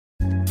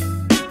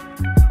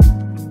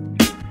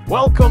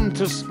Welcome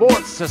to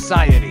Sports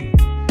Society.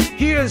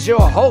 Here's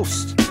your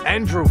host,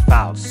 Andrew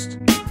Faust.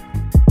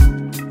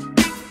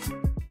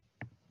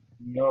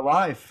 We are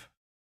live.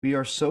 We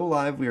are so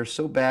live. We are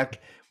so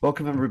back.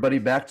 Welcome everybody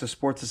back to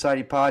Sports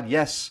Society Pod.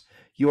 Yes,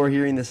 you are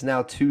hearing this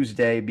now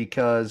Tuesday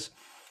because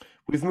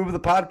we've moved the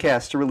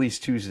podcast to release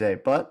Tuesday,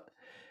 but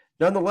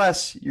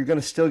nonetheless, you're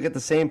going to still get the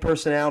same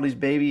personalities,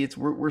 baby.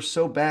 We're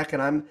so back,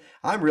 and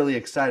I'm really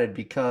excited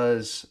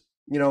because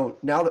now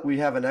that we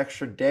have an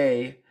extra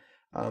day,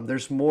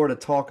 there's more to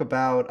talk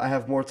about. I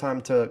have more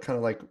time to kind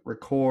of like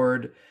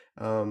record,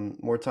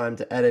 more time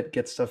to edit,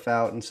 get stuff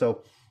out, and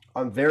so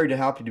I'm very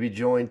happy to be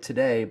joined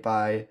today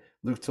by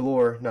Luke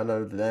Talor, none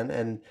other than,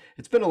 and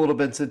it's been a little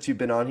bit since you've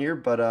been on here,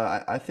 but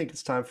I think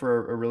it's time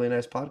for a really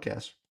nice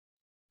podcast.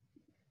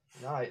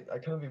 No, I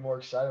couldn't be more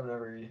excited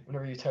whenever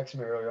you texted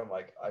me earlier. I'm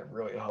like, I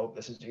really hope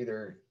this is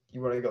either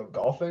you want to go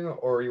golfing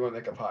or you want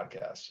to make a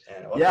podcast.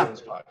 And let's do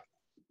this podcast.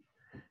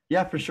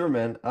 Yeah, for sure,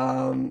 man.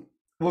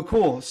 Well,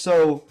 cool.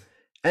 So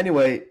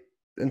anyway,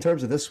 in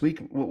terms of this week,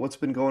 what's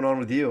been going on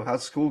with you?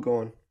 How's school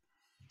going?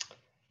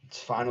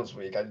 It's finals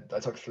week. I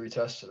took 3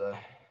 tests today.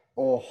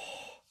 Oh,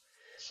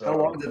 So how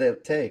long did they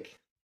take?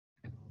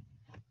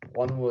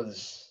 one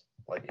was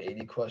like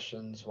 80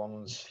 questions, one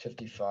was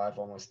 55,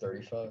 one was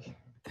 35.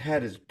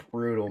 That is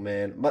brutal,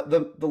 man.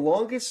 The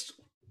longest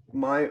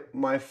my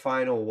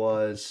final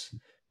was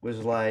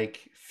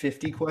like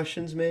 50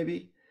 questions,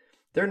 maybe.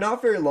 They're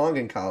not very long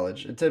in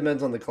college. It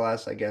depends on the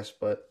class, I guess,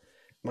 but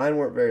mine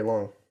weren't very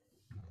long.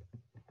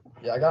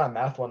 Yeah, I got a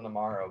math one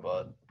tomorrow,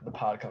 but the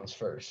pod comes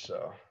first,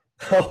 so.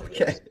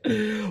 Okay.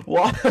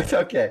 Why?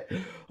 Okay.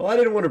 Well, I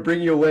didn't want to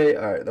bring you away.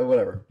 All right,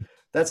 whatever.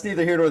 That's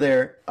neither here nor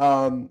there.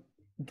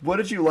 What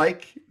did you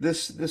like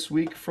this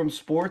week from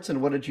sports,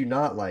 and what did you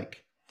not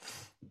like?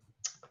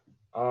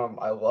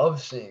 I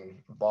love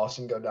seeing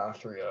Boston go down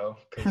 3-0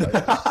 because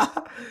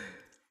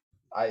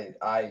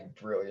I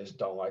really just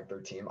don't like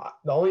their team.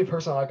 The only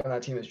person I like on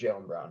that team is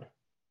Jaylen Brown.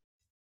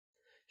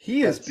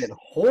 He has been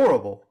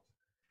horrible.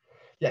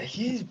 Yeah,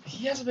 he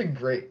hasn't been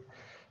great,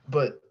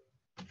 but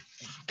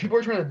people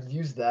are trying to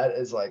use that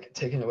as like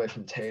taking away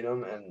from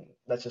Tatum, and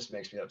that just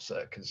makes me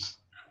upset because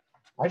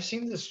I've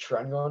seen this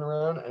trend going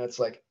around, and it's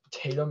like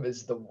Tatum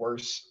is the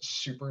worst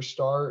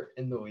superstar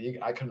in the league.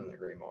 I couldn't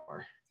agree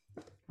more.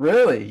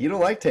 Really? You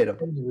don't like Tatum?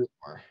 Couldn't agree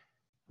more.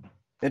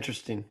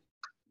 Interesting.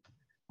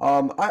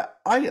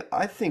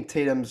 I think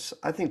Tatum's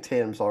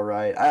all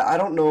right. I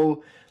don't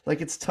know, like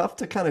it's tough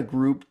to kind of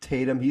group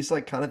Tatum. He's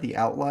like kind of the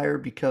outlier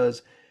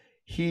because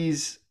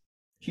he's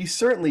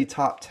certainly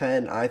top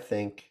 10, I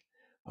think.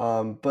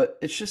 But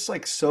it's just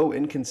like so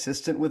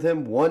inconsistent with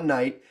him. One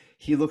night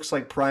he looks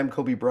like prime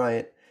Kobe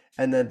Bryant,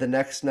 and then the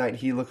next night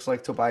he looks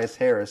like Tobias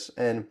Harris,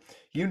 and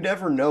you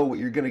never know what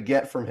you're gonna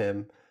get from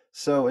him.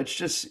 So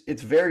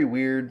it's very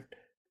weird.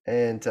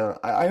 And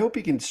I hope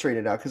he can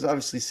straighten it out because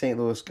obviously St.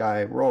 Louis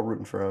guy, we're all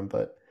rooting for him,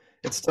 but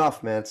it's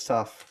tough, man. It's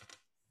tough.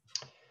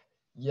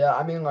 Yeah,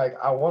 I mean, like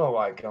I want to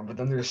like him, but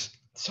then there's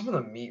some of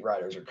the meat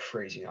riders are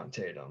crazy on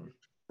Tatum.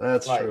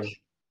 That's Like, true.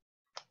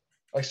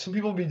 like some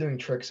people be doing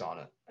tricks on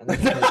it, and then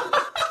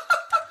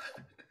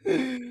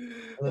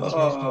it just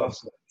makes me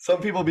upset. Some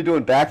people be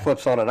doing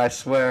backflips on it, I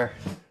swear.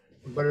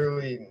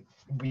 Literally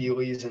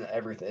wheelies and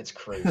everything. It's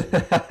crazy.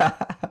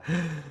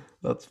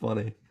 That's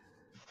funny.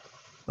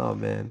 Oh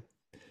man.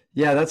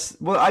 Yeah,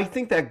 I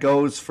think that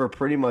goes for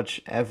pretty much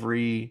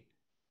every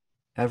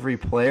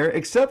player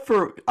except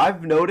for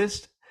I've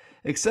noticed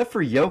except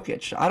for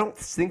Jokic. I don't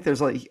think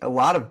there's like a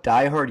lot of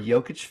diehard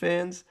Jokic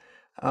fans.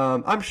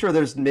 I'm sure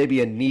there's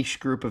maybe a niche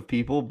group of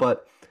people,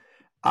 but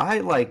I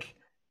like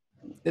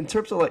in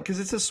terms of like because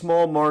it's a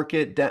small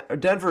market.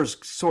 Denver's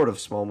sort of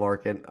small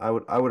market. I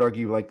would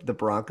argue like the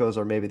Broncos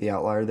are maybe the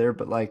outlier there,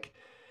 but like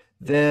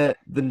the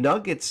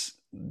Nuggets,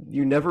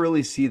 you never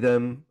really see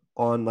them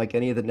on like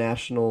any of the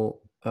national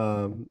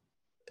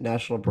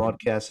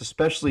broadcasts,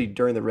 especially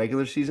during the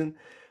regular season.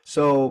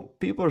 So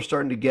people are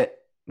starting to get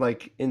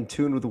like in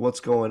tune with what's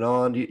going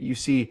on. You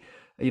see,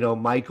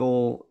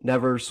 Michael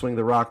Never Swing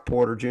the Rock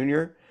Porter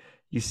Jr.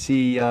 You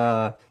see,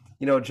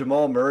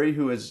 Jamal Murray,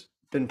 who has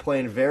been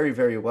playing very,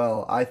 very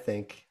well. I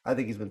think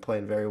he's been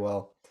playing very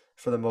well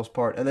for the most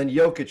part. And then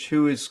Jokic,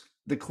 who is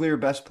the clear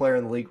best player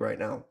in the league right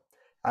now.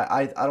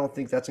 I don't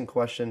think that's in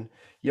question.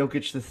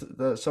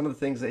 Jokic, some of the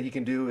things that he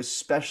can do,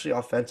 especially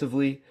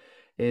offensively,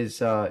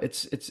 is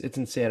it's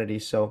insanity.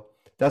 So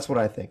that's what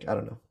I think. I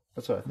don't know.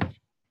 That's what I think.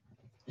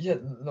 Yeah,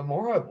 the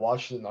more I've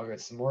watched the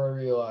Nuggets, the more I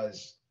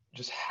realize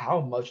just how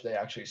much they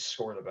actually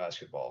score the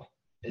basketball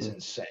is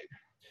insane.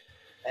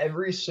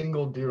 Every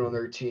single dude on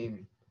their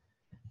team,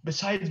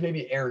 besides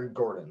maybe Aaron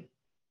Gordon,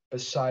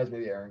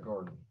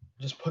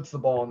 just puts the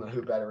ball in the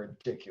hoop at a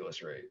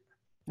ridiculous rate.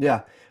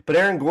 Yeah, but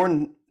Aaron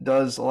Gordon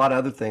does a lot of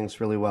other things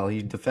really well.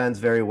 He defends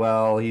very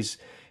well. He's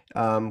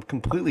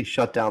completely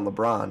shut down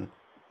LeBron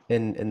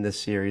in this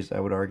series, I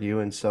would argue.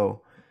 And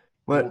so,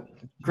 but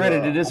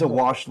granted, it is a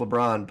washed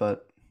LeBron,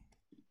 but.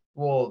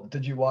 Well,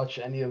 did you watch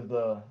any of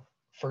the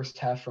first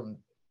half from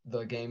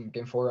the game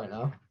 4 right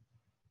now?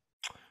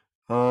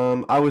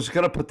 I was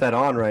gonna put that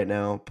on right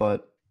now,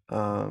 but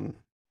Um,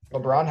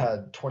 LeBron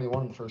had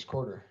 21 in the first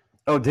quarter.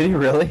 oh, did he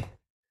really?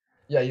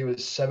 Yeah, he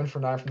was 7 for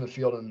 9 from the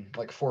field and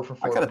like 4 for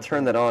I 4 gotta from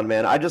turn three. that on,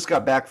 man. I just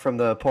got back from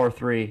the par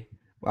three.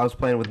 I was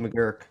playing with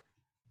McGurk.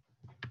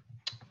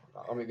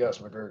 Let me guess,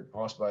 McGirt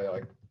lost by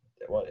like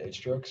what, 8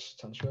 strokes,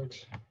 10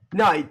 strokes?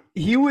 No,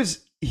 he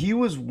was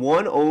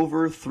 1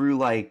 over through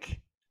like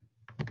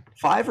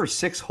 5 or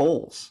 6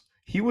 holes.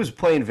 He was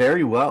playing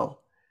very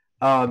well.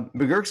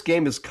 McGurk's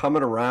game is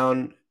coming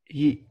around.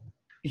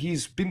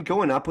 He's been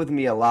going up with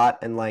me a lot,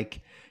 and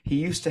like he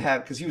used to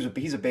have because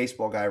he's a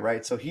baseball guy,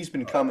 right? So he's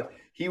been coming.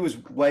 He was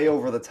way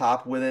over the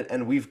top with it,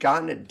 and we've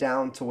gotten it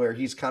down to where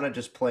he's kind of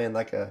just playing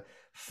like a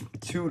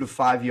 2 to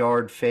 5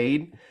 yard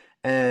fade,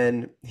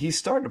 and he's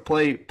starting to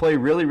play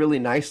really really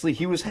nicely.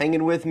 He was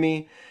hanging with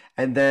me,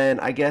 and then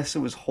I guess it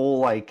was hole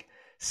like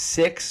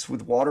 6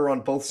 with water on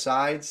both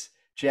sides.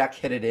 Jack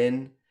hit it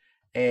in,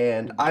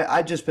 and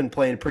I just been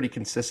playing pretty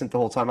consistent the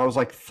whole time. I was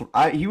like,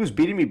 he was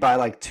beating me by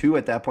like 2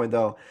 at that point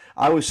though.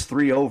 I was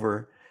 3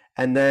 over,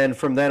 and then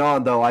from then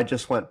on though, I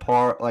just went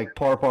par, like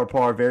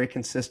par, very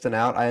consistent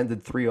out. I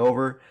ended 3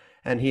 over,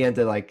 and he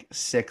ended like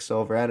 6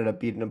 over. I ended up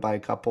beating him by a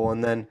couple,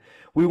 and then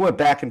we went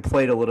back and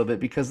played a little bit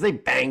because they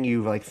bang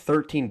you like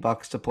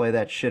 $13 to play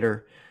that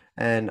shitter,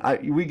 and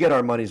we get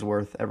our money's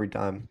worth every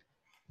time.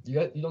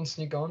 You don't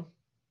sneak on?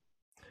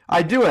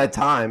 I do at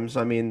times.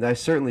 I mean, I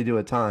certainly do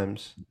at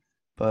times,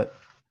 but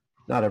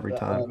not every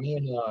time. Me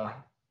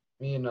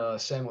and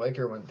Sam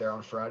Laker went there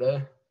on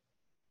Friday.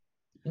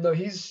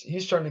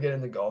 He's trying to get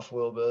into golf a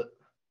little bit.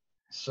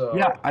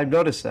 Yeah, So I've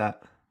noticed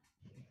that.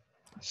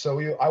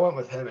 I went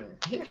with him, and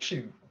he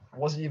actually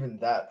wasn't even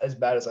that as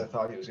bad as I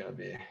thought he was gonna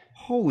be.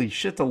 Holy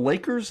shit, the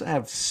Lakers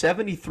have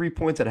 73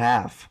 points at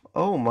half.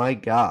 Oh my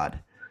God.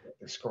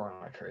 They're scoring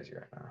like crazy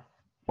right now.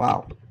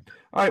 Wow.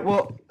 All right,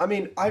 well, I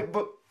mean,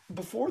 but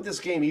before this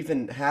game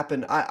even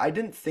happened, I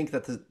didn't think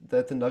that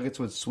the Nuggets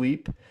would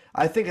sweep.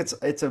 I think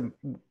it's a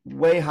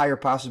way higher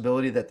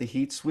possibility that the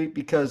Heat sweep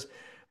because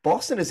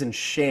Boston is in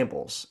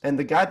shambles, and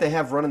the guy they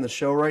have running the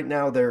show right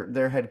now,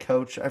 their head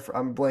coach,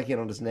 I'm blanking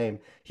on his name.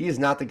 He is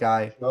not the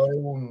guy. No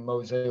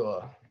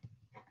Mozilla.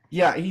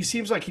 Yeah, he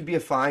seems like he'd be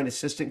a fine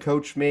assistant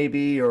coach,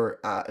 maybe, or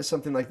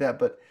something like that.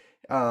 But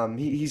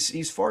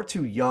he's far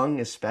too young,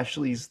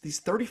 especially he's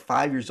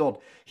 35 years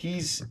old.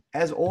 He's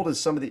as old as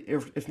some of the,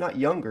 if not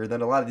younger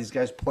than a lot of these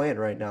guys playing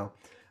right now.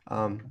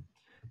 Um,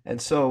 and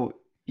so,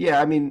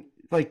 yeah, I mean,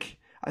 like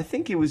I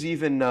think it was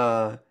even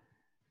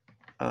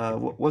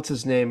what's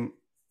his name?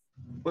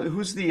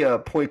 Who's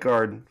the point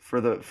guard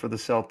for the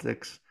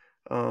Celtics?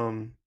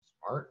 Um,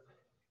 Smart.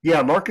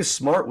 yeah, Marcus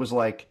Smart was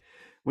like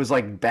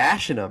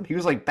bashing him. He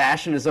was like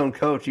bashing his own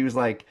coach. He was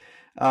like,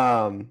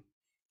 a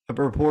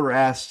reporter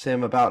asked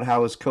him about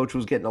how his coach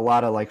was getting a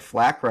lot of like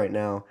flack right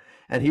now,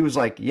 and he was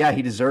like, "Yeah,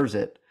 he deserves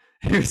it."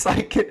 He was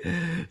like,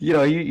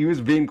 he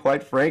was being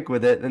quite frank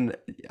with it, and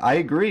I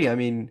agree. I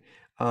mean,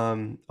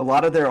 a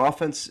lot of their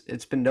offense,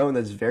 it's been known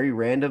that's very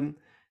random.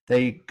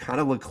 They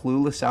kind of look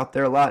clueless out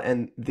there a lot,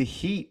 and the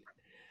Heat,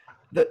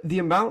 the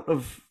amount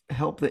of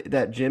help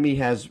that Jimmy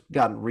has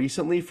gotten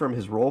recently from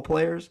his role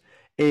players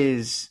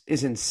is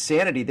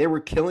insanity. They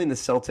were killing the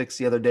Celtics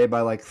the other day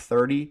by like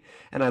 30,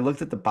 and I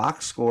looked at the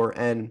box score,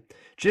 and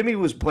Jimmy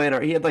was playing.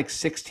 He had like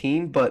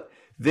 16, but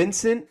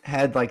Vincent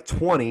had like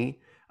 20.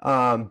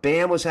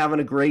 Bam was having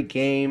a great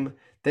game.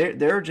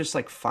 They're just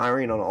like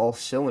firing on all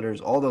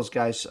cylinders. All those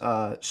guys.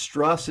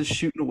 Struss is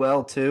shooting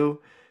well too.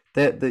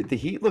 The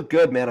Heat look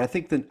good, man. I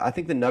think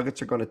the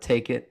Nuggets are going to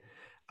take it.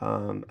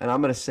 And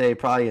I'm going to say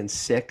probably in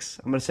 6.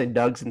 I'm going to say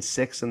Nugs in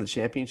 6 in the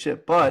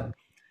championship. But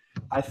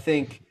I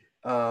think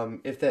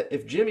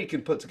if Jimmy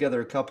can put together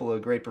a couple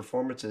of great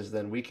performances,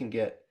 then we can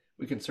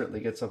certainly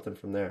get something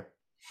from there.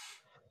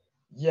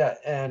 Yeah,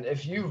 and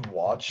if you've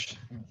watched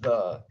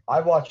I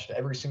watched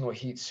every single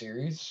Heat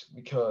series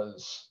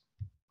because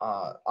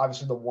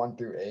obviously the 1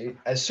 through 8.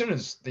 As soon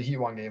as the Heat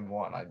won game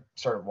 1, I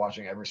started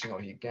watching every single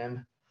Heat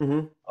game.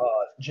 Mm-hmm.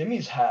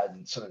 Jimmy's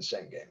had some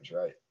insane games,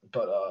 right?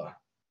 But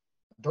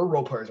their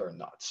role players are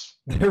nuts.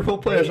 Their role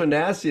players are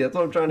nasty. That's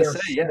what I'm trying to say.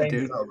 Yeah,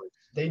 dude.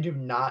 They do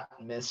not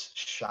miss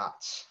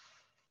shots.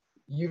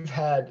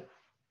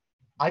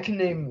 I can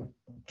name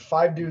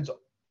 5 dudes,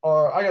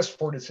 or I guess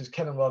 4 dudes, because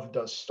Kevin Love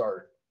does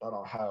start. I don't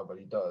know how, but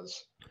he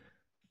does.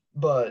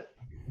 But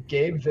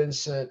Gabe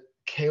Vincent,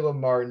 Caleb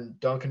Martin,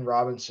 Duncan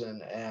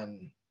Robinson,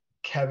 and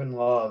Kevin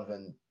Love,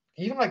 and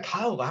even like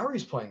Kyle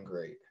Lowry's playing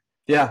great.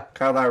 Yeah,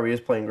 Kyle Lowry is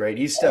playing great.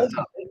 He's stepped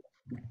up.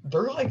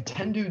 They're like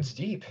 10 dudes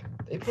deep.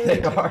 They play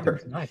They like 10 are.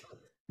 dudes tonight.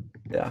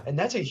 Yeah. And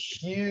that's a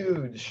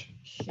huge,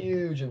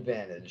 huge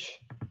advantage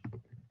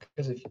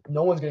because if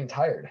no one's getting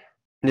tired,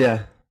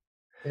 Yeah.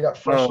 they got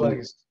fresh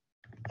legs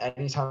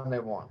anytime they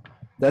want.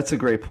 That's a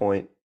great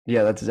point.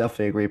 Yeah, that's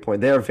definitely a great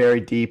point. They are very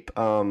deep.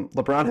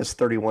 LeBron has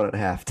 31 and a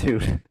half,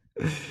 dude.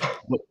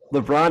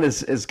 LeBron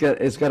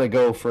is going to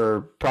go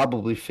for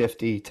probably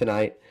 50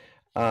 tonight.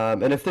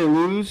 And if they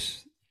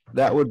lose,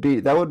 that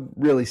would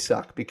really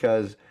suck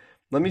because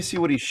let me see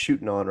what he's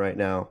shooting on right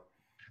now.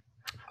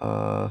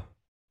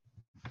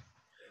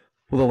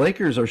 Well, the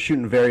Lakers are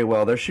shooting very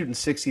well. They're shooting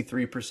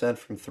 63%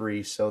 from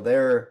three, so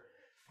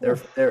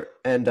Oof. they're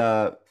and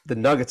the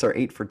Nuggets are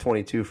 8 for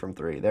 22 from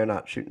three. They're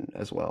not shooting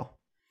as well.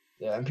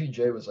 Yeah,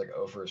 MPJ was like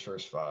 0 for his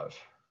first five.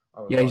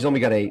 I was Yeah, he's watching only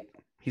him. got 8.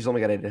 He's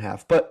only got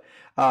 8.5. But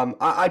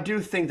I do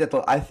think that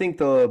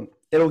the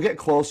it'll get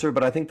closer,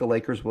 but I think the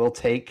Lakers will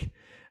take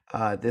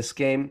this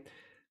game.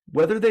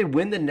 Whether they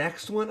win the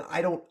next one,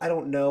 I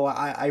don't know.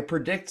 I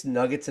predict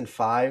Nuggets in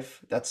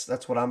 5. That's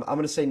what I'm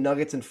going to say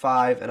Nuggets in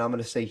 5, and I'm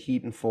going to say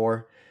Heat in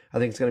 4. I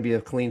think it's going to be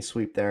a clean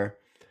sweep there.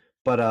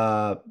 But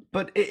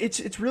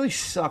it's really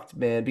sucked,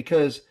 man,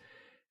 because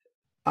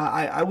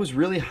I was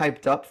really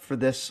hyped up for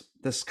this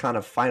kind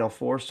of Final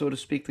Four, so to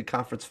speak, the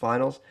conference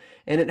finals,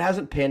 and it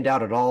hasn't panned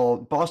out at all.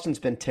 Boston's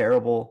been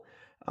terrible.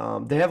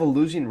 They have a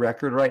losing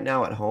record right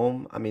now at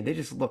home. I mean,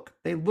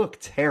 they look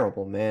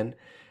terrible, man.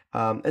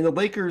 And the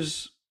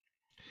Lakers,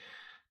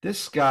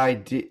 this guy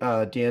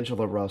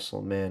D'Angelo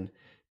Russell, man,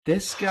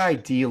 this guy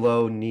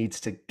D'Lo needs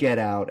to get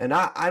out, and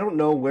I don't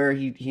know where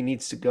he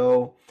needs to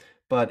go,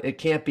 but it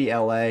can't be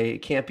LA.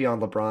 It can't be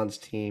on LeBron's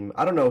team.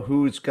 I don't know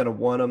who's gonna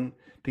want him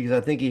because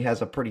I think he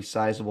has a pretty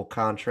sizable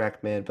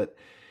contract, man. But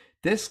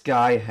this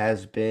guy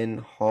has been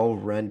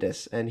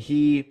horrendous, and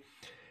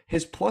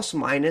his plus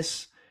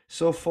minus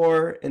so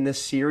far in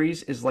this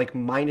series is like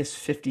minus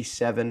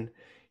 57.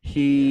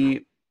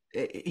 He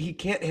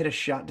can't hit a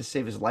shot to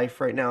save his life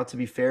right now, to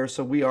be fair.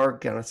 So we are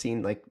kind of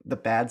seeing like the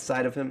bad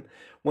side of him.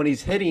 When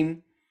he's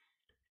hitting,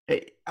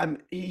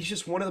 he's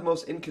just one of the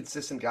most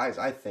inconsistent guys,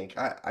 I think.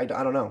 I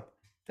don't know.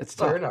 It's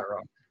No, tough. you're not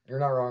wrong. You're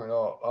not wrong at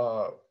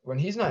all. When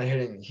he's not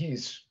hitting,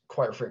 he's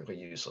quite frankly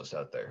useless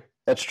out there.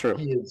 That's true.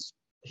 He is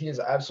he is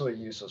absolutely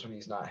useless when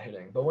he's not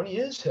hitting. But when he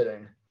is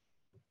hitting,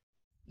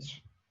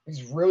 he's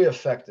he's really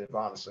effective,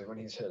 honestly, when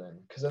he's hitting,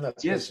 because then that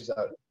He is. spaces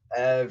out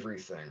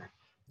everything.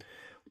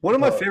 One of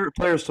my But favorite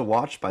players to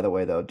watch, by the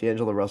way, though,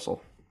 D'Angelo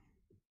Russell.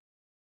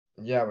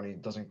 yeah, when he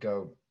doesn't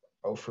go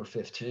 0 for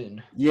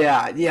 15.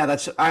 Yeah,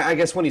 I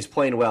guess when he's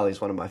playing well,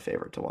 he's one of my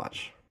favorite to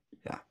watch.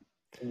 Yeah.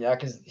 Yeah,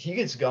 because he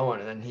gets going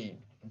and then he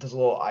does a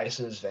little ice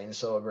in his vein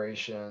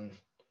celebration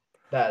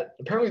that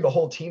apparently the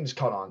whole team's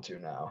caught on to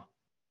now.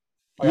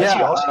 Like I see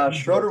Yeah, Austin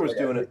Reeves do it Schroeder after was like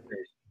doing every it.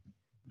 three.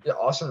 Yeah,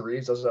 Austin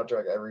Reeves does it after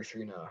like every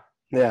three now.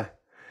 Yeah.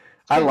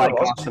 I Speaking of like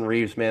Austin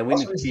Reeves, man. We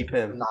need Austin to Reeves has keep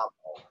been him.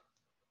 phenomenal.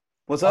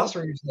 What's up?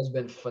 Austin Reeves has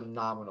been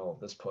phenomenal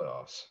this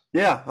playoffs.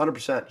 Yeah,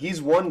 100%.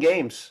 He's won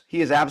games. He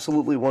has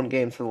absolutely won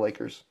games for the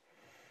Lakers.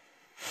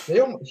 He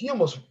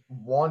almost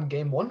won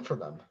game one for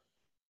them.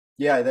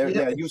 Yeah, He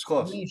hit he was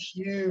close. three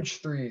huge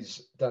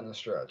threes down the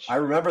stretch. I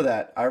remember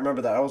that.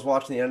 I was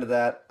watching the end of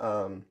that.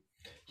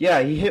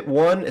 Yeah, he hit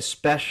one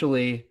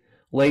especially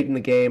late in the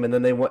game, and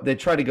then they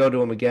tried to go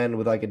to him again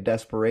with like a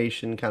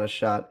desperation kind of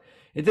shot.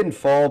 It didn't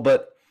fall,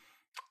 but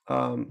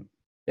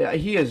yeah,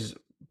 he has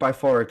by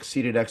far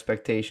exceeded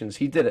expectations.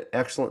 He did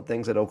excellent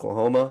things at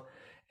Oklahoma,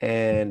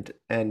 and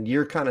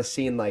you're kind of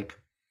seeing like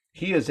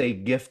he is a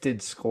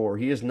gifted scorer.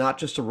 He is not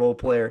just a role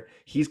player.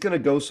 He's gonna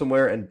go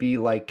somewhere and be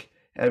like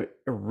a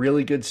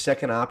really good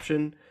second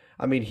option.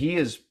 I mean,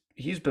 he's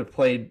been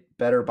played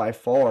better by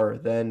far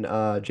than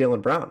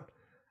Jalen Brown.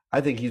 I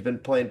think he's been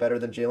playing better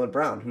than Jalen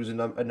Brown, who's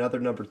another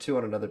number two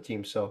on another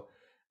team. So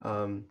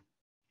um,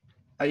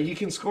 he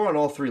can score on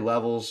all three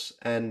levels,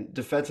 and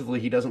defensively,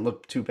 he doesn't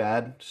look too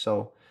bad.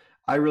 So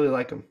I really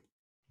like him.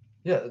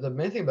 Yeah, the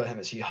main thing about him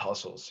is he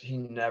hustles. He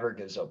never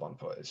gives up on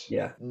plays.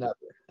 Yeah. Never.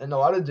 And a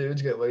lot of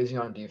dudes get lazy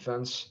on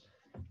defense,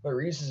 but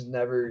Reese is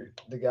never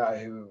the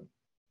guy who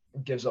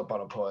gives up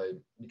on a play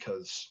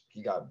because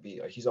he got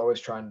beat. Like he's always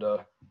trying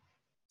to,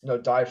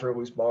 die for a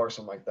loose ball or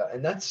something like that.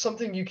 And that's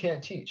something you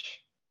can't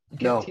teach. You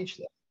can't No, teach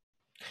that.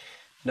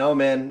 no,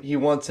 man, he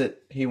wants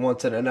it. He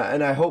wants it, and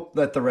I hope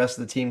that the rest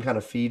of the team kind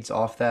of feeds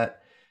off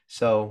that.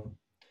 So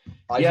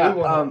I yeah, do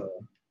want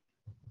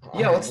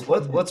yeah.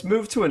 Let's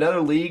move to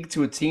another league,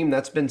 to a team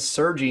that's been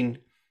surging.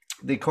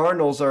 The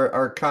Cardinals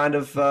are kind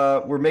of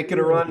we're making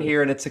a run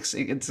here, and it's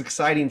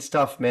exciting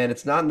stuff, man.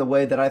 It's not in the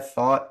way that I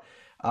thought,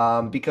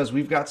 because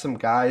we've got some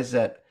guys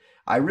that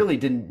I really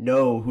didn't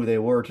know who they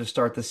were to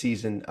start the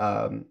season.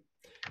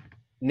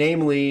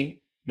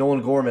 Namely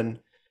Nolan Gorman,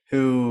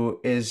 who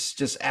is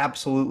just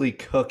absolutely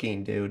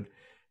cooking, dude.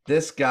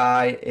 This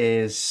guy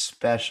is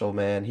special,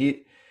 man.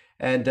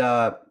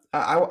 I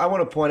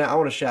want to point out, I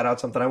want to shout out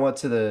something. I went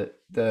to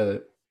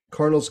the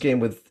Cardinals game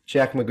with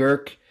Jack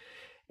McGurk,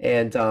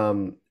 and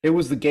it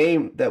was the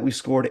game that we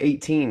scored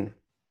 18.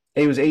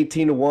 It was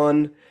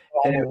 18-1,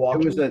 and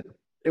Milwaukee.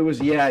 it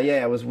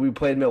was we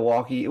played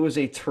Milwaukee. It was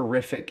a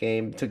terrific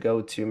game to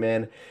go to,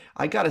 man.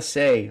 I gotta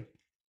say,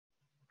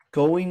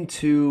 going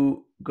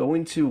to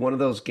one of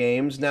those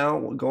games now,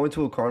 going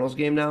to a Cardinals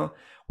game now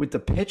with the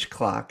pitch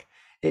clock,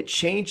 it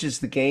changes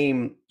the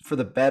game for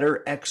the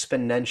better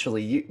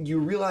exponentially. You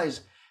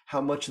realize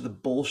how much of the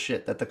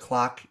bullshit that the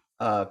clock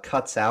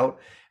cuts out.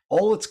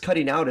 All it's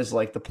cutting out is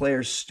like the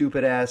players'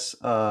 stupid ass,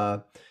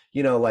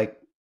 like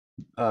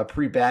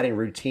pre-batting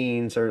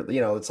routines, or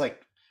it's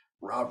like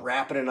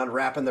wrapping and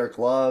unwrapping their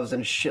gloves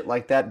and shit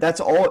like that. That's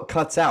all it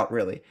cuts out,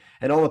 really.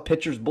 And all the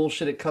pitchers'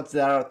 bullshit, it cuts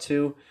that out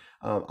too.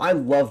 I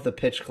love the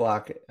pitch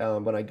clock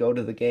when I go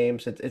to the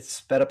games. It's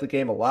sped up the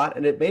game a lot,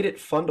 and it made it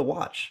fun to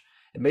watch.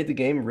 It made the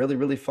game really,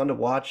 really fun to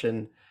watch,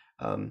 and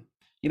um,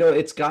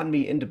 it's gotten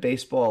me into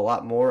baseball a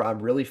lot more. I'm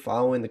really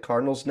following the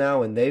Cardinals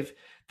now, and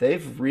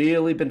they've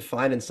really been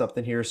finding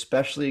something here,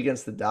 especially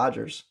against the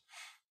Dodgers.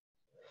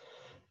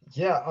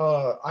 Yeah,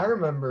 I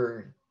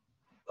remember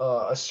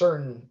a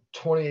certain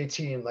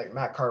 2018 like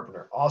Matt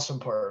Carpenter, awesome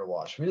player to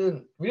watch. We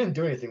didn't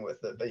do anything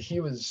with it, but he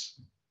was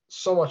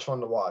so much fun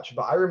to watch.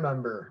 But I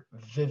remember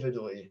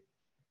vividly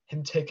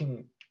him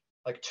taking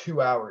like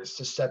 2 hours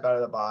to step out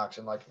of the box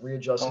and like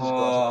readjust his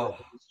gloves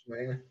Oh, and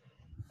swing,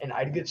 and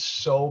I'd get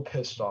so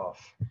pissed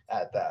off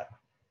at that.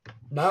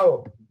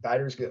 Now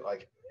batters get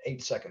like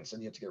 8 seconds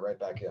and you have to get right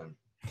back in.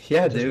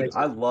 yeah, It just dude, makes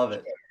I it love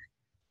it.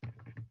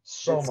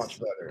 so much It's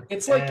better.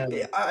 it's like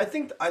And I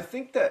think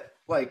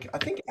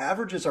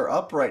averages are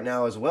up right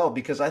now as well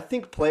because I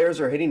think players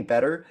are hitting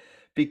better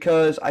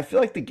because I feel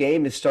like the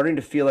game is starting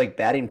to feel like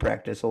batting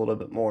practice a little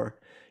bit more.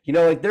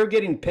 Like they're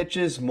getting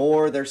pitches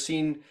more, they're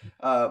seeing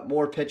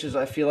more pitches,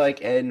 I feel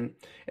like, and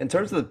in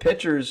terms of the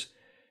pitchers,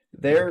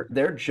 they're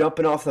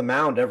jumping off the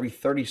mound every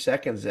 30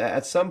 seconds.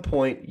 At some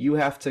point, you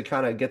have to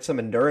kind of get some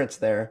endurance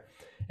there.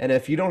 And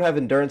if you don't have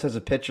endurance as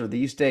a pitcher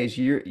these days,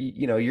 you're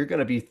going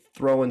to be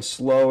throwing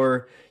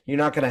slower. You're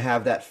not going to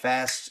have that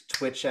fast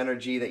twitch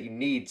energy that you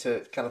need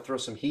to kind of throw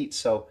some heat.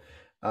 So,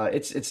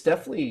 it's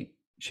definitely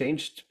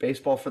changed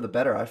baseball for the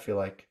better, I feel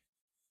like.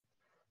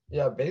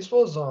 yeah,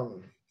 baseball's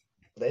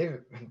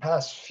they've in the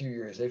past few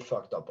years they've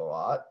fucked up a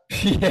lot.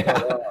 But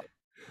Yeah.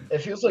 it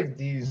feels like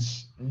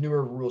these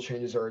newer rule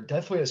changes are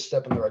definitely a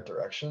step in the right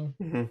direction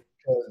Mhm.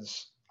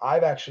 because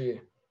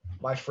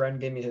my friend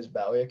gave me his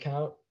Bally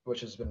account, which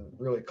has been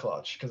really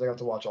clutch because I got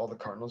to watch all the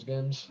Cardinals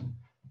games.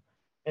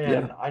 Yeah.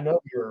 And I know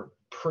you're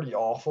pretty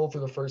awful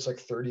through the first like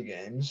 30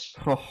 games,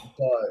 Oh,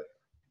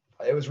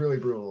 but it was really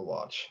brutal to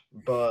watch.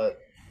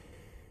 But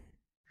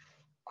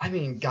I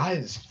mean,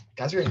 guys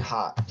are getting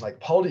hot. Like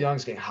Paul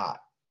DeYoung's getting hot.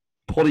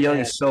 Paul DeYoung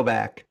And is so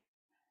back.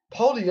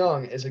 Paul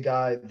DeYoung is a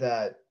guy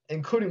that,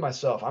 including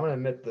myself, I'm going to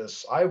admit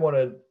this. I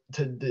wanted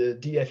to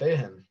DFA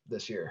him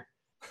this year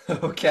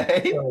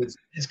Okay. because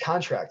his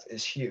contract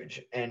is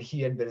huge, and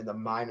he had been in the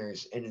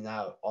minors in and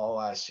out all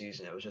last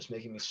season. It was just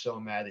making me so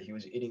mad that he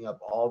was eating up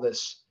all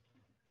this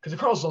because the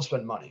Cardinals don't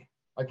spend money.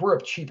 Like we're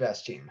a cheap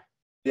ass team,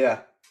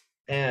 Yeah.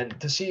 and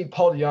to see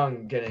Paul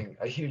DeYoung getting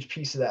a huge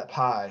piece of that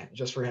pie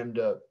just for him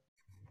to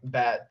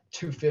bat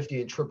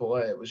 250 in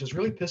AAA, it was just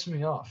really pissing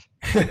me off.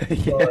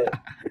 Yeah. But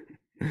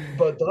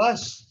But the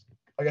last,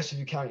 I guess if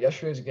you count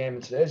yesterday's game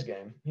and today's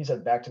game, he's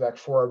had back-to-back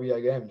 4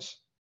 RBI games.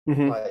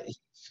 Hmm. Like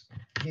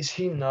he's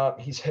heating up,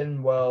 he's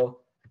hitting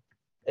well.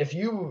 If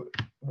you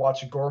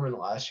watch Gorman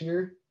last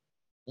year,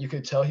 you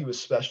could tell he was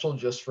special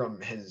just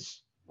from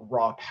his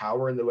raw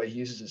power and the way he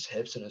uses his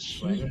hips and his He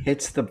swing.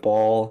 hits the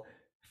ball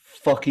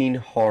fucking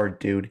hard,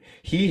 dude.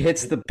 He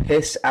hits the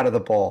piss out of the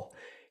ball.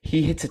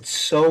 He hits it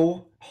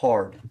so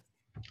hard.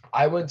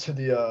 I went to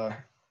the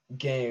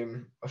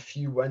game a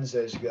few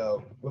Wednesdays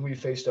ago when we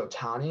faced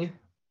Otani,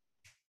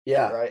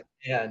 Yeah. right?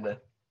 And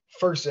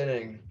first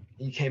inning,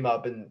 he came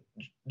up and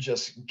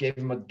just gave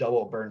him a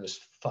double burn,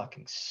 just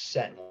fucking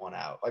sent one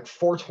out. Like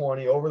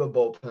 420 over the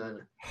bullpen.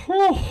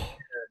 Whew.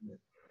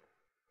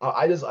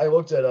 I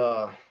looked at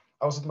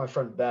I was with my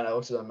friend Ben. I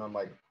looked at him and I'm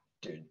like,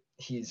 dude,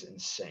 he's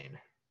insane.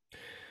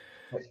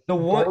 Like The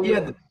one, yeah,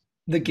 Gorman,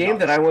 the game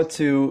that nuts. I went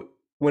to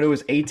when it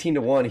was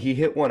 18-1, he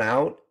hit one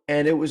out,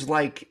 and it was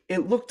like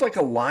it looked like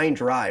a line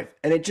drive,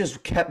 and it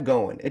just kept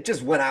going. It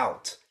just went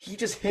out. He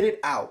just hit it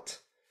out.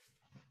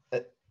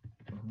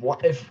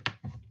 What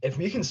if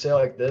we can say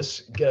like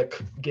this,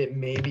 get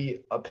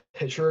maybe a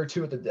pitcher or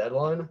two at the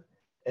deadline,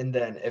 and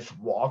then if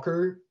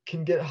Walker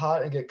can get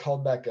hot and get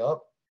called back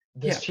up,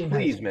 Yeah, this team has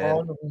please,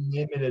 man.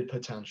 unlimited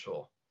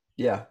potential.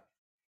 Yeah.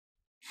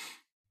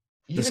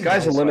 The Even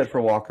sky's the guys limit like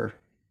for Walker.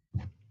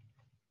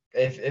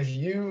 if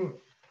you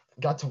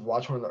got to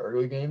watch one of the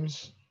early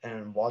games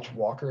and watch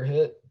Walker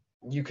hit,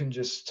 you can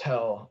just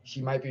tell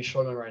he might be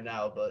struggling right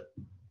now, but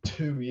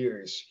 2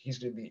 years he's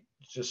gonna be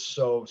just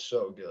so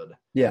good.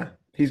 Yeah,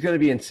 he's going to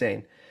be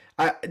insane.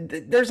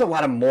 There's a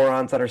lot of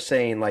morons that are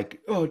saying like,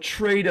 "Oh,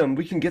 trade him.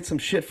 We can get some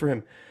shit for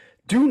him."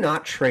 Do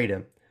not trade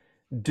him.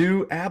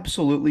 Do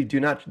absolutely do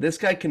not. This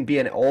guy can be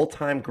an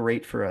all-time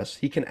great for us.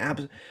 He can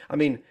I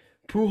mean,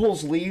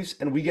 Pujols leaves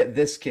and we get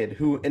this kid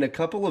who in a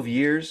couple of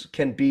years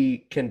can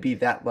be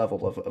that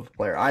level of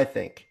player, I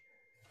think.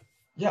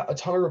 Yeah, a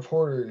ton of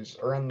reporters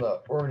around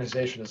the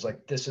organization is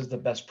like, this is the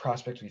best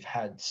prospect we've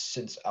had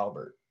since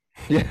Albert.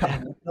 Yeah.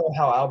 And you know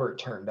how Albert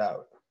turned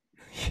out.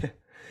 Yeah.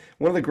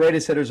 One of the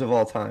greatest hitters of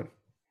all time.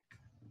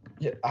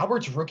 Yeah,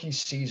 Albert's rookie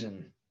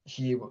season,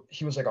 he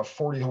was like a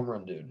 40 home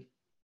run dude.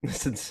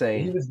 It's He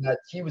insane.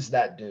 was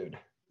that dude.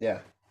 Yeah.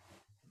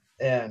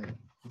 And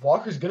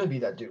Walker's gonna be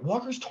that dude.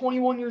 Walker's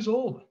 21 years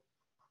old.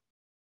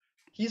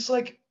 He's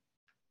like,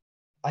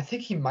 I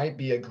think he might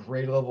be a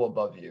grade level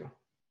above you.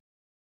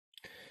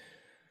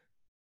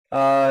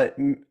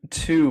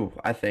 Two,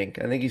 I think.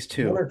 I think he's One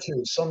two. or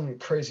two, something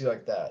crazy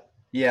like that.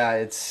 Yeah,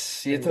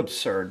 it's And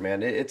absurd,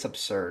 man. It's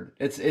absurd.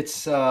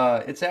 It's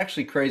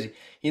actually crazy.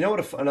 You know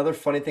what? Another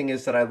funny thing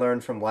is that I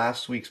learned from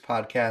last week's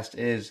podcast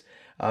is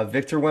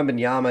Victor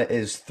Wembanyama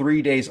is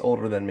 3 days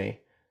older than me,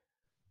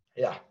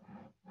 yeah,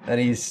 and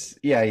he's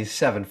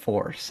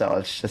 7'4". So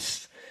it's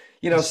just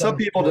he's some seven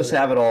people just four,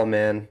 have it all,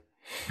 man.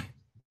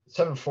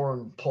 7'4",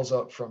 and pulls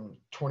up from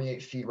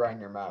 28 feet right in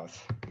your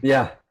mouth,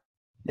 Yeah,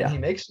 and yeah. he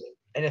makes it.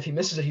 And if he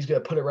misses it, he's gonna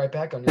put it right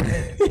back on your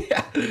hand.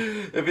 Yeah.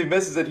 If he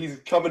misses it, he's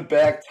coming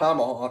back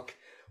tomahawk,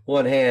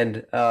 one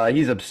hand.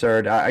 He's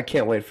absurd. I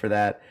can't wait for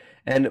that.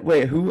 And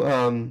wait, who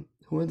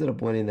ended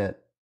up winning that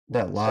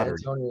San lottery?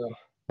 Antonio.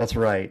 That's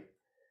right.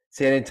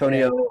 San And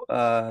Antonio,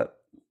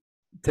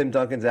 Tim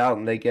Duncan's out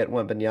and they get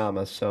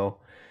Wembanyama, so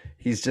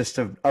he's just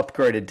an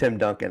upgraded Tim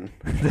Duncan.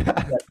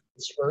 yeah,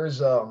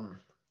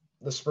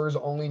 the Spurs'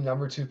 only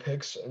number two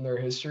picks in their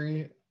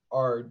history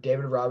are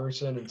David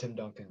Robertson and Tim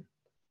Duncan,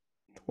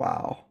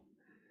 Wow.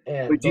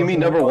 Wait, and do you both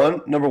mean of them number are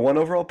one, number one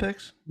overall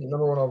picks? the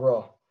number one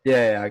overall.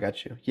 Yeah, yeah, I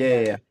got you. Yeah, yeah,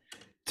 yeah.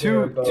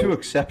 And they're Two both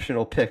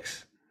exceptional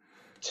picks.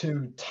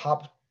 two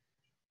top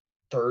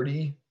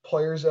 30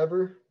 players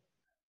ever.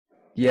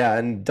 Yeah,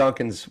 and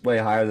Duncan's way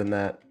higher than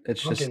that.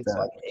 It's just Duncan's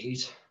like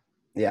 8.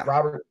 yeah.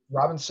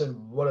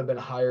 Robinson would have been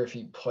higher if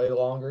he played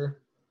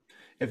longer.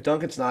 If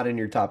Duncan's not in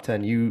your top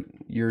 10,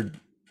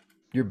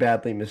 you're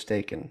badly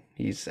mistaken.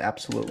 He's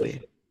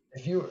absolutely.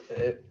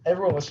 If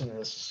everyone listening to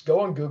this, just go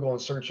on Google and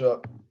search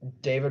up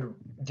David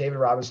David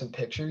Robinson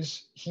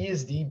pictures. He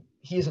is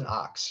an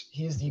ox.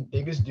 He is the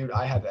biggest dude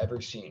I have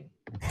ever seen.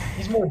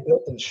 He's more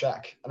built than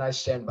Shaq, and I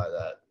stand by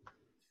that.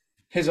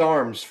 His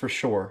arms for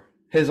sure.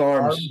 His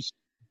arms Arms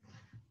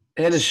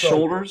and his so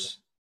shoulders.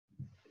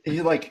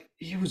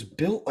 He was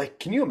built like,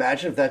 can you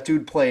imagine if that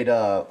dude played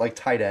like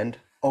tight end?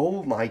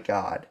 Oh my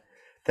God.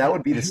 That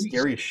would be the who's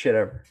scariest shit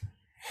ever.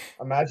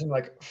 imagine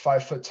like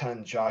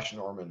 5'10" Josh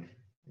Norman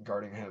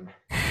guarding him.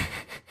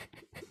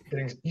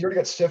 He already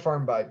got stiff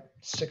armed by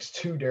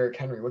 6'2" Derrick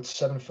Henry. What's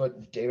 7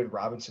 foot David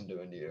Robinson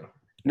doing to you?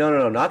 No, no,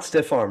 no, not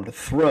stiff armed,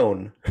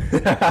 thrown.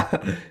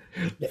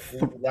 Yeah,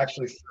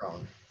 actually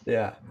thrown.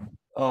 Yeah.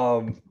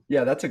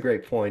 Yeah, that's a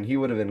great point. He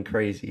would have been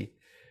crazy.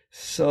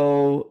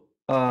 So,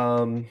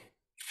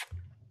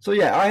 so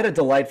yeah, I had a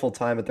delightful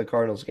time at the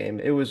Cardinals game.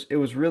 It was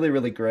really,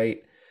 really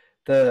great.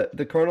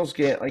 The Cardinals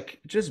game, like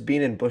just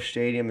being in Busch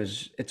Stadium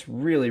it's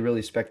really,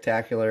 really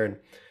spectacular.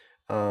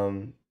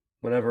 And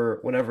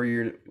whenever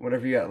you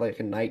got like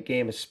a night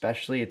game,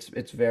 especially,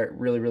 it's very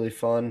really, really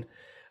fun.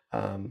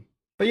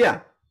 But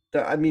yeah,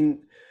 I mean,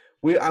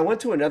 I went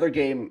to another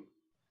game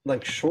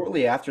like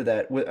shortly after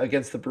that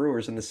against the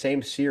Brewers in the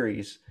same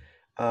series,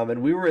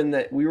 and we were in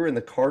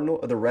the Cardinal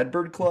or the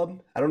Redbird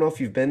Club. I don't know if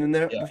you've been in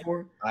there Yeah,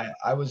 before.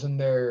 I was in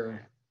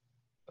there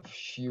a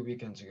few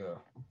weekends ago.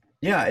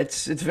 Yeah,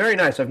 it's very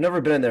nice. I've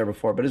never been in there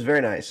before, but it's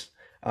very nice.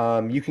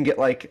 You can get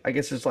like I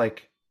guess it's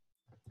like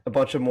a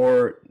bunch of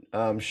more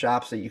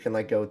shops that you can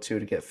like go to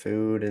get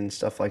food and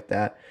stuff like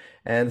that.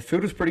 And the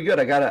food was pretty good.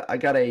 I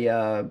got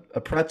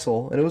a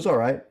pretzel and it was all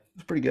right. It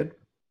was pretty good.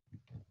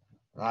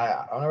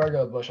 Whenever I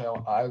go to Bush,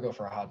 I go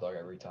for a hot dog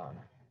every time.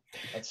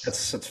 That's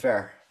That's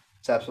fair.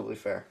 It's absolutely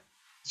fair.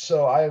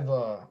 so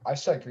I've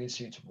sat green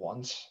seats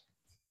once,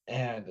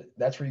 and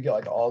that's where you get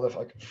like all the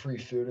like free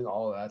food and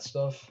all of that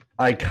stuff.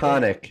 And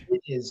Iconic.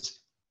 it is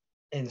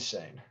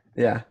insane.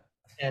 Yeah.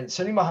 And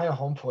sitting behind a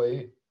home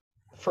plate,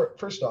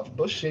 first off,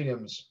 Bush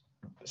Stadium's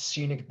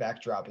scenic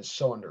backdrop is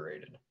so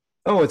underrated.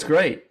 Oh, it's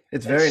great.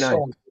 It's very It's nice.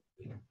 so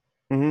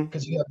Hmm.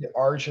 because you have the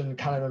arch and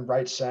kind of in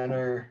right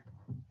center,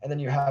 and then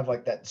you have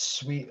like that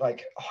sweet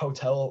like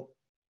hotel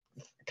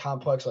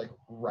complex like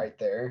right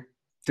there.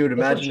 Dude, That's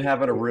where imagine Chip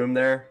having a Carey, room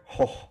there.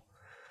 Oh,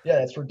 yeah,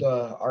 that's where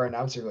our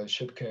announcer was,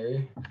 Chip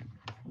Carey.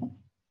 He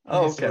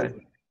oh, gets to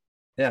okay.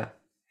 Yeah.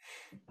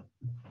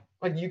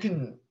 like you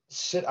can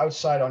sit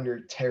outside on your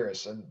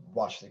terrace and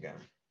watch the game.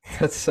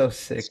 That's so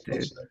It's sick, so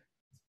dude. sick.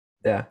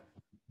 Yeah.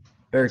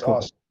 Very It's cool.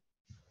 awesome.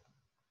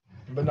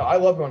 But no, I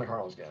love going to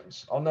Cardinals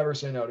games. I'll never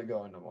say no to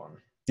going to one.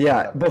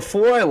 Yeah, Never.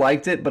 before I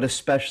liked it, but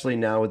especially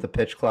now with the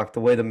pitch clock, the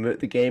way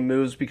the game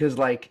moves, because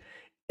like,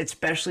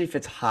 especially if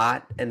it's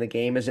hot and the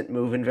game isn't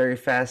moving very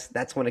fast,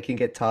 that's when it can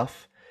get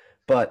tough.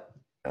 But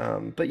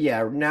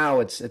yeah, now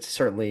it's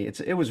certainly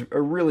it was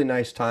a really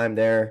nice time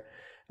there.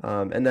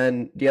 And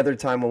then the other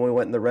time when we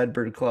went in the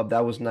Redbird Club,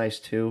 that was nice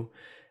too.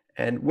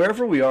 And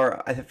wherever we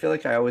are, I feel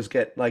like I always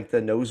get like the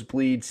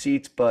nosebleed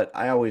seats, but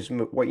I always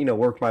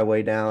work my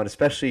way down,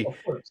 especially Of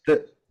course.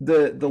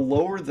 the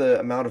lower the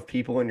amount of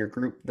people in your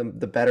group, the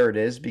better it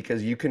is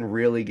because you can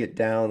really get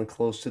down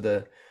close to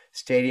the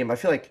stadium. I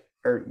feel like,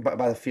 or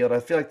by the field, I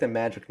feel like the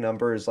magic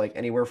number is like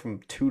anywhere from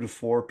 2 to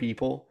 4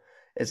 people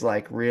is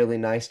like really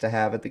nice to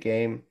have at the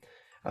game.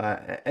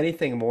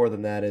 Anything more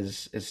than that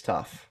is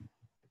tough.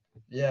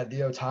 Yeah, the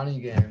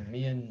Otani game.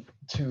 Me and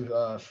two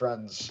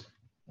friends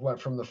went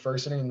from the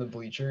first inning in the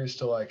bleachers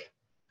to like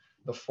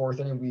the fourth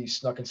inning. We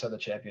snuck inside the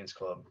Champions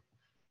Club.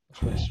 It's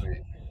pretty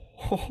sweet.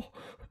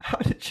 How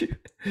did you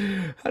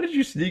how did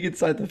you sneak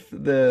inside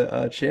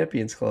the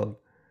Champions Club?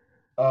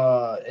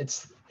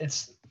 It's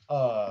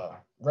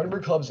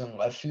Redbird Club's in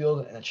left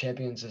field and the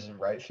Champions is in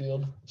right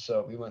field.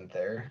 So we went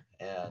there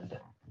and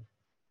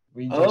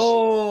we just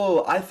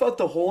Oh, I thought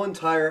the whole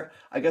entire,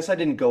 I guess I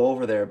didn't go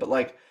over there, but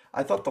like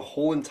I thought the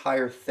whole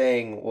entire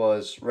thing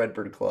was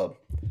Redbird Club.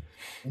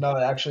 no,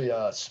 it actually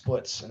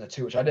splits into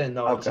two, which I didn't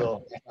know Okay.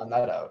 until I found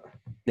that out.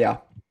 Yeah.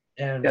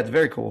 Yeah, And it's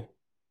very cool.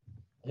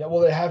 yeah, well,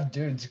 they have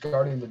dudes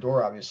guarding the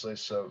door, obviously.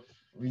 So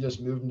we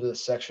just moved into the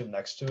section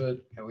next to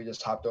it, and we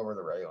just hopped over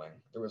the railing.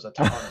 There was a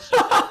ton of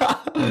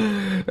stuff.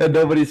 And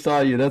nobody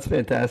saw you. That's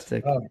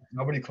fantastic.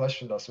 Nobody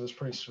questioned us. It was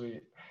pretty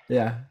sweet.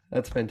 Yeah,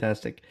 that's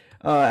fantastic.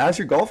 How's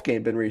your golf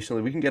game been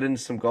recently? We can get into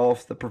some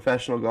golf, the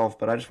professional golf,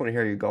 but I just want to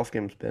hear how your golf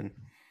game's been.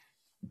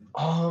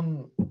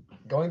 Um,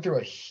 Going through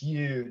a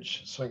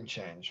huge swing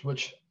change,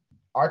 which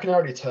I can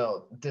already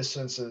tell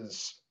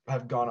distances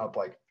have gone up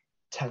like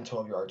 10,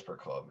 12 yards per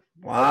club.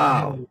 Like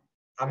Wow.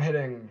 I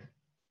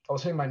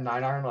was hitting my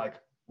 9 iron like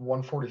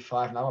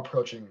 145, and I'm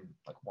approaching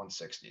like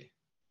 160.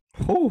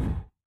 Whew.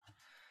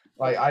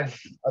 Like I've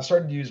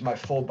started to use my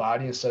full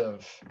body instead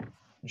of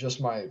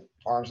just my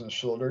arms and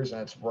shoulders,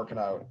 and it's working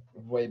out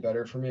way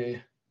better for me.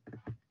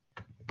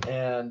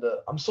 And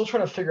I'm still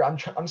trying to figure.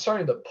 I'm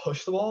starting to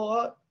push the ball a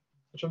lot,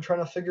 which I'm trying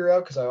to figure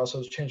out because I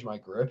also changed my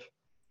grip.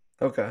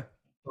 Okay.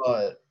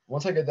 But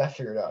once I get that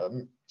figured out,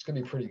 it's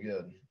gonna be pretty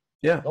good.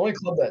 Yeah. The only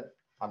club that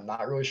I'm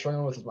not really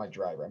struggling with is my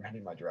driver. I'm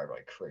hitting my driver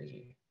like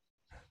crazy.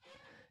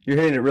 You're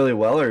hitting it really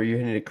well, or are you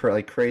hitting it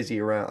like crazy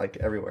around, like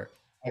everywhere?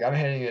 Like I'm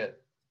hitting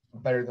it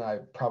better than I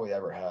probably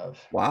ever have.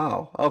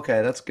 Wow.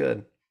 Okay, that's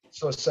good.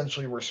 So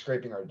essentially, we're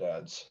scraping our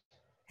dads.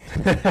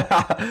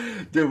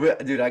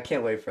 Dude, I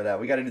can't wait for that.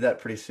 We got to do that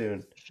pretty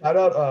soon. Shout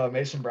out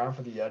Mason Brown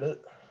for the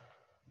edit.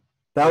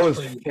 That was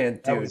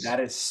That dude, was that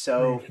is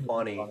so pretty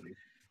funny. funny.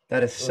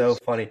 That is It so was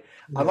funny.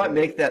 I really might good.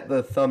 make that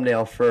the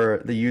thumbnail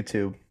for the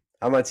YouTube.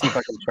 I might see if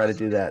I can try to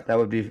do that. That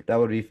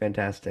would be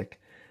fantastic.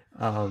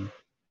 Um,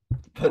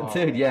 but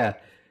dude, yeah,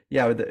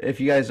 yeah. If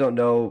you guys don't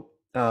know,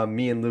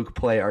 me and Luke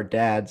play our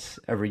dads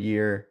every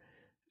year.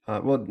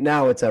 Well,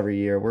 now it's every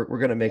year. We're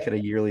gonna make it a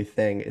yearly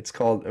thing. It's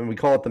called, and we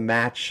call it the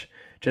match,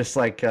 just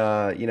like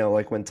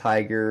like when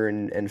Tiger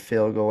and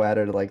Phil go at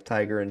it, like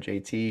Tiger and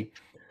JT.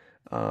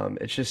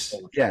 It's So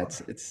just much yeah,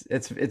 fun.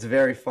 it's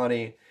very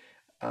funny.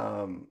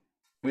 Um,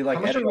 we How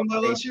like much did edit we on win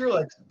that tape. last year?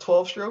 Like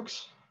 12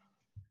 strokes?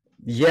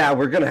 Yeah,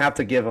 we're gonna have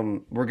to give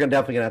him. We're gonna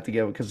definitely gonna have to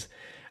give him because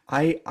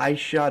I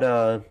shot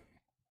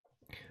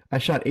I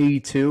shot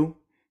 82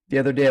 the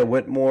other day at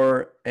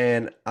Whitmore,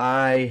 and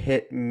I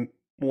hit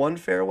one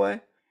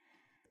fairway.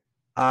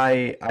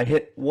 I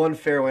hit one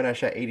fairway and I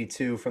shot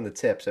 82 from the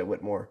tips at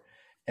Whitmore,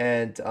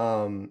 and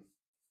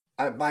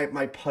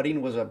my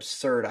putting was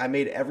absurd. I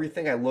made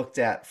everything I looked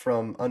at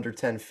from under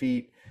 10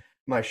 feet.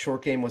 My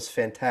short game was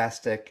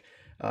fantastic.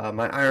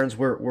 My irons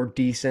were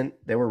decent.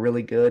 They were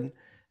really good,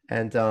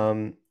 and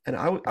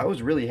I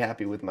was really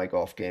happy with my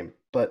golf game.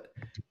 But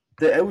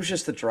it was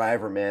just the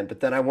driver, man.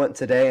 But then I went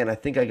today, and I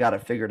think I got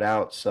it figured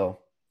out. So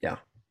yeah.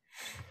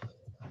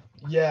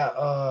 Yeah,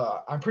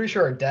 I'm pretty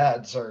sure our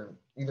dads are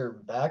either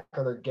back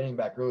or they're getting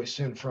back really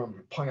soon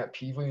from playing at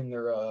Peevely in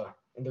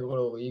their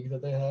little league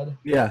that they had.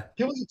 Yeah,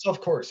 Peevely's a tough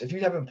course. If you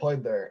haven't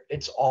played there,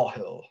 it's all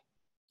hill.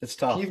 it's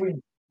tough. Peevely,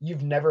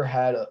 you've never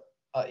had a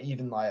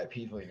even lie at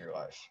Peevely in your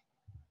life.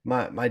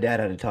 My dad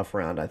had a tough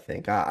round, I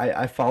think.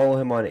 I follow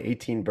him on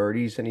 18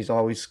 birdies, and he's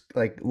always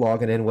like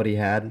logging in what he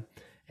had,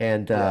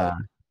 and Yeah.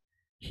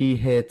 he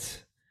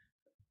hit.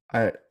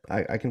 I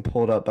can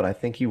pull it up, but I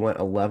think he went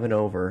 11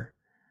 over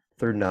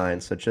through nine,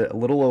 so a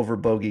little over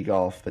bogey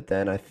golf. But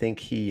then I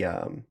think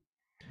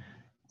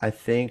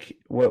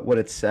what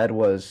it said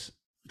was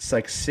it's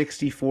like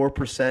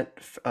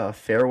 64%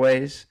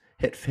 fairways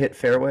hit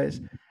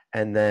fairways,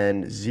 and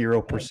then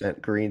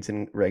 0% greens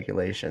in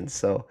regulation.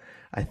 So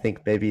I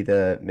think maybe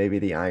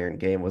the iron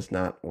game was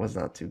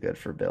not too good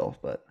for Bill,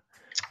 but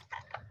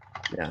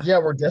yeah, Yeah,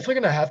 we're definitely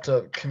gonna have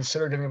to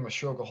consider giving him a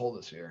stroke a hole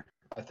this year.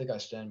 I think I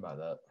stand by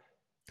that.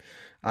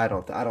 I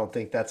don't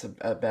think that's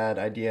a bad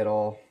idea at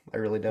all. I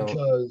really don't.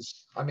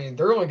 Because I mean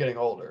they're only getting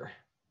older.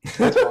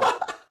 That's one.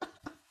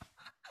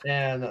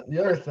 And the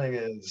other thing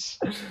is,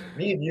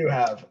 me and you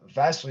have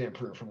vastly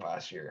improved from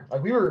last year.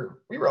 Like we were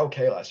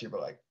okay last year,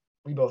 but like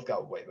we both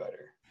got way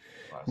better.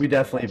 We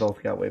definitely Last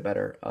both got way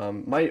better.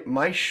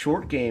 My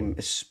short game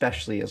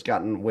especially has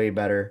gotten way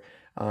better.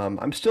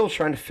 I'm still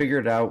trying to figure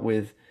it out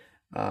with.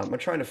 I'm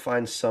trying to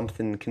find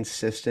something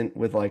consistent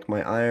with like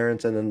my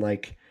irons and then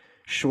like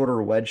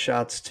shorter wedge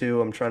shots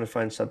too. I'm trying to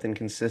find something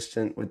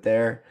consistent with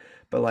there,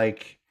 but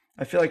like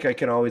I feel like I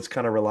can always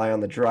kind of rely on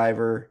the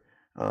driver.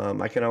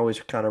 I can always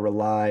kind of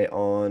rely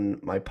on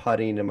my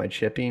putting and my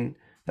chipping.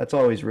 That's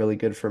always really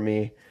good for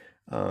me.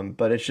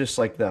 But it's just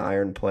like the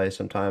iron play.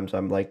 Sometimes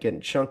I'm like getting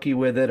chunky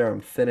with it or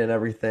I'm thinning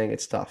everything.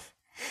 It's tough.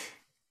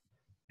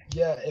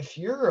 Yeah, if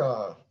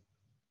you're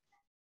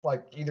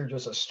like either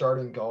just a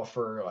starting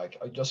golfer, like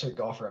just a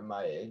golfer at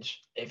my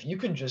age, if you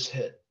can just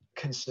hit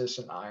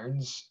consistent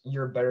irons,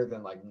 you're better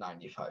than like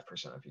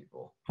 95% of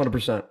people.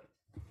 100%.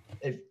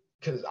 If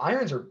because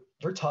irons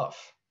they're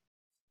tough.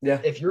 Yeah.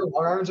 If your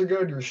long irons are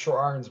good, your short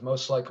irons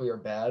most likely are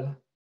bad,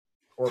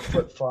 or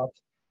flip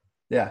flopped.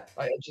 Yeah.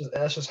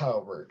 That's just how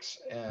it works,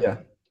 Yeah.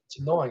 and it's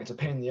annoying. It's a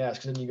pain in the ass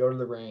because then you go to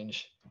the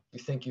range, you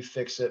think you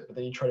fix it, but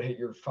then you try to hit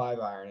your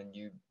 5-iron and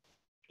you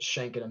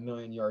shank it a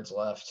million yards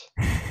left.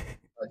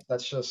 Like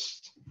that's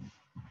just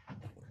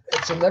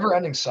it's a never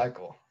ending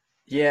cycle.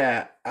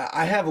 Yeah,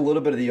 I have a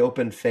little bit of the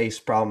open face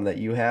problem that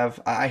you have.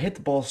 I hit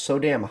the ball so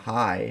damn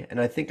high, and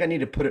I think I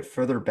need to put it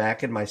further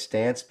back in my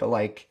stance, but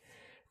like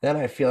then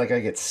I feel like I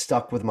get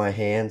stuck with my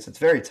hands. It's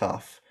very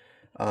tough.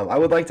 I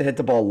would like to hit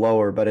the ball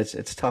lower, but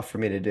it's tough for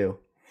me to do.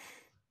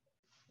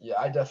 Yeah,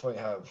 I definitely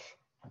have.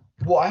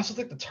 Well, I also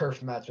think the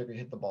turf mats make me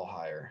hit the ball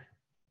higher.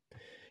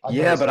 I've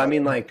Yeah, noticed but I that.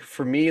 mean, like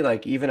for me,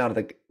 like even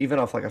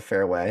off like a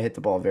fairway, I hit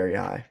the ball very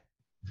high.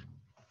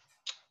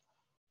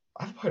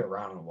 I've played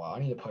around in a while. I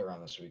need to play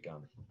around this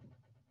weekend.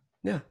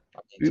 Yeah, I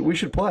need we to.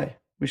 should play.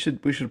 We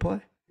should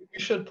play. We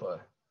should play.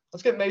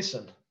 Let's get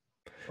Mason.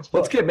 Let's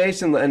Let's play. get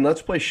Mason and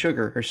let's play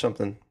Sugar or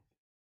something.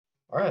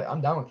 All right,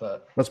 I'm down with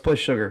that. Let's play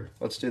Sugar.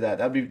 Let's do that.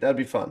 That'd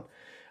be fun.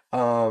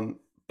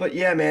 But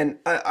yeah, man,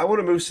 I want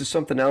to move to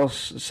something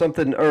else.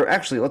 Something, or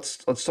actually, let's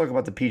talk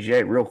about the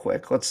PGA real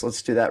quick.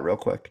 Let's do that real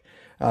quick.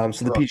 So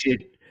the Bro,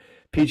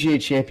 PGA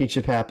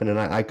Championship happened, and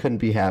I couldn't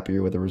be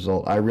happier with the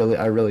result. I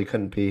really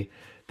couldn't be.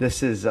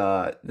 This is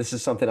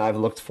something I've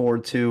looked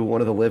forward to.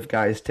 One of the live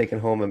guys taking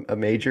home a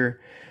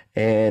major,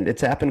 and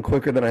it's happened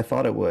quicker than I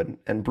thought it would.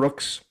 And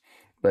Brooks,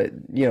 but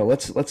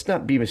let's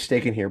not be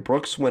mistaken here.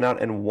 Brooks went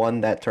out and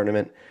won that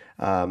tournament.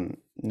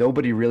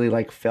 Nobody really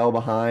like fell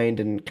behind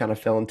and kind of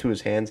fell into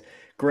his hands.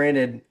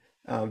 Granted,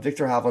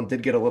 Victor Hovland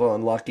did get a little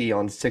unlucky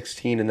on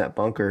 16 in that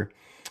bunker,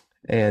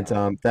 and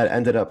that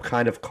ended up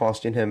kind of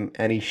costing him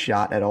any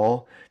shot at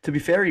all. To be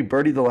fair, he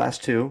birdied the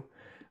last two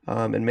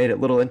and made it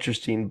a little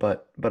interesting.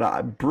 But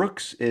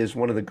Brooks is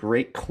one of the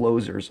great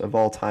closers of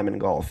all time in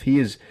golf. He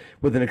is,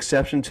 with an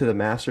exception to the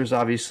Masters,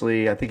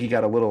 obviously. I think he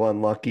got a little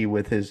unlucky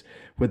with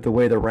the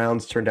way the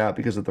rounds turned out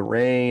because of the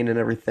rain and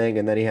everything,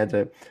 and then he had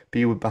to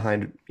be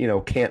behind,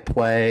 can't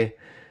play.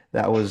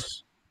 That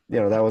was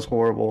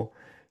horrible.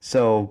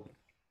 So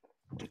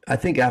I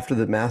think after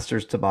the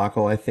Masters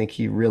debacle, I think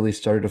he really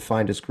started to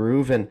find his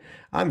groove, and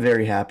I'm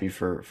very happy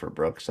for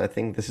Brooks. I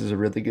think this is a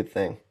really good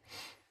thing.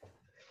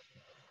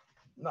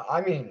 no,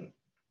 I mean,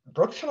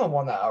 Brooks kind of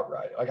won that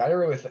outright. Like I didn't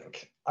really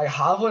think. Like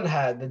Hovland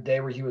had the day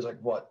where he was like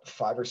what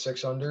 5 or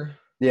 6 under.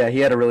 Yeah, he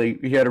had a really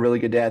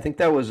good day. I think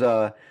it was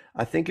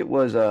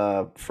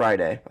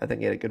Friday. I think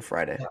he had a good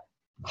Friday. Yeah,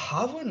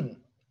 Hovland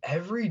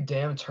every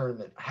damn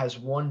tournament has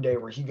one day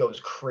where he goes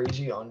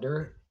crazy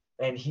under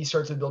and he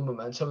starts to build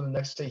momentum, and the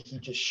next day he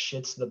just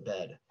shits the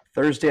bed.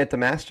 Thursday at the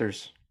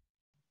Masters.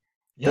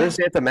 Yeah,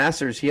 Thursday at the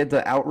Masters, he had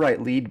the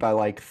outright lead by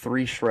like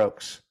 3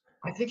 strokes.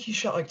 I think he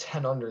shot like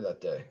 10 under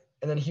that day,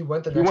 and then he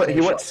went the He next went day he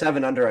and went shot.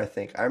 7 under, I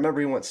think. I remember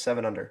he went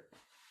 7 under.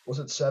 Was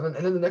it 7?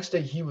 And then the next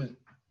day he was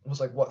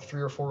like what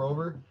 3 or 4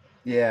 over.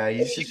 Yeah,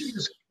 If he's he can just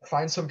just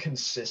find some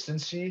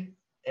consistency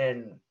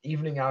and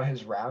evening out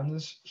his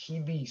rounds,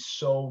 he'd be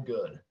so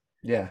good.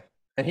 yeah.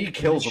 And he And then he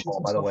kills the shoots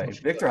ball, by the himself in way. the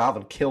foot. Victor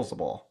Hovland kills the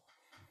ball.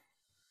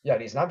 Yeah,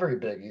 and he's not very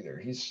big either.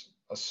 He's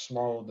a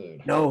small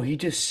dude. No, he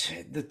just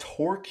the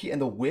torque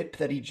and the whip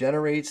that he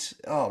generates.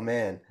 Oh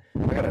man.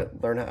 I gotta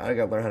learn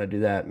how to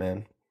do that,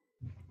 man.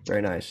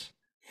 Very nice.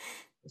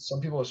 Some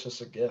people it's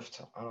just a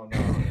gift. I don't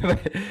know.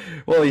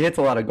 Well, he hits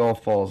a lot of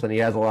golf balls and he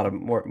has a lot of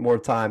more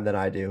time than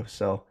I do.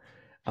 So,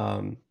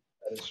 um,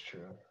 That is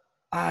true.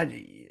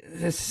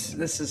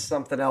 this is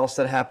something else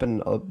that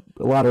happened a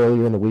lot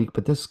earlier in the week.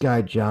 But this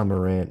guy, John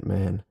Morant,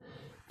 man,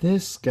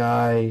 this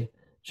guy,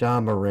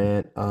 John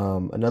Morant.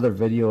 Another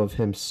video of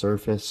him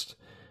surfaced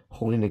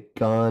holding a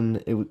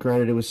gun.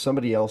 Granted, it was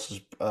somebody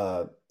else's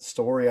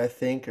story, I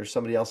think, or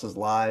somebody else's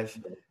live.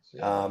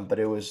 Yeah. But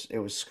it was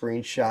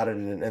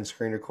screenshotted and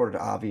screen recorded,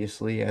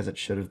 obviously, as it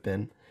should have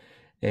been.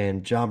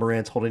 And John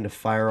Morant's holding a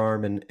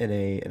firearm in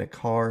a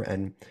car,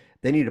 and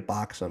they need to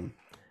box him.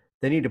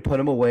 They need to put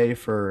him away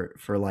for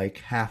like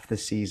half the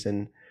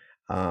season.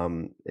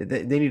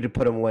 They need to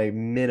put him away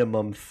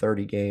minimum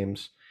 30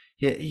 games.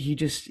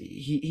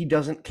 He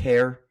doesn't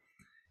care.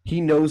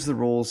 He knows the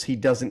rules. He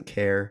doesn't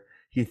care.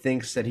 He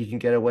thinks that he can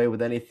get away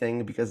with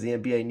anything because the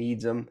NBA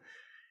needs him.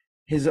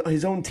 His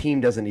own team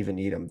doesn't even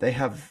need him. They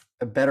have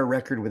a better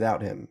record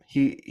without him.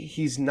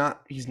 He's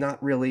not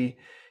really.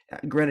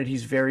 Granted,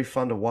 he's very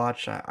fun to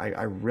watch.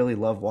 I really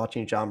love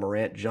watching John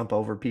Morant jump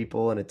over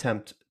people and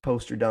attempt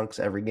poster dunks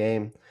every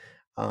game.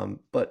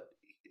 But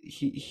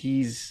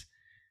he's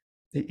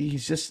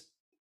just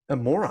a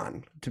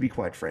moron, to be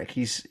quite frank.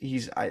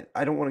 I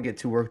don't want to get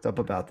too worked up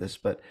about this,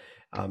 but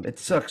it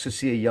sucks to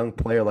see a young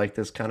player like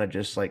this kind of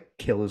just like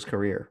kill his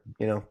career.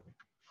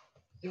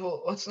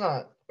 Well, let's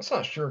not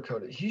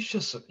sugarcoat it. He's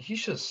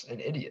just an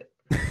idiot.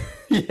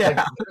 Like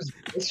Yeah.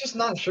 it's just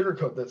not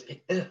sugarcoat this.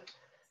 He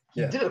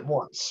Yeah. did it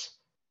once.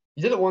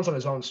 He did it once on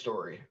his own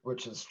story,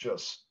 which is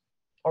just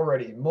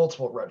already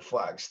multiple red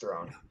flags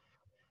thrown.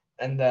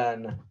 And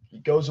then he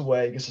goes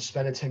away, gets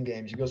suspended 10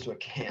 games. He goes to a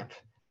camp,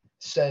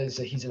 says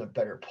that he's in a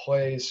better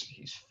place.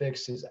 He's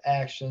fixed his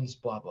actions,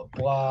 blah, blah,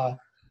 blah.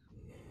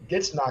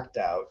 Gets knocked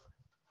out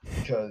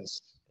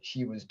because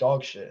he was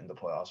dog shit in the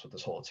playoffs with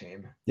this whole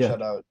team. Yeah.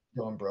 Shout out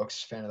Dylan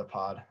Brooks, fan of the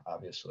pod,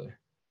 obviously.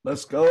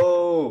 Let's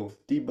go,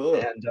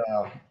 D-Book. And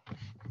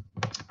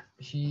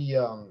he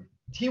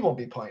won't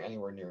be playing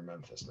anywhere near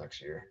Memphis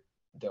next year,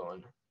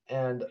 Dylan.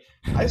 And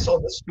I saw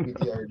this tweet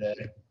the other day.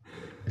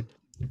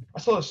 I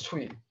saw this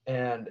tweet,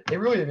 and it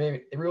really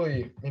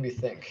made me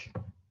think.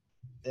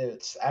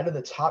 It's out of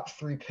the top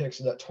 3 picks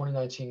of that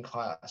 2019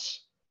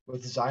 class,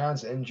 with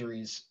Zion's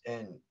injuries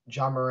and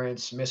John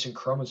Morant's missing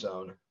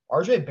chromosome,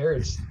 RJ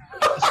Barrett's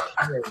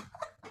disappeared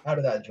out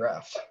of that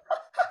draft.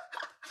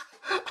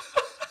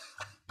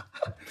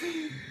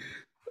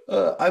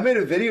 I made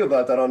a video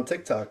about that on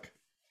TikTok.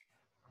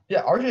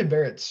 Yeah, RJ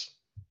Barrett's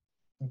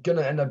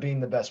gonna end up being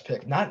the best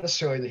pick. Not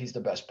necessarily that he's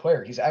the best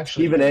player. He's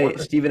actually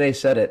Stephen A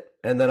said it,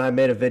 and then I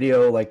made a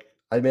video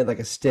I made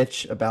a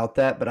stitch about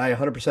that, but I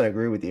 100%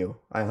 agree with you.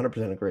 I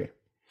 100% agree.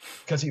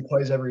 Because he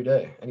plays every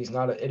day, and he's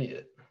not an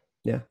idiot.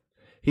 Yeah.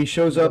 He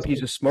shows up.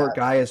 He's a smart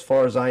guy as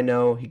far as I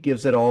know. He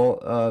gives it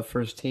all for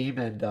his team.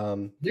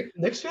 And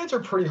Knicks fans are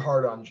pretty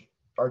hard on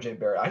RJ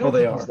Barrett. I don't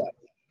they think are. he's that.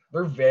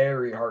 They're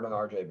very hard on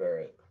RJ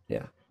Barrett.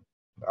 Yeah.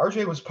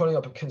 RJ was putting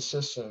up a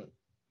consistent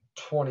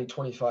 20,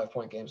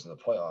 25-point games in the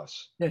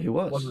playoffs. Yeah, he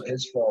was. It wasn't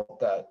his fault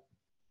that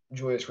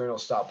Julius Randle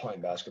stopped playing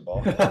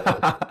basketball.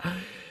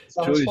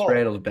 Julius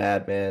Randle's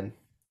bad, man.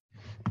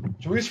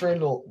 Julius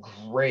Randle,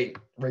 great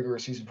regular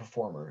season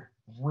performer.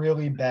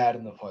 Really bad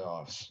in the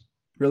playoffs.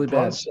 Really bad.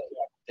 Brunson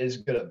is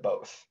good at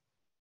both.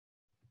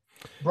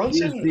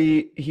 Brunson,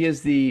 he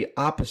is the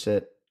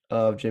opposite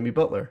of Jimmy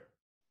Butler.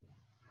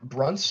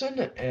 Brunson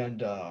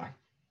and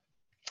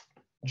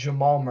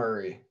Jamal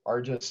Murray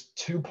are just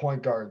 2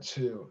 point guards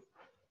who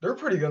they're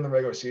pretty good in the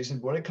regular season,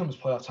 but when it comes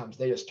to playoff times,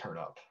 they just turn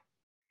up.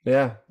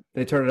 Yeah,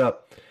 they turn it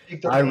up.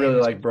 I really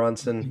like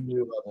Brunson.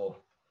 New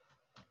level.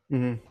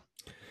 Mm-hmm.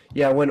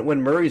 Yeah,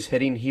 when Murray's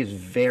hitting, he is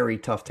very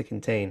tough to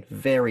contain.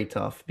 Very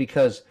tough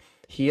because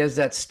he has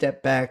that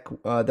step back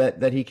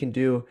that he can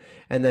do,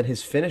 and then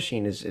his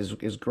finishing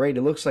is great.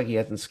 It looks like he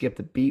hasn't skipped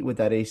a beat with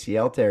that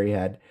ACL tear he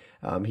had.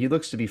 He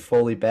looks to be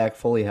fully back,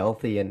 fully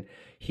healthy, and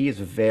he is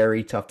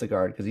very tough to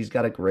guard because he's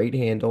got a great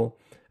handle,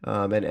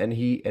 and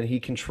he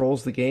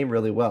controls the game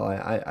really well.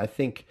 I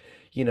think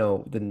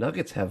the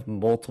Nuggets have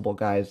multiple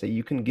guys that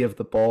you can give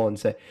the ball and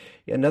say.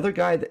 Another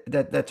guy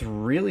that's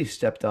really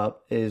stepped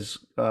up is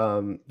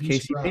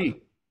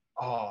KCP.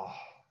 Oh,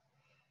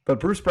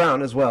 but Bruce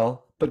Brown as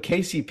well. But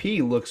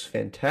KCP looks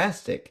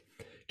fantastic.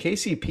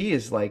 KCP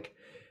is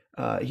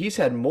he's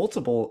had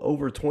multiple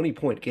over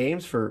 20-point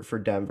games for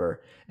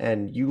Denver,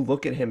 and you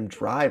look at him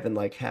drive and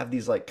have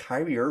these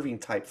Kyrie Irving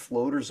type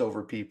floaters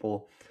over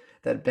people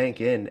that bank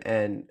in,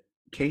 and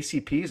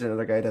KCP is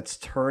another guy that's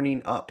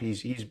turning up.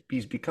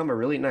 He's become a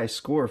really nice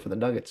scorer for the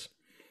Nuggets.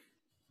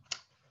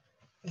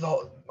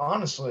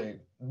 Honestly,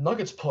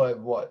 Nuggets play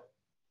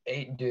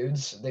 8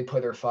 dudes? They play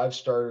their 5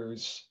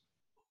 starters.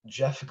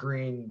 Jeff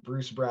Green,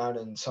 Bruce Brown,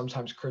 and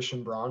sometimes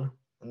Christian Braun,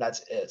 and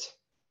that's it.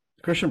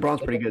 Christian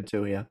Braun's pretty good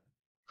too, yeah.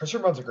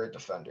 Christian Braun's a great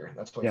defender.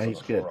 That's what he's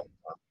good.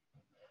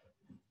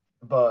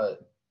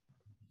 But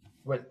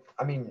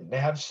they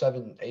have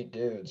 7, 8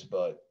 dudes,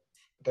 but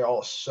they're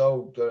all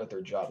so good at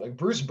their job.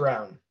 Bruce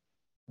Brown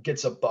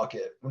gets a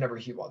bucket whenever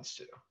he wants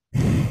to.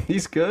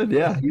 He's good,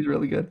 yeah. He's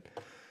really good.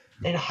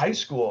 In high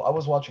school,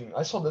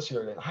 I saw this the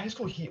other day. In high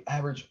school, he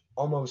averaged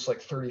almost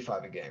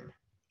 35 a game.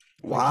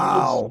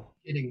 Wow.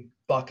 He was hitting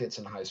buckets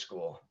in high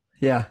school.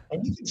 Yeah.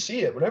 And you can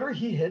see it. Whenever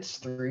he hits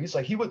threes,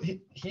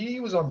 he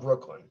was on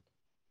Brooklyn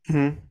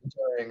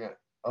during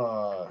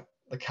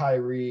the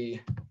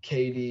Kyrie,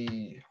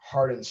 KD,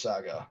 Harden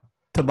saga.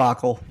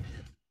 Debacle.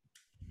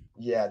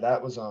 Yeah,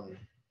 that was a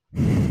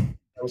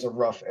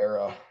rough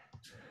era.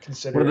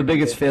 One of the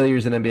biggest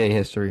failures in NBA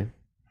history.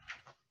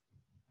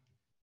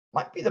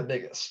 Might be the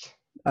biggest.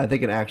 I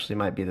think it actually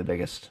might be the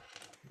biggest.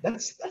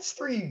 That's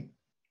 3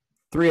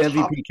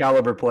 MVP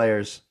caliber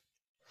players.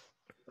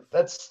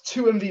 That's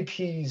 2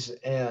 MVPs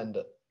and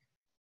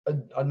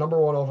a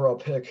number 1 overall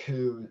pick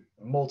who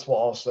multiple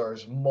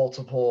All-Stars,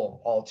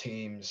 multiple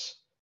All-Teams,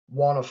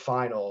 won a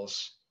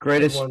finals.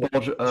 Greatest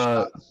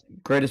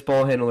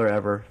ball handler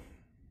ever.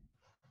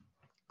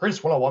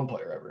 Greatest one-on-one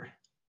player ever.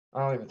 I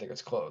don't even think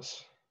it's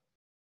close.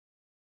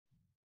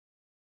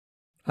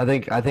 I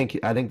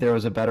think there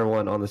was a better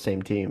one on the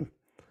same team.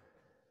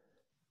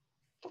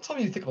 Don't tell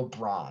me you think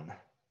LeBron.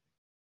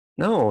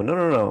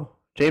 No.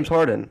 James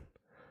Harden.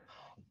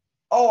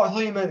 Oh, I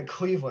thought you meant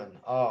Cleveland.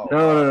 Oh.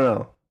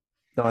 No.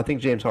 No, I think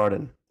James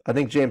Harden. I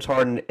think James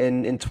Harden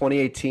in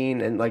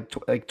 2018 and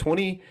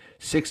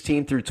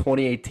 2016 through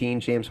 2018,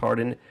 James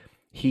Harden,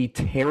 he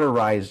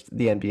terrorized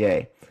the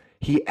NBA.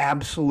 He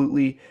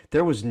absolutely,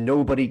 there was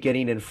nobody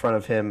getting in front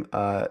of him.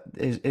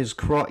 His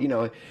cross,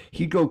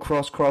 he'd go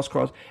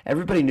cross.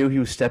 Everybody knew he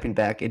was stepping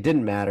back. It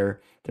didn't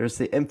matter. There's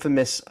the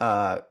infamous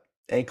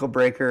ankle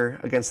breaker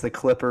against the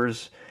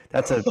Clippers.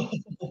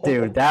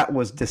 Dude, that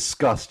was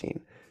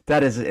disgusting.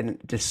 That is a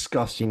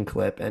disgusting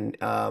clip, and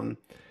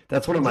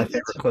that's one of my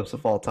favorite clips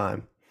of all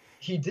time.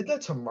 he did that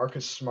to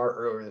Marcus Smart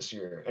earlier this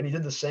year, and he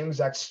did the same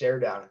exact stare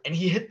down, and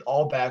he hit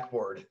all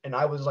backboard, and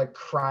I was like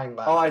crying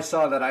Oh, I laughing.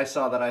 saw that. I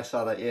saw that. I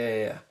saw that. Yeah, yeah,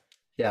 yeah.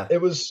 Yeah.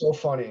 It was so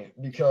funny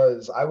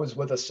because I was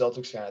with a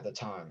Celtics fan at the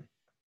time,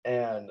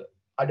 and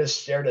I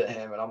just stared at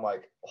him, and I'm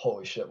like,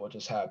 "Holy shit, what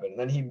just happened?" And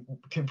then he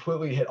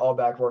completely hit all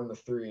backboard in the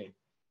three,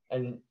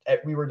 and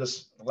we were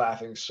just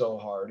laughing so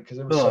hard because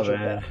it was Oh such a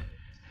bad. man.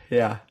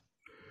 Yeah.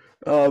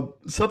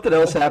 Something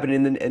else happened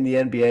in the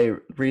NBA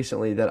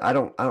recently that I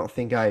don't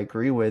think I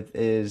agree with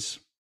is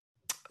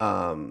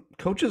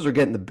coaches are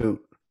getting the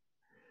boot.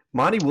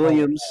 Monty Oh,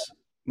 Williams,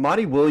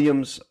 Monty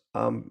Williams,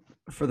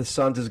 for the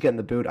Suns is getting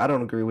the boot. I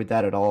don't agree with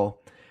that at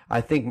all.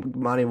 I think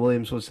Monty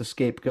Williams was the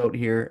scapegoat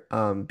here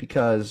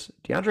because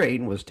DeAndre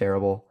Ayton was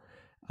terrible,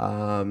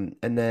 and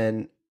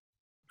then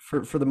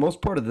for the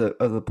most part of the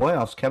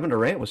playoffs, Kevin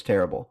Durant was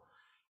terrible.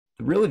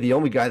 Really, the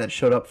only guy that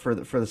showed up for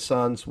the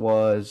Suns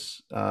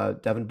was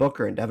Devin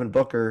Booker, and Devin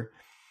Booker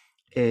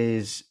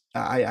is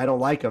I don't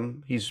like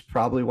him. He's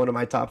probably one of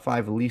my top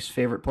five least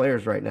favorite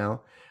players right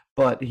now,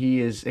 but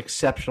he is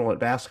exceptional at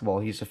basketball.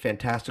 He's a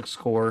fantastic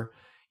scorer,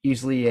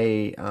 easily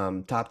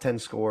a top 10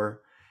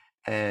 scorer,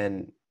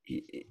 and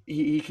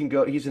he can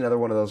go. He's another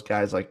one of those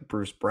guys like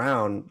Bruce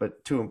Brown,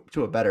 but to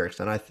a better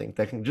extent, I think,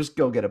 that can just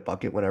go get a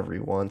bucket whenever he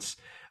wants.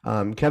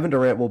 Kevin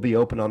Durant will be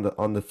open on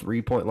the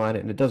 3-point line,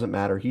 and it doesn't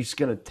matter. He's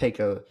gonna take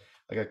a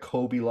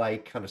Kobe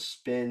like kind of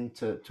spin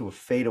to a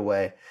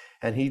fadeaway,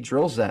 and he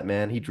drills that,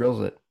 man. He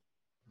drills it.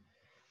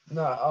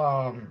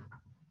 no,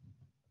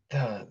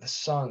 the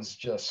Suns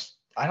just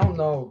I don't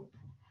know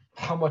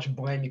how much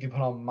blame you can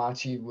put on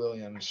Monty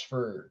Williams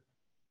for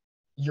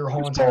your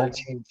whole Chris entire Paul.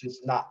 team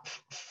just not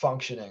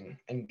functioning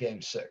in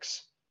Game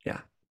 6. Yeah.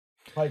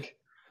 Like,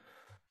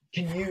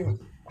 can you?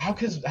 How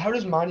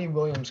does Monty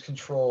Williams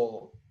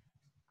control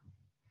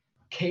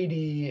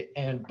KD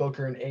and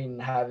Booker and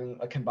Aiden having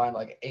a combined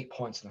like 8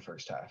 points in the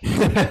first half?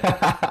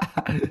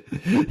 How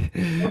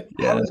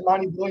Yeah. does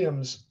Monty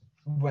Williams,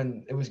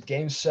 when it was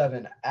Game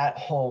 7 at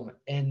home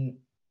in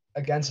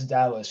against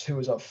Dallas, who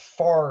was a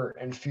far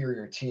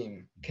inferior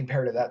team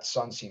compared to that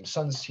Suns team?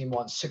 Suns team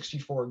won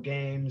 64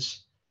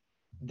 games.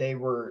 They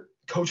were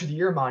Coach of the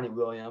Year, Monty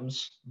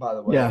Williams, by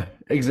the way. Yeah,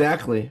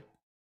 exactly.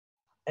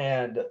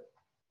 And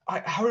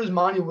how does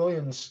Monty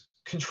Williams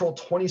control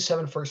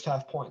 27 first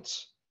half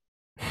points?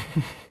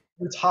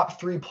 Your top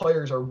three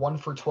players are 1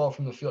 for 12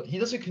 from the field. He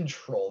doesn't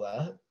control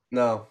that.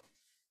 No.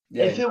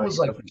 Yeah, If no, it he was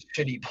like doesn't.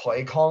 shitty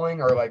play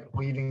calling or like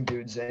leaving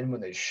dudes in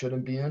when they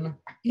shouldn't be in,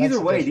 Either that's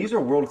way, different. these are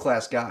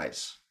world-class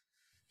guys,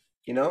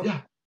 you know? Yeah,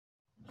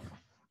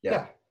 Yeah.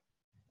 yeah.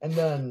 And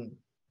then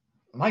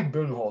Mike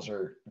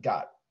Budenholzer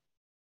got.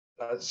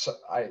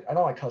 I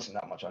don't like cussing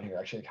that much on here.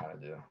 Actually, I kind of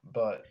do,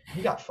 but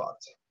he got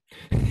fucked.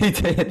 He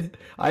did.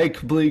 I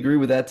completely agree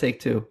with that take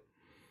too.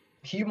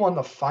 He won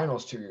the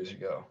finals 2 years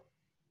ago.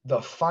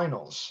 The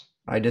finals.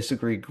 I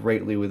disagree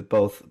greatly with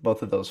both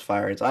of those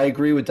firings. I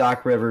agree with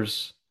Doc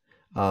Rivers,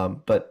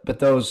 but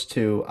those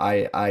two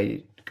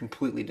I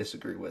completely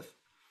disagree with.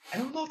 I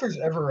don't know if there's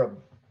ever a.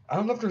 I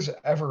don't know if there's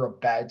ever a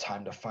bad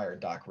time to fire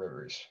Doc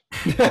Rivers.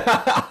 Like,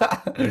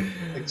 I've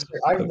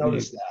I mean,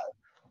 noticed that.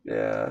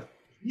 yeah,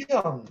 He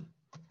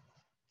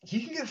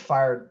he can get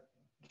fired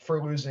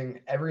for losing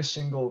every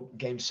single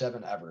Game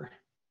 7 ever.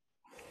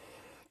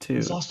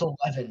 He's dude, lost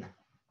 11.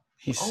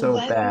 he's so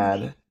 11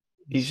 bad.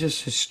 He's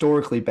just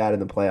historically bad in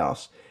the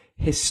playoffs.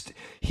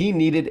 He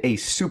needed a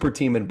super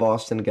team in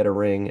Boston to get a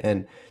ring,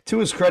 and to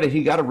his credit,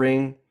 he got a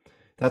ring.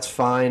 That's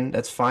fine.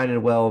 That's fine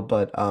and well,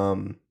 but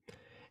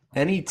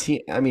any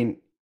team. I mean,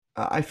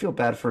 I feel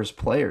bad for his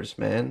players,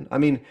 man. I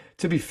mean,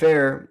 to be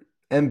fair,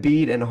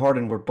 Embiid and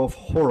Harden were both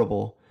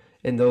horrible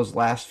in those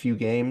last few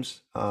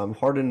games.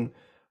 Harden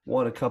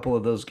won a couple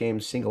of those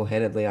games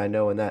single-handedly. I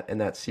know in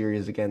that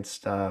series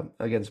against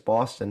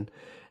Boston.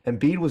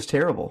 Embiid was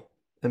terrible.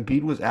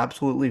 Embiid was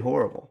absolutely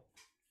horrible.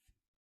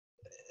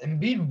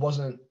 Embiid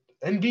wasn't.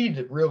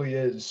 Embiid really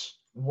is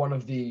one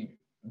of the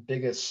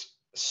biggest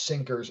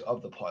sinkers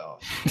of the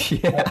playoffs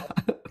Yeah.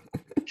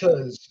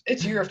 because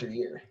it's year after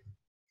year.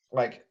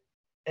 Like,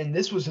 and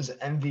this was his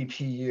MVP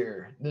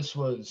year. This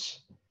was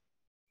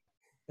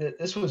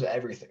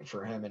everything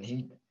for him, and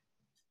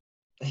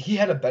he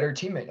had a better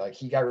teammate. Like,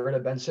 he got rid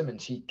of Ben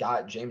Simmons. He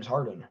got James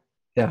Harden.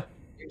 Yeah.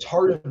 James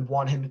Harden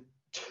won him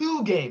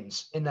 2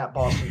 games in that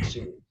Boston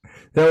series.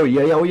 Oh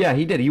yeah, yeah, oh yeah,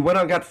 he did. He went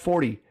out and got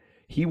 40.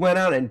 He went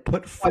out and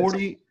put Twice.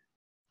 40,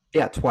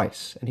 yeah,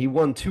 twice, and he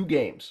won 2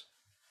 games.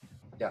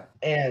 Yeah.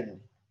 And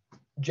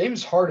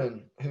James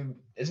Harden, who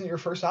isn't your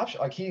first option,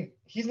 like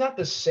he's not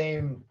the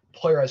same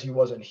player as he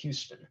was in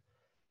Houston,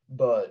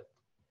 but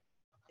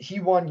he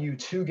won you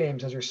 2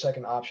 games as your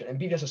second option. And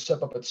B has to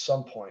step up at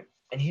some point,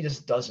 and he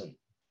just doesn't.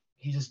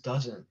 He just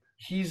doesn't.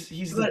 He's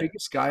the Let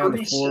biggest guy on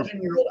the floor.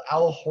 37-year-old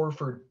Al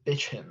Horford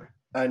bitch him.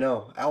 I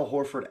know. Al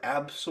Horford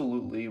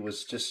absolutely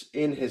was just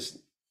in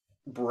his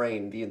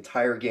brain the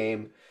entire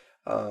game.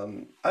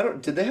 I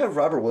don't. Did they have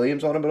Robert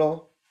Williams on him at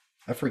all?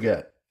 I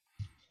forget.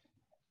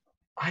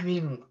 I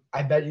mean,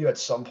 I bet you at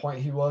some point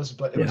he was,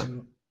 but it Yeah. was It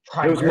was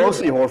primarily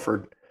mostly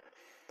Horford.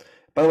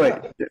 By the way,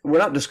 Yeah, we're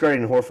not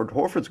discrediting Horford.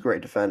 Horford's a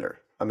great defender.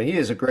 I mean, he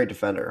is a great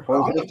defender.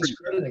 I'm not Horford,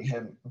 discrediting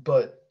him,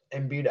 but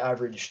Embiid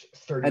averaged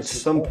at 36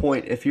 some points.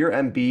 point, if you're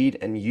Embiid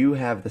and you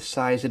have the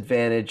size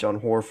advantage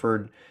on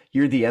Horford,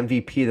 you're the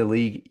MVP of the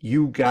league,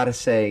 you gotta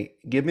say,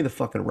 give me the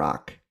fucking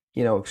rock.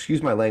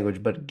 Excuse my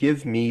language, but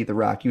give me the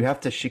rock. You have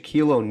to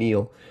Shaquille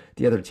O'Neal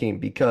the other team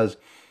because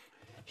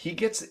he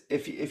gets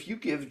if you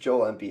give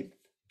Joel Embiid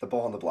the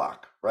ball on the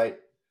block, right?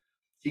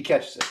 He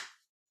catches it.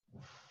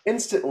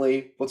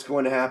 Instantly, what's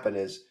going to happen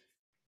is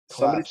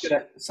Collapse.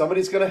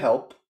 somebody's gonna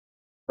help,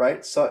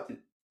 right? So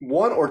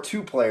one or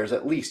two players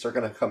at least are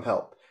gonna come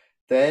help.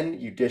 Then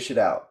you dish it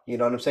out. You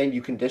know what I'm saying?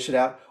 You can dish it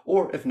out,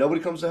 or if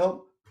nobody comes to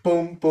help,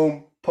 boom,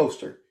 boom,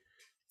 poster.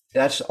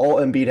 That's all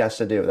Embiid has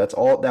to do. That's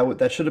all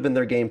that should have been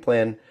their game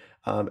plan,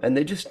 and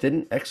they just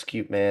didn't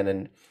execute, man.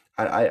 And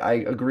I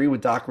agree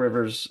with Doc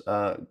Rivers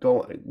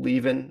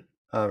leaving,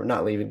 or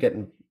not leaving,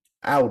 getting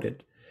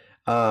outed.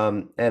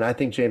 And I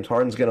think James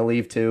Harden's going to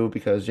leave too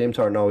because James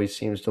Harden always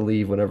seems to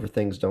leave whenever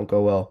things don't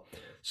go well.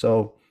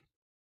 So,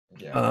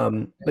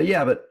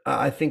 Yeah. but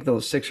I think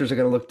those Sixers are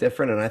going to look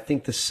different, and I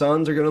think the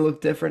Suns are going to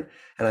look different,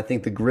 and I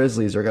think the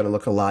Grizzlies are going to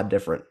look a lot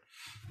different.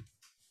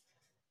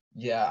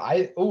 Yeah,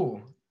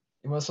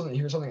 you want something?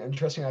 Here's something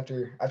interesting.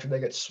 After they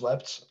get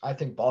swept, I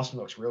think Boston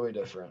looks really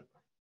different.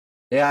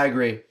 Yeah, I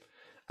agree.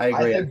 I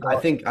I agree.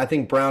 think, I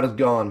think Brown is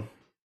gone.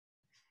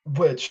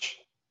 which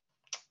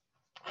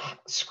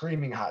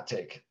screaming hot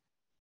take.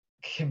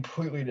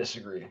 Completely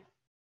disagree.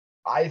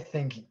 I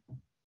think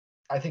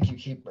I think you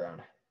keep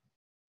Brown.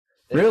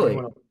 If you Really?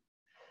 want to,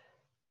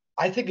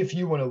 I think if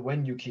you want to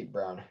win, you keep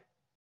Brown.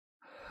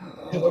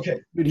 'Cause, okay,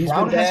 Dude, he's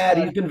been bad.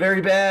 He's been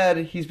very bad.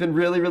 He's been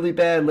really, really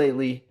bad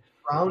lately.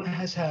 Brown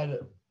has had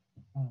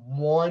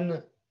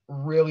one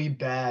really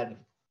bad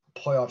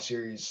playoff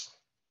series,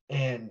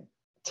 and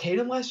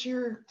Tatum last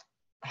year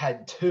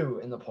had two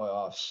in the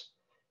playoffs.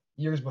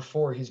 Years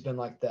before, he's been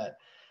like that.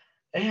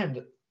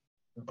 And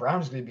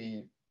Brown's going to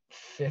be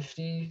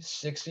 50,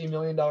 $60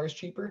 million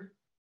cheaper.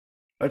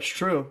 That's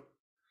true.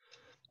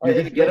 All You're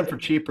right, going to get him for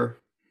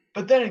cheaper.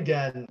 but then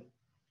again,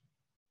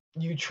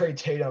 you trade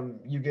Tatum,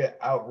 you get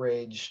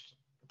outraged.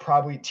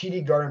 Probably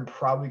TD Garden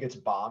probably gets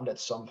bombed at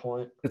some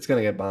point. It's going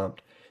to get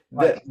bombed.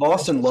 Like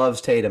Boston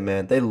loves Tatum,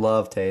 man. They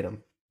love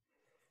Tatum.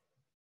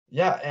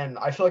 yeah, and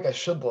I feel like I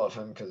should love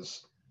him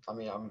because I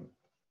mean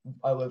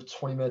I live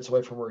 20 minutes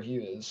away from where he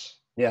is,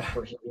 Yeah.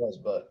 where he was,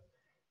 but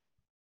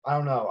I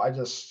don't know. I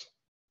just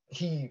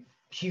he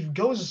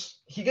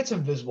gets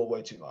invisible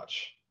way too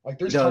much. Like He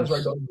there's times where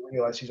I does. don't even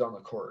realize he's on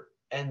the court,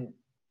 and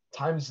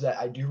times that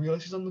I do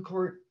realize he's on the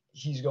court,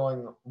 he's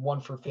going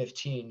 1 for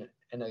 15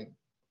 in a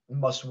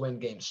must-win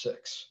game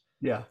 6.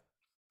 Yeah.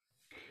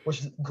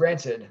 Which,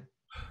 granted,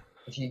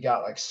 he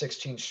got like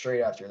 16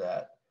 straight after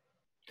that,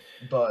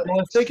 but Well,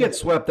 if they get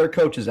still, swept, their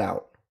coach is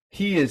out.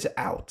 He is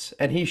out,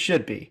 and he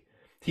should be.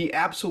 He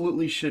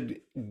absolutely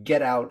should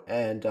get out.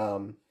 And,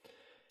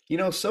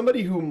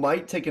 somebody who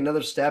might take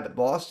another stab at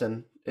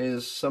Boston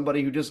is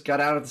somebody who just got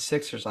out of the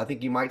Sixers. I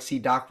think you might see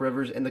Doc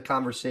Rivers in the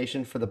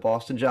conversation for the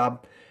Boston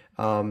job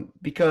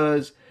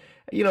because,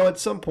 at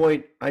some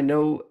point, I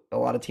know a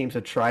lot of teams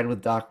have tried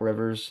with Doc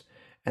Rivers,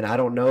 and I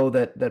don't know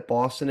that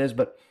Boston is,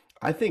 but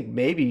I think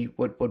maybe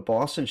what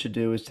Boston should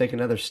do is take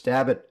another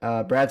stab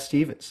at Brad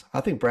Stevens.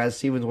 I think Brad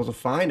Stevens was a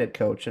fine head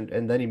coach,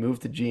 and then he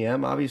moved to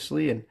GM,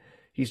 obviously, and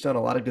he's done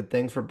a lot of good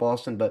things for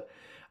Boston. But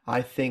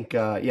I think,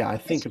 I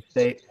think if he's a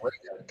they, great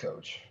head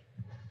coach.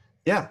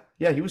 yeah,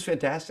 he was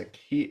fantastic.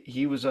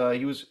 He was,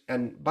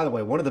 and by the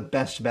way, one of the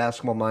best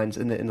basketball minds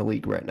in the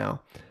league right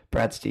now,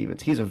 Brad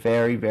Stevens. He's a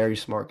very, very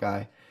smart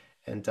guy,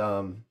 and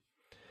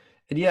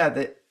yeah,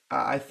 that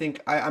I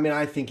think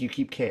you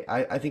keep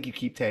I think you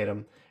keep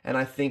Tatum, and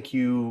I think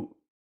you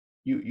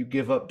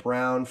give up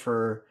Brown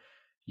for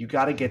you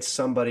got to get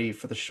somebody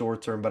for the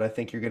short term, but I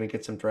think you're going to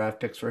get some draft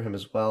picks for him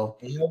as well.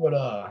 You know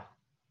what?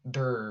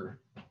 They're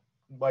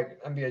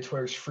like NBA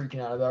Twitter's freaking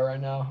out about right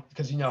now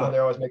because you know how What?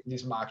 they're always making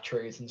these mock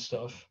trades and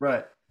stuff.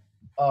 Right.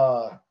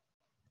 Uh,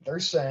 they're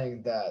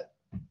saying that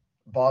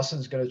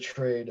Boston's gonna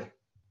trade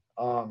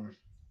um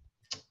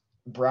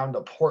Brown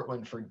to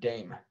Portland for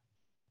Dame.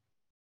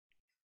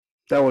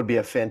 That would be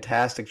a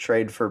fantastic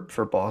trade for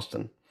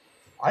Boston.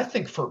 I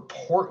think for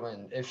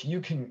Portland, if you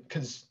can,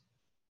 because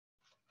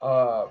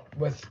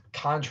with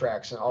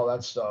contracts and all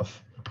that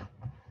stuff,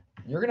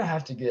 you're gonna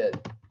have to get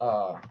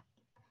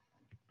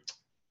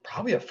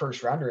probably a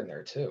first rounder in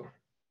there too.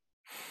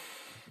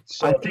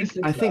 So I if you think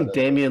think I about think it,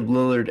 Damian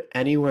Lillard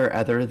anywhere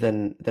other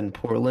than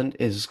Portland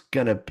is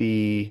gonna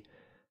be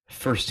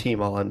first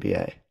team All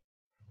NBA.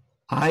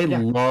 I yeah,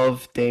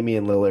 love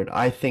Damian Lillard.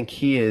 I think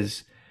he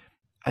is.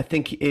 I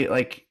think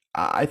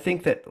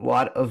that a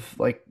lot of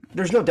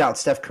there's no doubt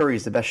Steph Curry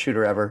is the best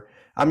shooter ever.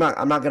 I'm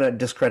not gonna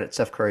discredit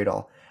Steph Curry at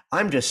all.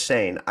 I'm just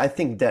saying I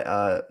think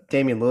that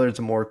Damian Lillard's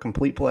a more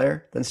complete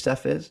player than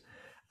Steph is,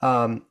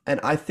 and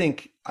I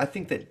think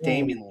that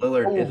Damian ooh,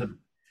 Lillard is a. ooh,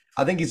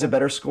 I think he's a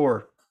better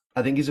scorer.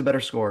 I think he's a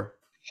better scorer.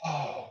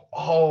 oh,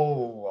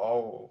 oh,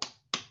 oh.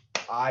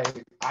 I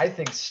I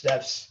think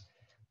Steph's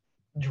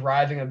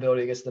driving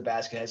ability against the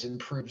basket has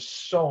improved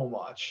so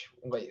much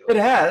lately. It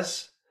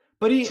has,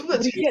 but he Some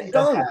of the teams can't that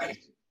dunk. has.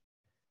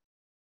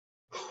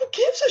 Who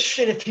gives a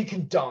shit if he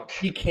can dunk?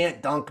 He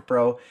can't dunk,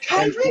 bro.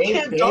 And Kyrie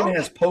can't Dame dunk.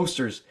 has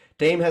posters.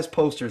 Dame has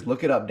posters.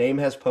 Look it up. Dame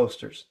has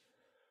posters.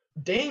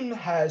 Dame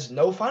has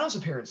no finals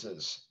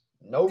appearances,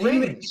 no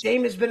rings.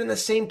 Dame has been in the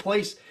same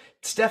place.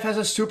 Steph has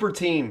a super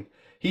team.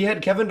 He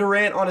had Kevin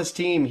Durant on his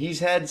team.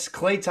 He's had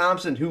Klay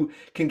Thompson, who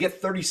can get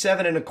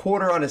 37 and a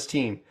quarter on his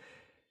team.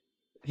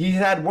 He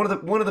had one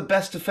of the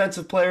best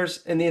defensive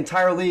players in the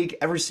entire league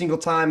every single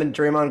time in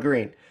Draymond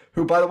Green,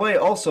 who, by the way,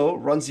 also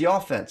runs the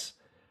offense.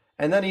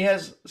 And then he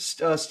has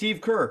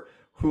Steve Kerr,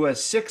 who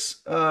has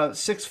six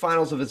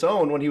finals of his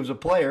own when he was a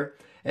player,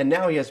 and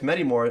now he has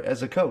many more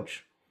as a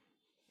coach.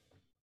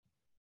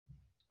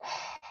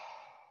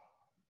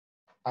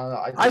 I don't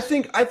know.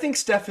 I think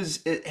Steph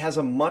has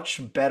a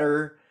much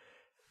better.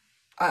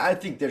 I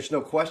think there's no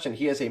question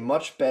he has a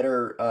much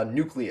better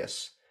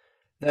nucleus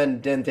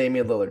than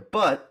Damian Lillard.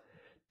 But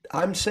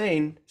I'm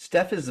saying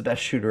Steph is the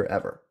best shooter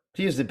ever.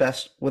 He is the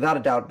best, without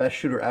a doubt, best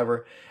shooter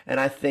ever. And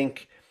I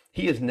think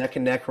he is neck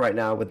and neck right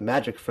now with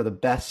Magic for the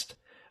best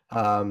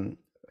point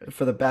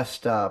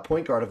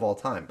guard of all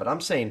time. But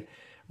I'm saying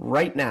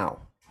right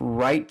now,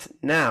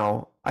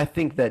 I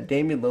think that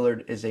Damian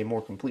Lillard is a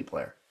more complete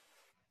player.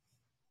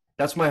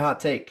 That's my hot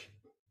take.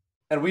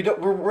 And we're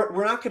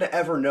not going to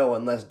ever know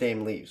unless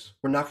Dame leaves.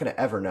 We're not going to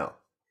ever know.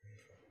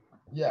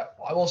 Yeah,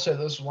 I will say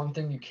this one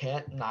thing you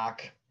can't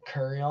knock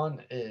Curry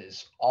on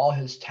is all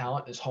his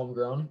talent is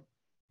homegrown.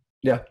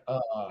 Yeah.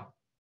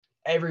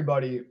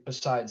 Everybody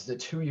besides the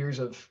 2 years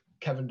of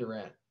Kevin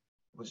Durant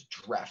was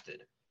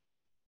drafted.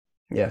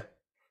 Yeah,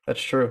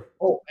 that's true.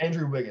 Oh,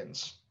 Andrew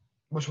Wiggins,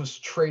 which was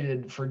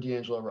traded for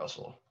D'Angelo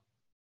Russell.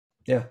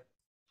 Yeah.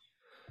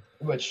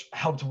 Which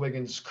helped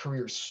Wiggins'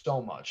 career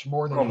so much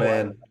more than. Oh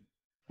man,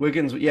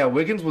 Wiggins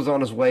was on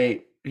his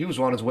way. He was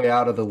on his way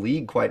out of the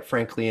league, quite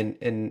frankly,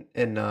 in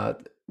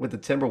with the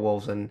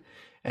Timberwolves,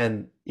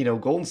 and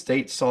Golden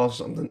State saw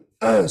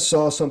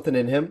something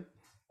in him,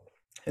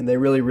 and they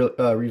really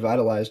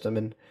revitalized him.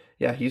 And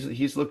yeah,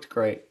 he's looked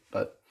great,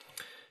 but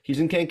he's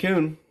in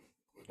Cancun.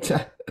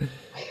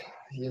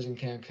 He is in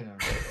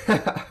Cancun.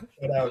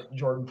 Shout out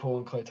Jordan Poole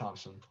and Klay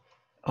Thompson.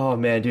 Oh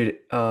man, dude.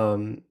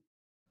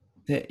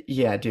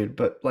 Yeah, dude.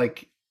 But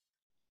like,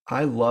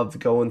 I loved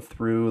going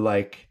through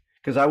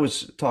because I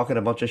was talking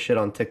a bunch of shit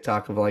on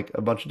TikTok of like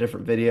a bunch of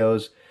different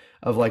videos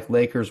of like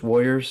Lakers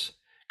Warriors,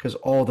 because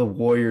all the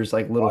Warriors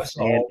little I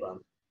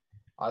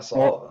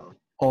saw them.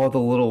 all the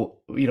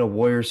little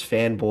Warriors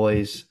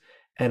fanboys,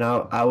 and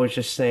I was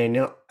just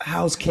saying,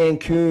 how's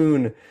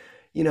Cancun?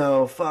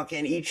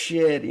 Fucking eat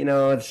shit.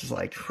 It's just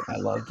like I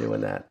love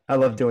doing that. I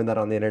love doing that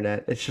on the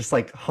internet. It's just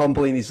like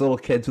humbling these little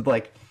kids with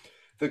like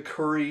the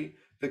Curry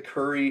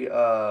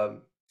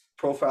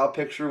profile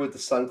picture with the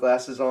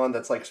sunglasses on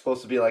that's like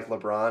supposed to be like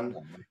LeBron.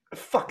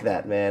 Fuck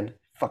that, man.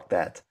 Fuck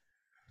that.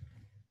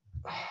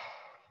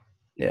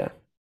 Yeah.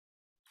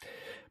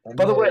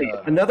 By the way,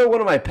 another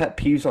one of my pet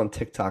peeves on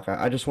TikTok,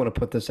 I just want to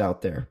put this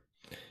out there.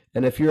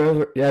 And if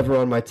you're ever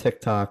on my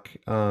TikTok,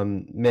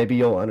 maybe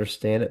you'll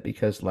understand it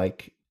because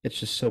like it's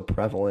just so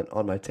prevalent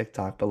on my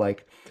TikTok. But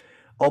like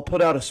I'll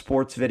put out a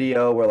sports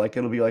video where like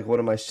it'll be like one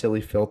of my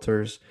silly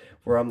filters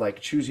where I'm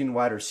like choosing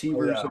wide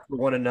receivers over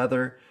one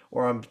another,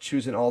 or I'm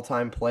choosing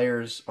all-time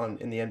players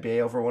in the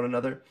NBA over one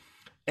another.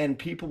 And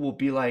people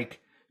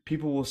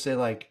will say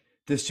like,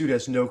 this dude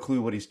has no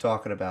clue what he's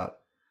talking about,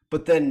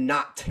 but then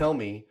not tell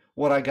me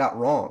what I got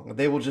wrong.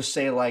 They will just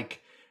say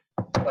like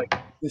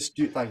this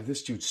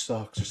dude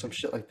sucks or some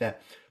shit like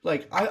that.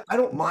 Like I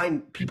don't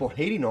mind people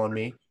hating on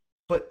me,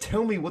 but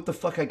tell me what the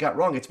fuck I got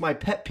wrong. It's my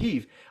pet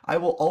peeve. I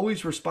will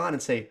always respond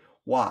and say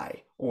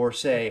why or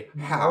say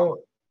how.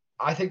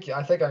 I think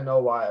I know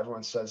why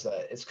everyone says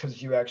that. It's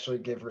because you actually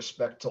give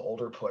respect to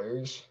older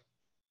players.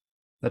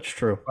 That's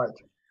true.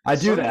 Like I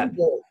do that.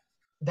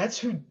 That's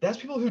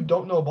people who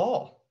don't know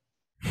ball.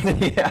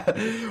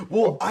 Yeah.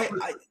 Well,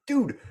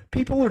 dude,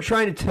 people are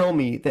trying to tell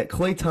me that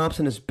Klay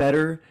Thompson is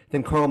better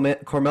than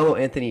Carmelo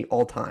Anthony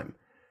all time.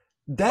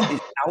 That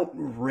is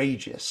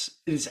outrageous.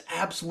 It is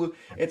absolute.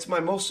 It's my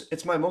most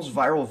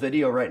viral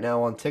video right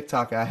now on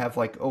TikTok. I have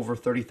like over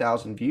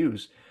 30,000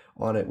 views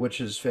on it, which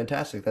is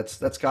fantastic.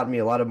 That's gotten me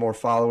a lot of more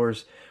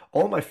followers.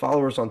 All my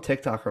followers on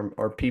TikTok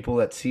are people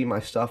that see my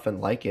stuff and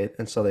like it,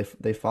 and so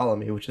they follow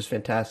me, which is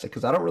fantastic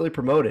because I don't really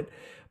promote it.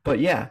 But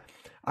yeah,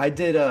 I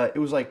did. It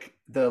was like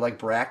the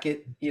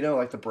bracket,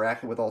 like the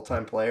bracket with all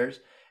time players,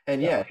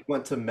 and yeah, it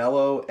went to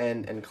Melo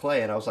and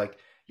Klay, and I was like,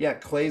 yeah,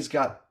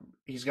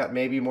 he's got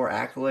maybe more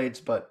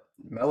accolades, but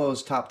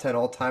Melo's top 10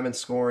 all time in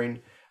scoring.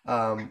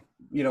 One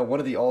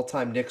of the all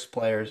time Knicks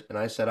players, and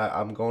I said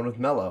I'm going with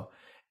Melo.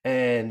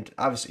 And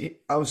obviously,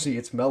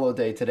 it's Melo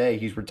Day today.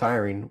 He's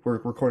retiring. We're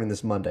recording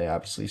this Monday,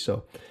 obviously,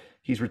 so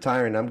he's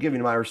retiring. I'm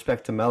giving my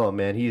respect to Melo,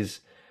 man.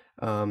 He's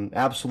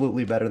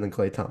absolutely better than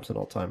Klay Thompson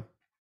all time.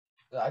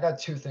 I got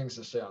two things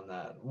to say on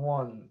that.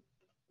 One,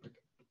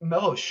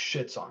 Melo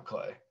shits on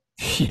Klay.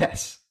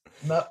 Yes.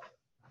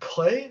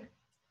 Klay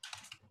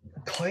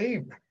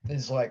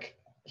is like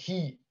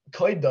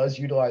Clay does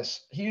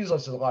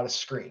utilizes a lot of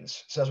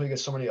screens. So that's why he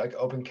gets so many like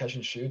open catch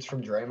and shoots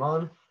from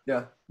Draymond.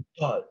 Yeah.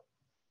 But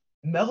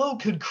Melo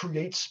could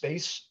create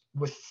space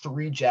with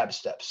 3 jab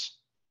steps.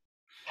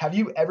 Have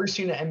you ever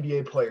seen an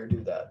NBA player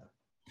do that?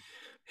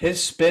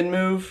 His spin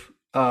move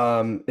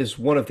is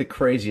one of the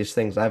craziest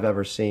things I've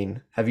ever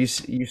seen. Have you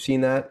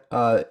seen that?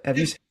 Have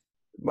you?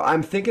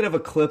 I'm thinking of a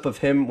clip of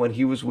him when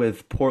he was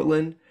with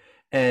Portland,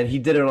 and he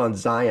did it on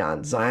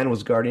Zion. Zion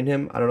was guarding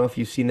him. I don't know if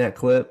you've seen that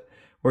clip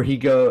where he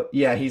goes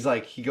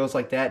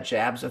like that,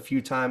 jabs a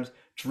few times,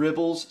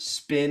 dribbles,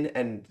 spin,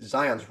 and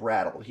Zion's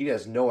rattled. He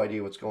has no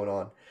idea what's going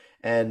on,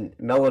 and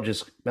Melo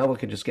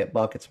can just get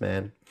buckets,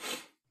 man.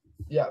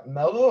 Yeah,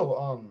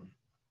 Melo.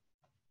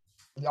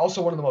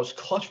 Also one of the most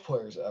clutch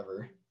players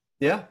ever.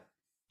 Yeah,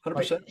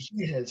 Like 100%.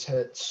 he has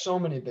hit so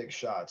many big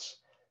shots.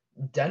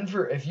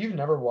 Denver. If you've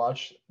never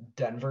watched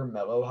Denver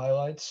Melo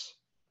highlights,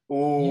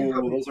 Oh,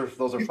 those are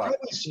you've fire.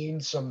 probably seen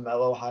some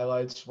Melo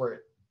highlights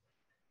where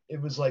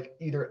it was like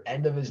either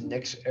end of his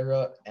Knicks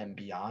era and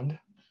beyond,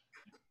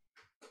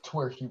 to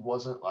where he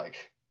wasn't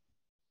like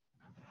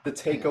The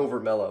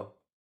takeover Melo.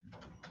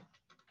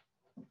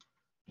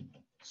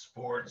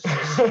 Sports.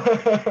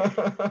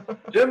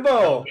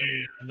 Jimbo,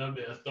 The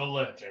myth, the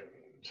legend.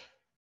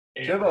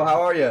 Jimbo,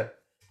 how are you?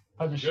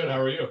 Good. How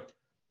are you?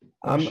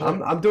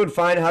 I'm doing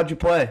fine. How'd you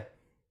play?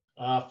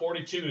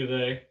 42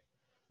 today.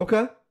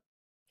 Okay.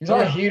 He's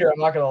on a heater. I'm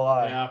not gonna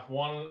lie. Yeah,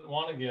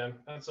 one again.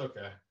 That's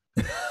okay.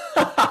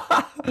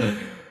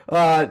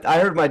 I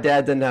heard my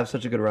dad didn't have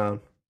such a good round.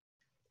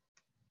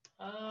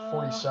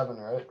 47,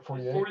 right?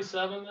 48.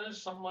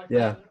 47-ish, something like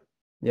Yeah. that.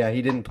 Yeah,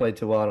 he didn't play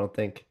too well, I don't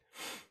think.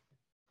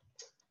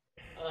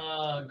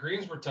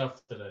 Greens were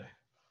tough today.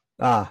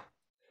 Ah.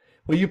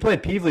 Well, you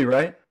played Peevely,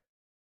 right?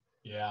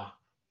 Yeah.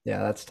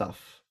 Yeah, that's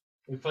tough.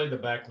 We played the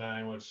back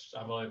nine, which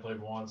I've only played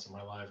once in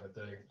my life, I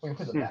think. We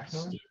played the back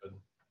nine? Stupid.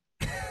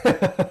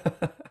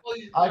 Well,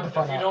 I like the if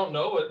front you nine. don't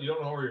know it, you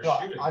don't know where you're No,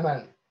 shooting. I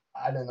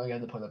didn't know you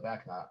had to play the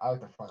back nine. I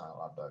like the front nine a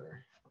lot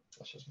better.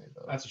 That's just me,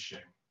 though. That's a shame.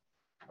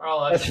 I'll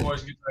let you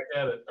boys get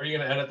back at it. Are you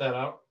going to edit that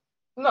out?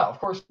 No, of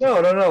course.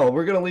 No.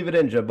 We're gonna leave it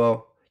in,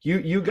 Jimbo.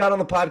 You got on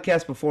the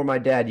podcast before my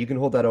dad. You can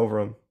hold that over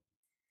him.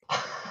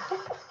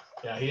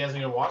 Yeah, he hasn't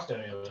even watched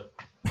any of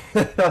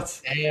it.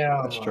 That's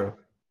Damn. true.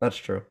 That's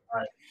true.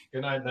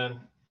 Good night,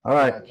 then. All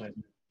right.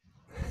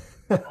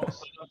 We got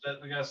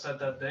to set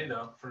that date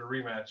up for the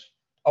rematch.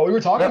 Oh, we were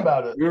talking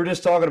about it. We were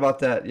just talking about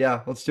that.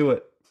 Yeah, let's do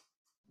it.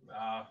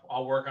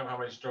 I'll work on how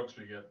many strokes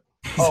we get.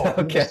 Oh,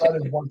 we Okay.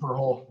 decided 1 per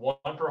hole.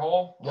 One per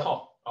hole? Yep.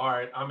 Oh, all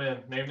right. I'm in.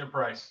 Name the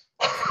price.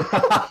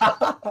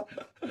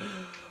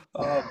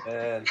 Oh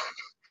man.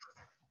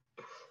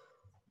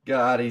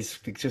 God, he's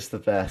just the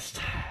best.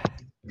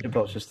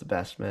 Jimbo's just the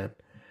best, man.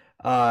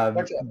 By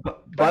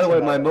the way,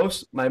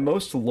 my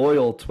most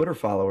loyal Twitter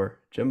follower,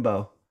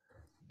 Jimbo.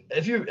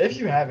 If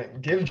you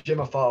haven't, give Jim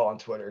a follow on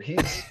Twitter.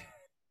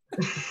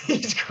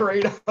 He's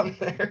great on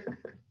there.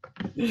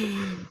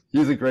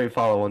 He's a great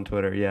follow on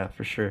Twitter, yeah,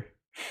 for sure.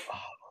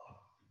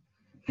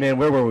 Man,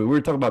 where were we? We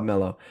were talking about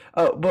Melo.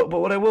 But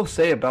what I will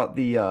say about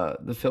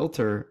the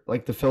filter,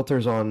 like the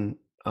filters on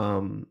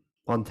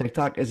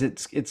TikTok, is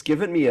it's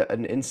given me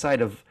an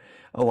insight of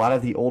a lot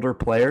of the older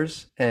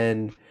players,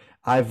 and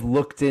I've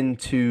looked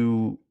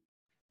into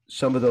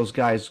some of those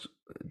guys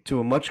to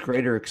a much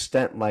greater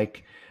extent,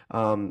 like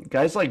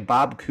guys like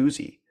Bob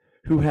Cousy,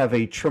 who have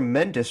a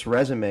tremendous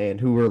resume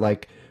and who were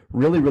like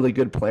really, really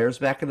good players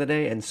back in the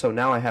day. And so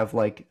now I have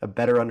like a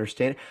better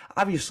understanding.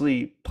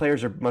 Obviously,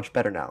 players are much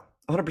better now.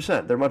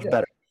 100%. They're much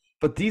better.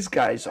 But these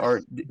guys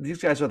are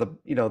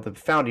the the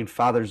founding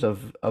fathers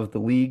of the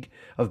league,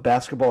 of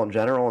basketball in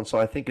general. And so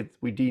I think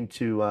we need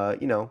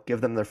to give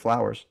them their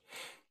flowers.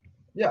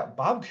 Yeah,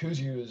 Bob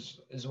Cousy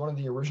is one of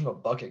the original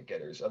bucket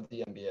getters of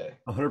the NBA.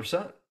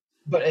 100%.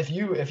 But if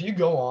you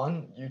go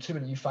on YouTube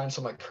and you find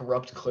some like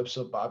corrupt clips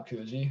of Bob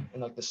Cousy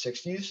in like the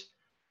 60s,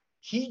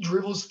 he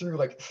dribbles through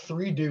like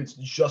 3 dudes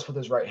just with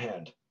his right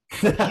hand.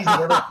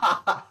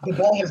 The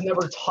ball has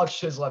never touched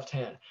his left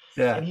hand.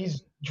 Yeah. And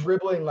he's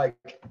dribbling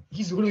like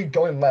he's literally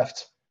going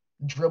left,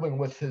 dribbling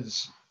with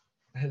his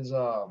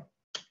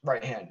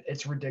right hand.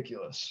 It's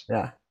ridiculous.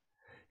 Yeah.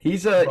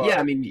 He's yeah,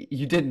 I mean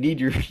you didn't need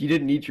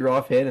your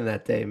offhand in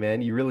that day,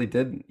 man. You really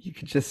didn't. You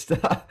could just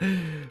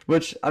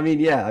which I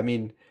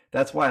mean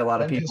that's why a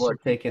lot of people are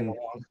taking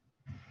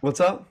What's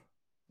up?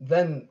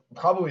 Then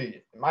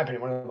probably, in my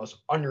opinion, one of the most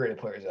underrated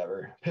players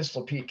ever,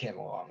 Pistol Pete came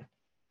along.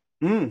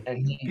 And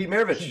Pete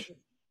Maravich.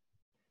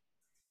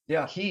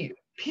 Pete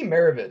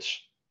Maravich,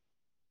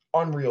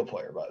 unreal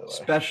player, by the way.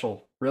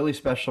 Special, really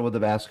special with the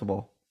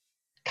basketball.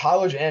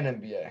 College and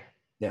NBA.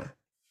 Yeah.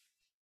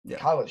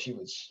 College,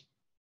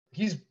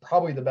 he's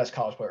probably the best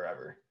college player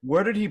ever.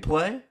 Where did he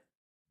play?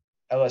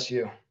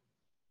 LSU.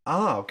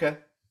 Ah, okay.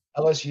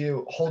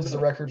 LSU holds the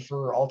record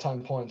for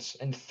all-time points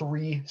in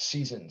 3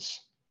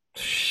 seasons.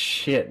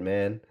 Shit,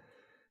 man.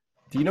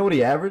 Do you know what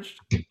he averaged?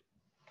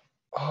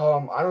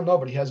 I don't know,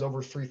 but he has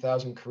over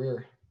 3,000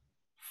 career.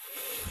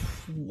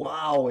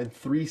 Wow, in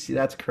 3 seasons,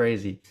 that's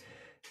crazy.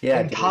 Yeah.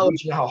 In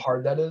college, you know how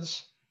hard that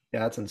is? Yeah,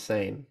 that's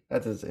insane.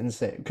 That is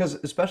insane.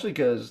 Especially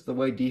because the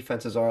way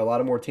defenses are, a lot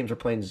of more teams are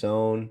playing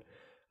zone.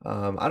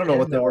 I don't know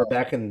what And they were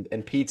back in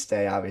Pete's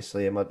day.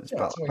 Obviously, it's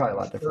yeah, probably a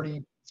lot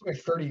different. It's only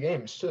 30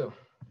 games too.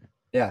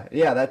 Yeah,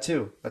 yeah, that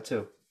too,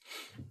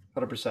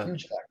 100%.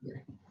 Huge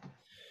factor.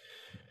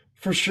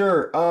 For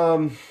sure.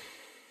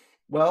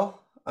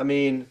 Well, I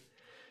mean,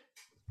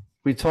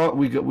 we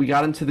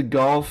got into the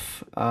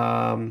golf.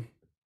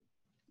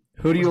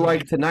 Who do you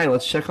like tonight?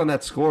 Let's check on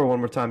that score one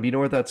more time. Do you know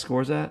where that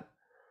score's at?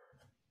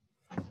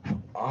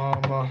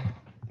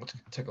 Let's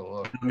take a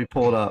look. Let me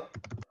pull it up.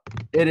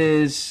 It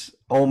is.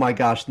 Oh my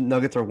gosh, the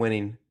Nuggets are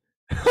winning.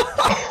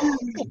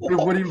 They're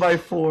winning by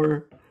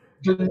 4.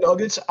 The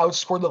Nuggets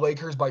outscored the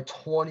Lakers by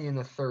 20 in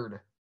the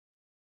third.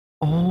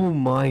 Oh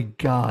my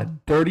God,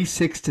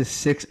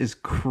 36-6 is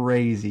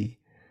crazy,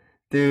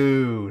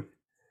 dude.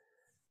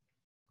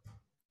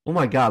 Oh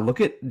my God,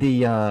 look at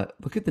the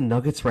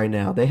Nuggets right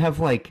now. They have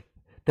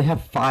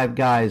 5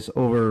 guys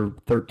over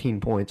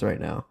 13 points right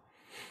now.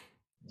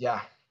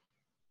 Yeah.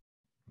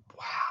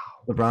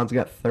 Wow. LeBron's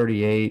got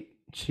 38.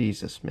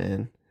 Jesus,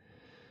 man.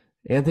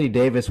 Anthony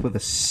Davis with a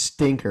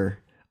stinker,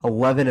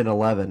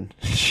 11-11.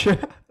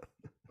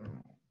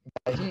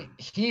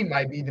 He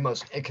might be the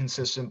most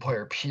inconsistent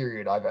player,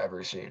 period, I've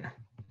ever seen.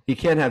 He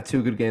can't have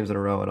 2 good games in a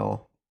row at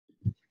all.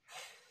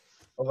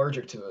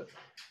 Allergic to it.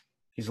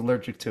 He's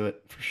allergic to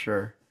it for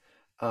sure.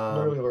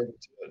 Literally allergic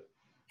to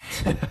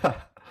it.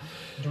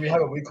 Do we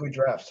have a weekly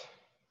draft?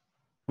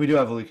 We do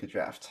have a weekly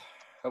draft.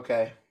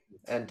 Okay,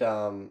 and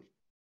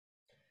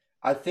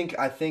I think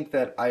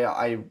that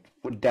I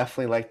would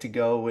definitely like to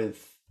go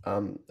with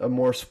a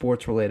more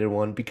sports related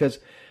one because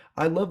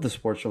I love the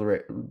sports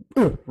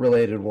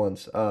related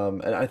ones.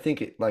 And I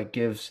think it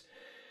gives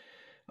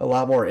a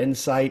lot more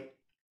insight.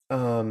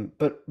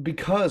 But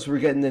because we're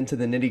getting into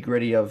the nitty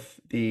gritty of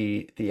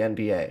the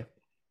NBA,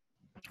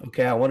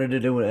 okay, I wanted to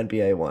do an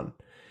NBA one,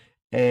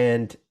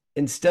 and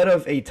instead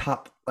of a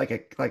top like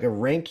a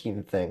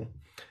ranking thing,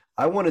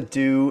 I want to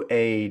do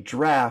a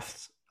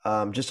draft,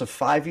 just a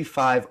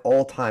 5v5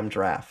 all-time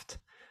draft.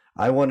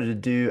 I wanted to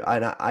do,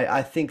 and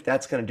I think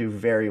that's going to do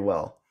very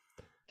well.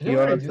 You know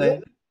what I'm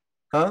saying?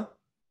 Huh?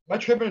 Am I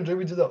tripping? Did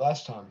we do that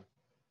last time?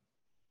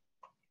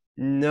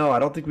 No, I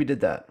don't think we did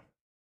that.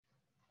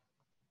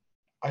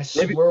 I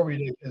swear we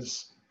did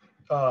because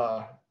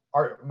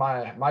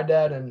my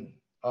dad and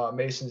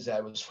Mason's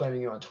dad was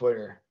flaming you on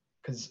Twitter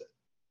because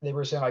they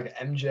were saying like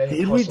MJ.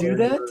 Did we do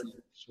that?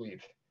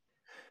 Sweep.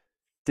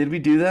 Did we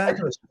do that? I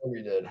could have sworn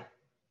we did.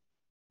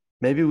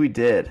 Maybe we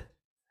did.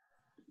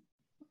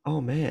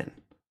 Oh man.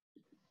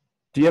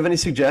 Do you have any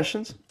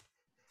suggestions?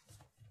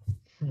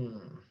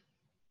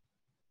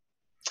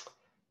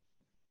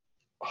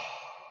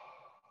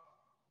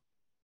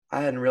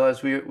 I hadn't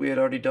realized we had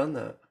already done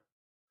that.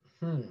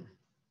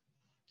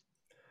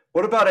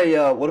 What about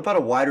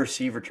a wide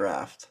receiver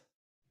draft?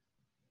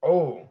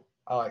 Oh,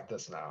 I like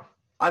this now.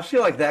 I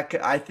feel like that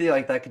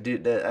could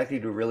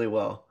do really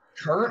well.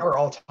 Current or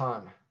all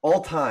time?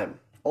 All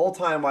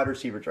time wide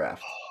receiver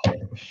draft. Oh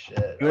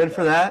shit! You in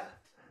for that?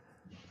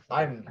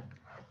 Are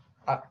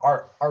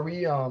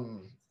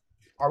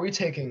we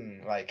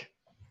taking like?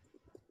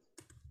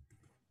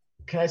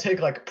 Can I take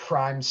like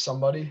prime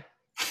somebody?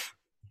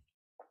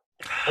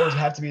 Or does it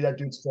have to be that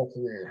dude's full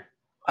career?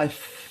 I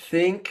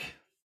think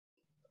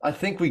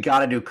we got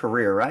to do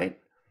career, right?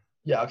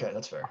 Yeah, okay,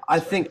 that's fair. I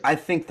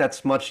think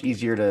that's much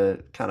easier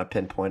to kind of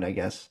pinpoint, I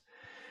guess.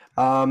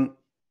 All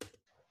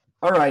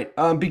right.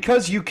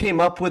 Because you came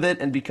up with it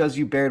and because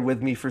you bared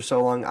with me for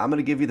so long, I'm going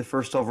to give you the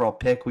first overall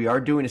pick. We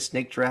are doing a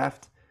snake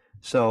draft,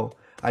 so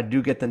I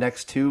do get the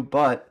next 2,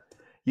 but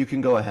you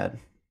can go ahead.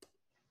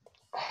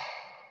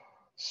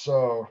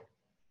 So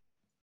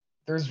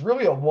there's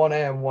really a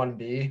 1A and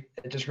 1B.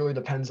 It just really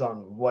depends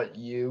on what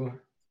you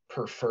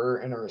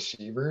prefer in a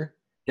receiver.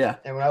 Yeah.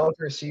 And when I look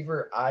at a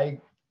receiver, I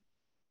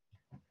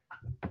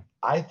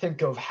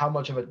think of how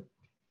much of a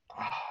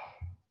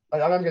I'm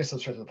going to get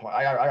straight to the point.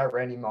 I got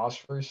Randy Moss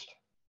first.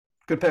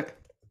 Good pick.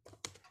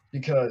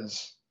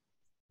 Because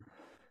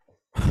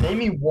name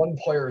me one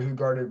player who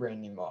guarded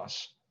Randy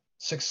Moss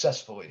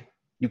successfully.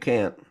 You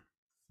can't.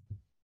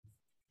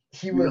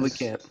 You really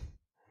can't.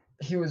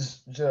 He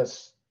was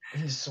just,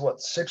 he's what,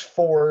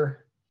 6'4",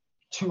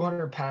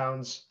 200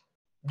 pounds,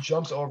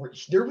 jumps over.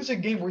 There was a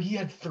game where he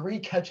had 3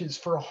 catches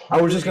for 100.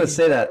 I was just going to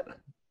say that.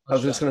 I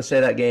was just going to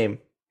say that game.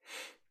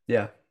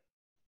 Yeah.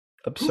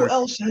 Absurd. Who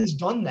else has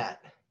done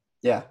that?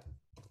 Yeah.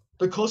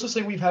 The closest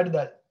thing we've had to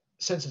that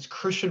since is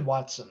Christian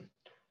Watson.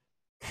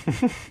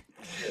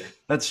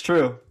 That's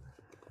true.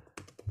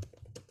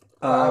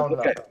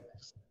 Okay.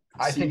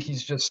 I think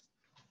he's just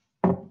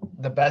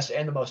the best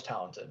and the most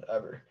talented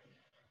ever.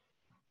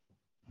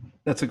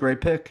 That's a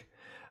great pick.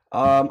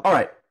 All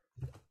right.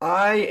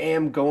 I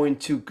am going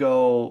to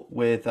go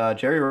with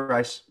Jerry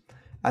Rice.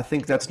 I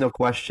think that's no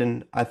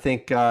question. I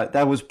think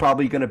that was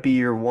probably going to be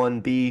your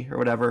 1B or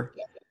whatever,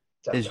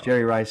 is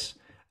Jerry Rice.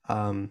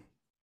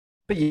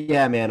 But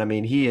yeah, man, I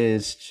mean, he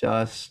is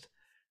just,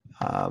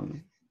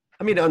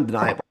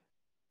 undeniable.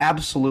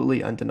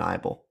 Absolutely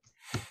undeniable.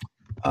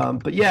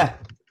 But yeah,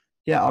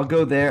 Yeah, I'll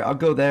go there. I'll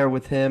go there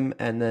with him,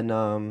 and then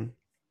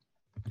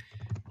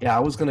yeah, I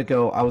was gonna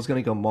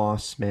go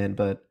Moss, man,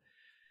 but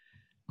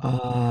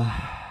uh,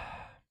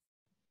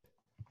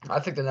 I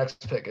think the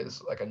next pick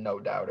is like a no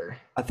doubter.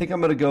 I think I'm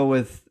gonna go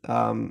with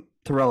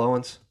Terrell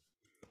Owens.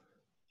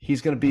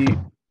 He's gonna be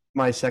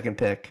my second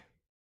pick.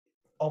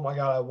 Oh my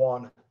god, I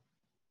won. What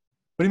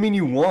do you mean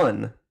you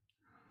won?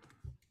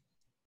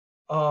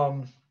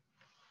 Um,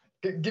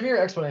 give me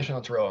your explanation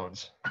on Terrell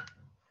Owens.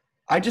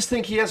 I just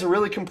think he has a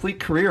really complete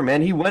career,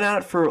 man. He went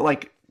out for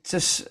like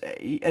just,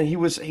 and he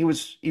was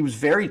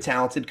very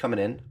talented coming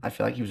in. I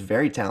feel like he was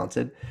very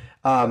talented,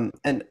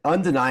 and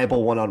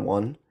undeniable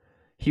one-on-one.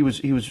 He was,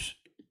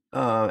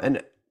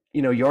 and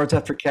yards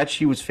after catch,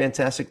 he was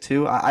fantastic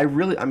too. I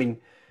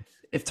mean,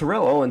 if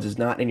Terrell Owens is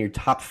not in your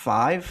top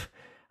five,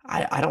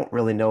 I don't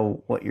really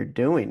know what you're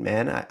doing,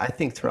 man. I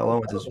think Terrell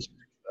Owens is.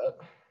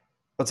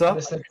 What's I up?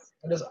 just think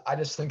I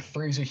just think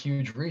three is a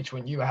huge reach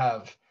when you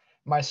have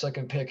my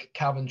second pick,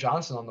 Calvin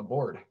Johnson, on the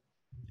board.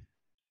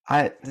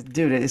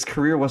 Dude, his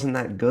career wasn't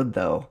that good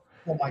though.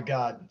 Oh my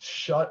god,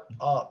 shut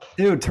up.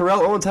 Dude, Terrell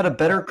Owens had a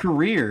better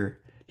career.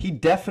 He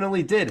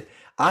definitely did.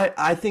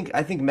 I think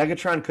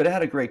Megatron could have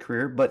had a great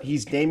career, but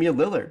he's Damian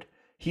Lillard.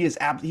 He's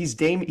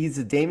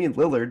the Damian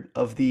Lillard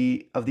of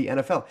the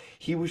NFL.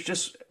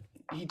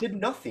 He did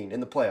nothing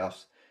in the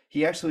playoffs.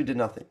 He actually did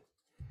nothing.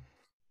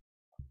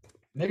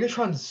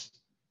 Megatron's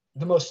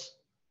the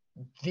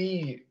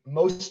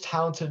most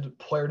talented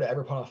player to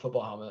ever put on a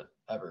football helmet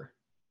ever.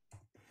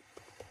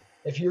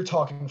 If you're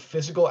talking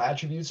physical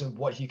attributes of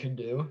what he could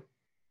do,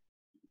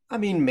 I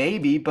mean,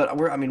 maybe, but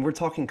we're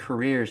talking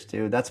careers,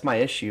 dude. That's my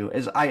issue.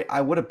 Is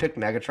I would have picked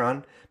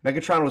Megatron.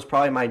 Megatron was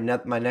probably my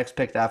next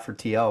pick after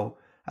To.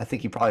 I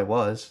think he probably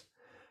was.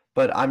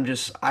 But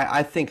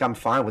I think I'm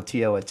fine with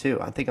To at 2.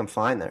 I think I'm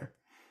fine there.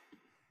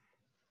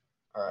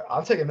 all right,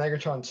 I'll take a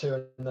Megatron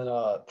too, and then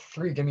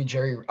 3, give me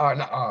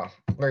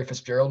Larry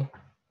Fitzgerald.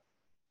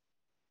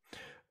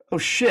 Oh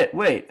shit,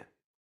 wait.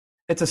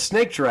 It's a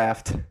snake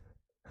draft.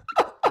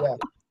 Yeah,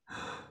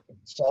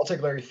 so I'll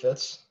take Larry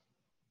Fitz.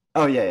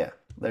 Oh yeah.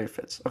 Larry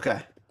Fitz. Okay.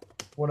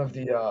 One of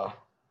the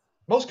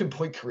most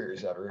complete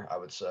careers ever, I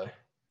would say.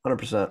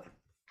 100%.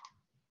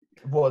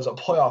 Was a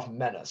playoff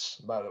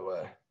menace, by the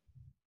way.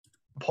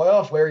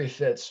 Playoff Larry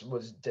Fitz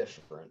was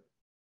different.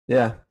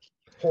 Yeah.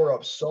 Tore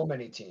up so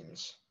many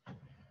teams.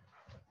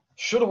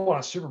 Should have won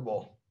a Super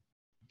Bowl,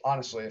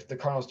 honestly, if the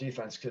Cardinals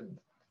defense could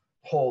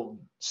hold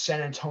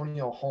San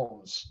Antonio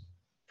Holmes,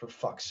 for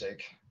fuck's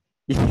sake.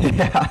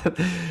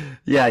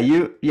 Yeah.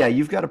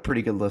 You've got a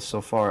pretty good list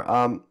so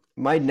far.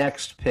 My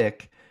next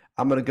pick,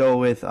 I'm gonna go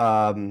with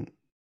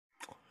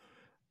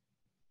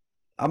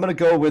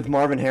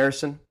Marvin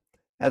Harrison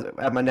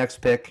at my next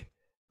pick.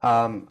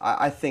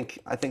 I think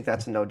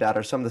that's a no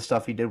doubter. Some of the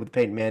stuff he did with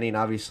Peyton Manning,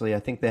 obviously,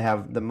 I think they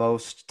have the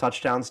most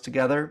touchdowns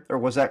together. Or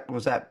was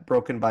that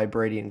broken by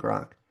Brady and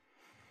Gronk?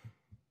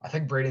 I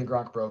think Brady and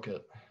Gronk broke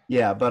it.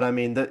 Yeah, but I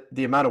mean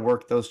the amount of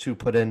work those two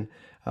put in,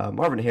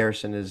 Marvin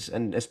Harrison is,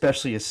 and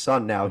especially his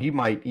son now, he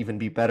might even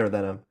be better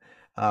than him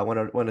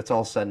when it's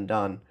all said and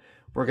done.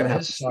 We're gonna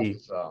have to see.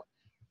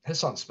 His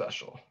son's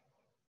special.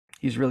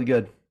 He's really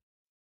good.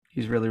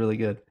 He's really, really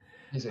good.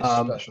 He's a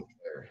special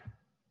player.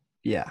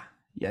 Yeah.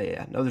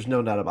 No, there's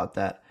no doubt about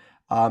that.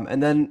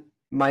 And then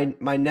my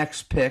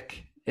next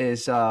pick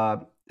is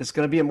it's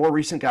going to be a more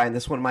recent guy, and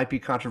this one might be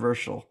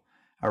controversial.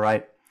 All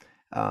right,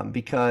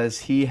 because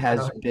he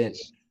has been.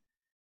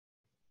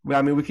 Well,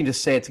 I mean, we can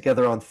just say it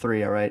together on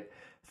 3. All right,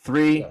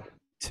 3,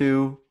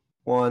 2,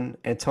 1.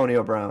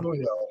 Antonio Brown.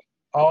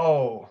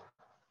 Oh.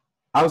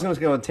 I was going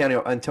to go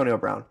Antonio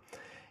Brown.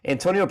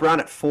 Antonio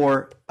Brown at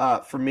 4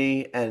 for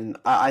me, and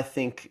I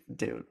think,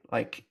 dude,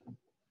 like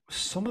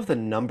some of the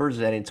numbers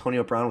that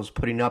Antonio Brown was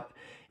putting up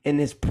in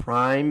his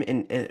prime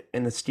in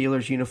the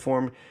Steelers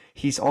uniform.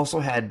 He's also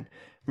had,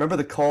 remember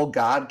the Call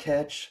God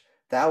catch?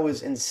 That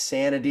was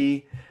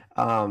insanity.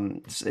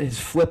 His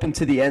flip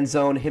into the end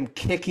zone, him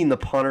kicking the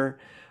punter.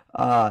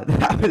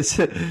 That was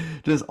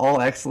just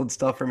all excellent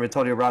stuff from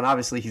Antonio Brown.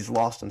 Obviously, he's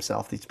lost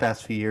himself these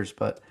past few years,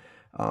 but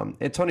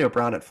Antonio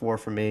Brown at 4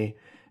 for me.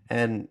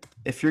 And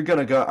if you're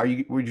gonna go,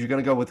 were you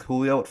gonna go with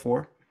Julio at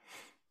 4?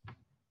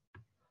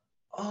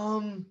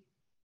 Well,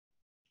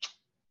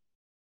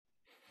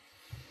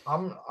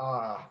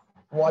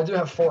 I do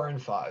have 4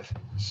 and 5,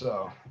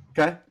 so.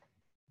 Okay.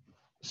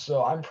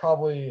 So I'm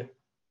probably.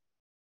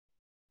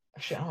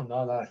 Actually, I don't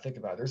know that I think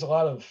about it. There's a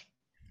lot of.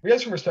 We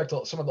got some respect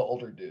to some of the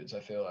older dudes,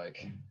 I feel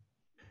like.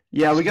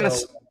 Yeah, we gotta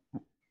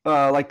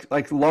like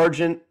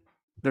Largent.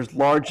 There's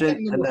Largent,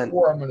 and then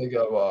 4, I'm gonna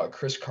go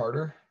Chris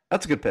Carter.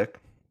 That's a good pick.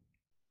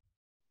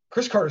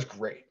 Chris Carter's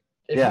great.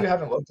 If Yeah. you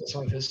haven't looked at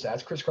some of his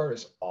stats, Chris Carter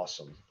is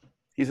awesome.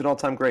 He's an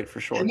all-time great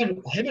for sure.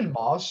 Him and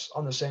Moss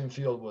on the same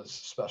field was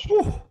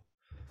special. Whew.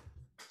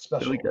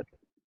 Special. Really good.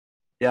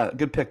 Yeah,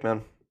 good pick,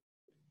 man.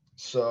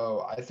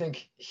 So I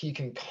think he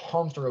can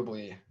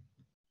comfortably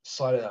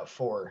slide it at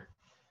 4.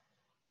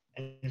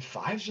 And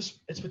 5's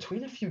just, it's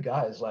between a few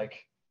guys.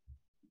 Like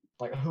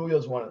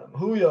Julio's one of them.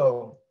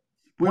 Julio.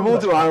 We will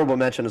do honorable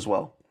mention as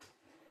well.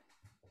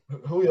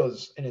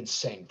 Julio's an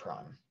insane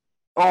prime.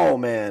 Oh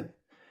man,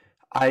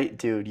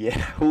 dude, yeah,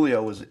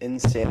 Julio was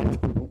insane.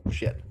 Oh,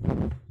 shit.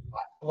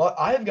 Well,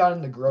 I have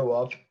gotten to grow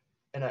up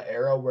in an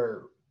era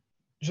where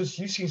just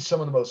you see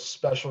some of the most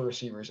special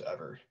receivers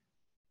ever.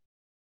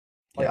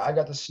 Like Yeah, I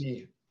got to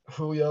see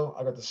Julio,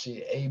 I got to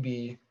see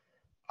AB,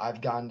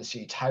 I've gotten to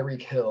see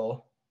Tyreek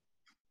Hill,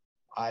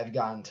 I've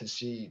gotten to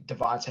see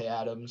Devontae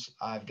Adams,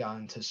 I've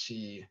gotten to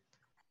see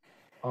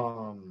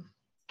um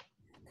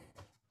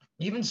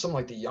even some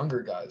like the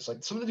younger guys.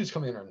 Like some of the dudes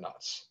coming in are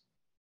nuts.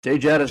 Jay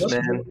Jettis,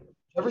 Justin man.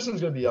 Jefferson's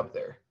gonna be up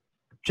there.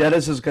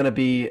 Jettis is going to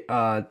be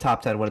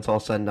top 10 when it's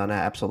all said and done,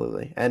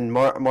 absolutely. And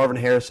Marvin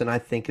Harrison, I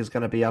think, is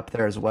going to be up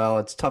there as well.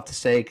 It's tough to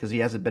say because he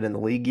hasn't been in the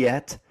league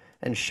yet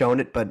and shown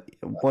it, but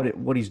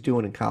what he's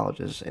doing in college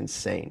is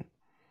insane.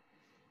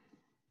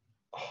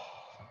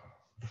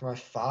 For my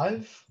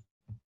 5,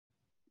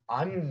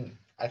 I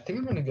think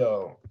I'm gonna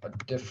go a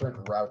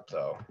different route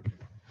though.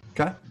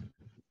 Okay.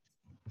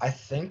 I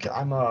think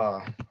I'm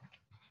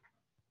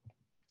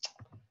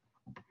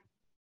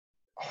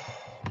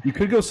You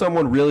could go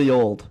someone really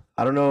old.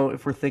 I don't know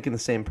if we're thinking the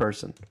same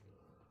person.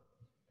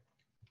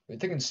 Are you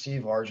thinking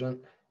Steve Argent,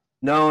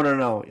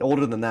 No.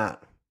 Older than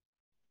that.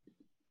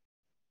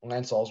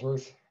 Lance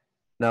Allsworth,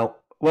 No.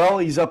 Well,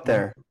 he's up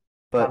there, Ron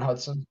but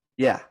Hudson?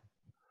 yeah.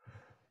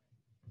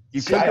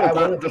 You See, could I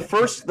go wouldn't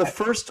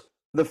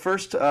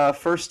the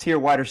first tier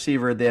wide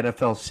receiver the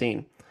NFL's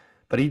seen,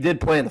 but he did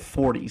play in the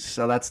 40s,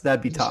 so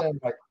that'd be I'm tough. saying,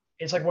 like,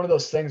 it's like one of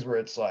those things where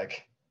it's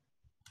like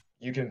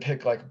you can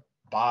pick like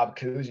Bob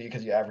Cousy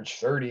because you averaged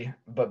 30,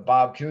 but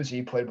Bob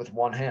Cousy played with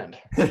one hand.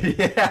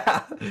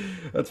 Yeah,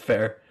 that's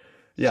fair.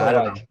 Yeah, So I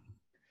don't like know.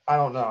 I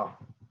don't know.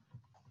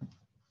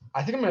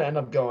 I think I'm gonna end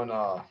up going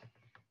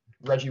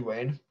Reggie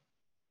Wayne.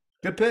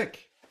 Good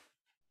pick.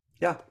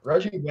 Yeah,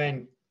 Reggie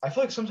Wayne, I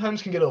feel like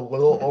sometimes can get a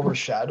little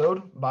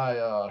overshadowed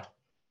by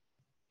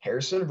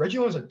Harrison. Reggie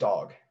Wayne's a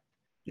dog.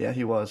 yeah,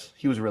 he was.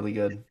 He was really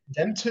good.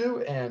 Them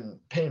two and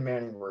Peyton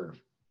Manning were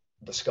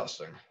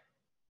disgusting.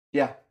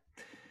 Yeah.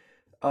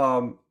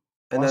 And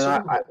then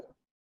Honestly,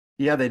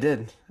 yeah, they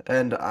did.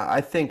 And I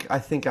think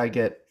I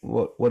get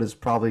what is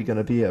probably going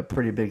to be a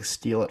pretty big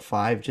steal at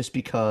 5 just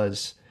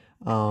because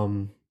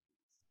of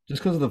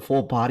the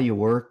full body of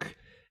work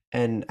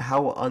and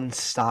how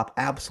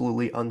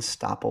absolutely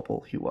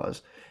unstoppable he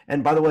was.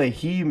 And by the way,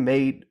 he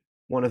made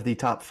one of the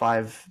top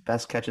 5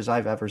 best catches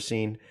I've ever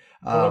seen.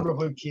 remember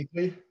Luke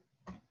Kuechly?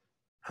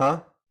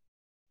 Huh?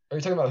 Are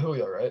you talking about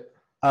Julio, right?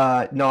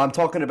 No, I'm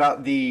talking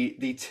about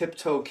the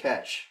tiptoe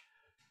catch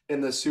in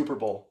the Super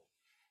Bowl.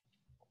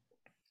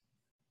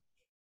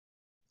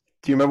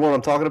 Do you remember what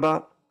I'm talking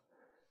about?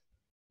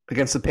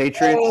 Against the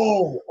Patriots?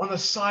 Oh, on the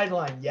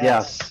sideline, Yeah.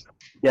 yes.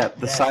 Yeah,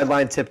 the Yes.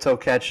 sideline tiptoe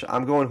catch.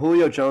 I'm going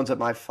Julio Jones at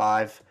my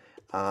 5.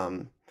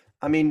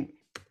 I mean,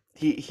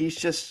 he's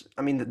just.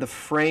 I mean, the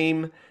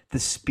frame, the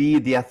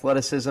speed, the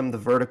athleticism, the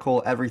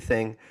vertical,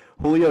 everything.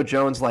 Julio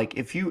Jones. Like,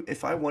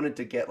 if I wanted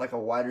to get like a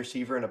wide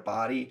receiver in a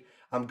body,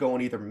 I'm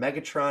going either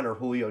Megatron or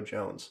Julio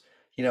Jones.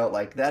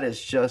 Like that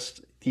is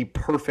just the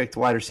perfect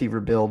wide receiver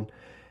build.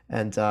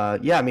 And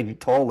yeah, I mean,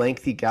 tall,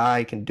 lengthy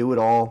guy can do it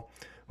all.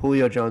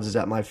 Julio Jones is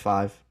at my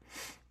 5.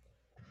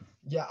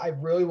 Yeah, I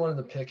really wanted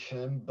to pick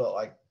him, but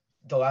like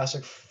the last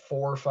like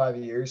 4 or 5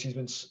 years,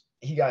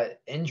 he got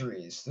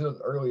injuries through the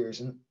early years,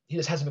 and he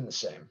just hasn't been the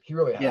same. He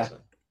really Yeah.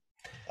 hasn't.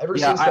 Ever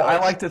Yeah, since that, I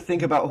like to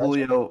think about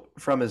Julio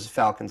from his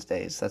Falcons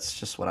days. That's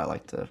just what I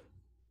like to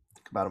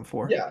think about him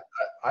for. Yeah,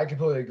 I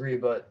completely agree,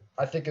 but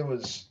I think it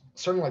was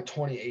starting like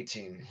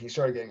 2018. He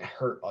started getting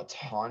hurt a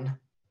ton,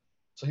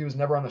 so he was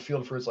never on the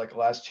field for his like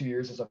last 2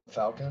 years as a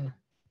Falcon.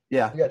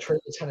 Yeah, He got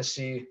traded to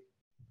Tennessee.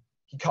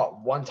 He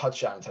caught one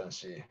touchdown in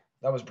Tennessee.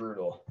 That was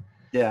brutal.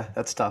 yeah,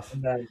 that's tough.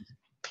 And then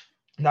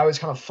now he's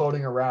kind of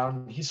floating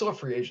around. He's still a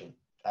free agent,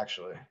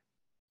 actually,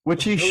 Which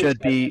which he is really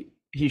should sad. be.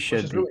 He Which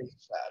should is be. really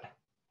sad.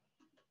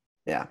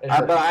 Yeah, It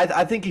but hurts.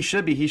 I think he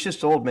should be. He's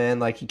just old, man.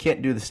 Like he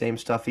can't do the same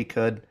stuff he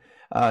could.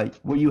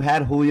 What you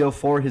had Julio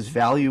for, his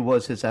value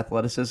was his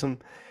athleticism,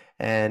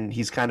 and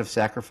he's kind of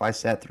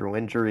sacrificed that through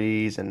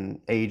injuries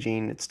and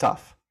aging. It's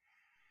tough.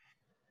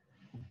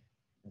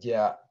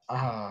 Yeah.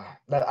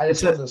 That I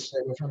just It's a, wanted to stay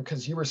with him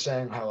because you were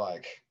saying how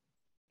like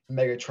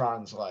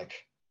Megatron's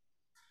like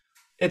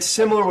it's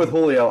similar with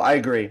Julio. I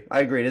agree.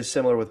 It is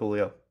similar with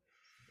Julio.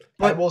 I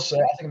But will say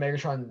I think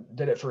Megatron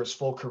did it for his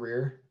full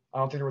career. I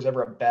don't think there was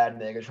ever a bad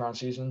Megatron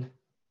season.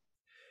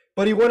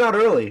 he went out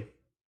early.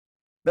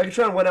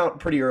 Megatron went out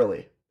pretty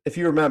early, if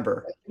you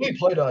remember. He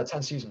played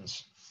 10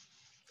 seasons.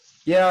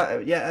 Yeah.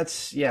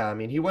 I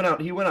mean, he went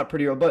out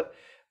pretty early. But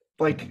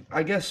like,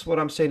 I guess what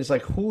I'm saying is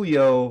like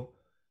Julio.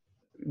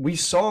 We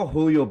saw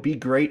Julio be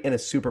great in a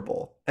Super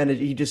Bowl, and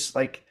he just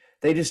like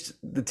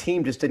the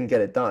team just didn't get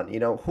it done.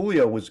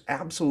 Julio was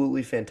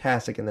absolutely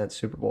fantastic in that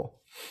Super Bowl.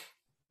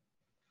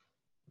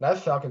 That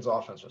Falcons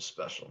offense was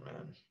special, man.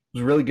 It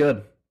was really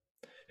good.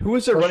 Who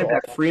was their running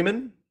Special back?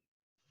 Freeman?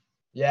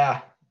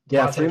 Yeah.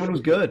 Yeah, Devontae Freeman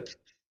was good.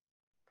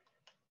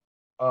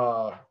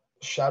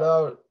 Shout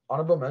out,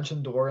 honorable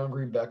mention, Dorian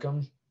Green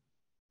Beckham.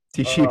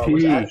 Was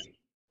TGP.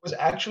 was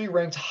actually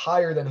ranked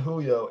higher than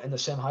Julio in the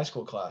same high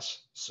school class.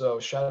 So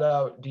shout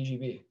out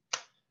DGB.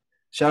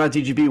 Shout out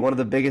DGB, one of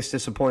the biggest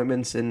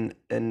disappointments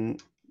in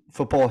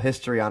football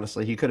history,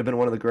 honestly. He could have been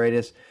one of the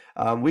greatest.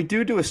 We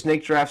do a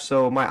snake draft,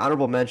 so my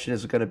honorable mention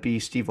is going to be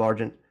Steve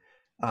Largent.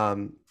 I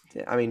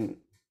mean,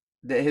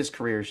 his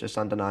career is just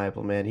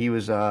undeniable, man. He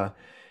was You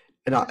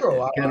can throw a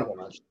lot of honorable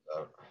mentions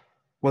out.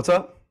 What's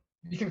up?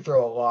 You can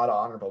throw a lot of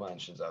honorable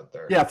mentions out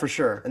there. Yeah, for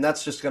sure. And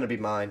that's just going to be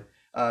mine.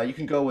 You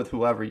can go with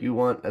whoever you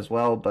want as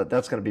well, but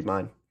that's going to be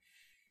mine.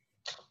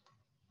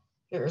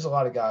 Yeah, there's a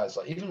lot of guys,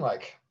 like even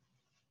like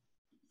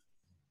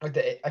I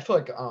feel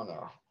like I don't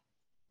know.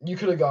 You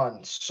could have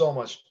gone so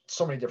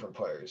many different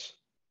players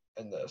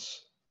in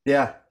this.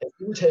 Yeah. If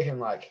you were taking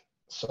like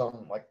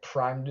some like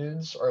prime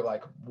dudes or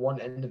like one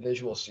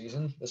individual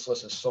season, this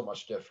list is so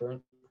much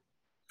different.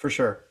 For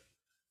sure.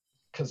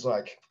 Because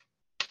like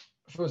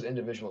if it was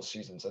individual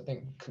seasons, I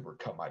think Cooper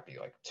Kupp might be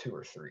like 2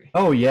 or 3.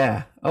 Oh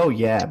yeah,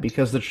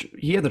 because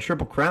he had the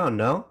Triple Crown,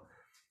 no?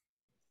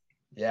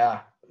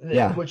 Yeah.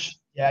 Yeah. Which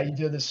you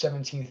did the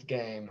 17th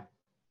game,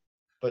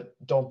 but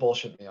don't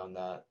bullshit me on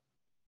that.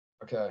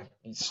 Okay,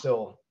 he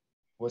still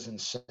was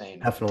insane.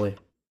 Definitely.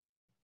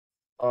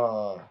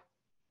 One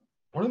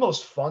of the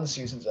most fun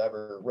seasons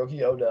ever.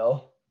 Rookie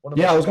Odell.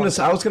 I was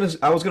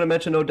gonna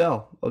mention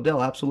Odell.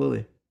 Odell,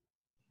 absolutely.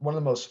 One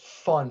of the most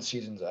fun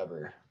seasons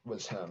ever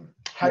was him.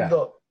 Had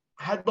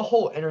the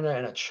whole internet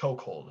in a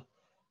chokehold.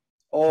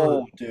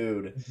 Oh,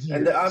 dude!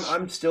 And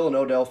I'm still an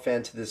Odell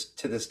fan to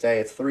this day.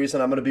 It's the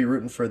reason I'm going to be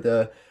rooting for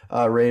the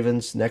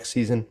Ravens next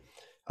season.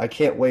 I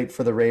can't wait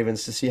for the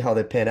Ravens to see how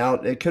they pan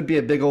out. It could be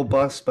a big old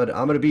bust, but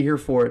I'm going to be here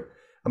for it.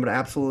 I'm going to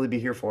absolutely be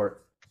here for it.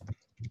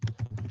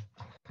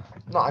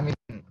 No, I mean,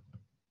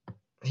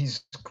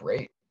 he's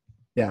great.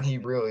 Yeah, he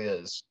really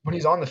is. When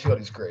he's on the field,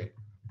 he's great.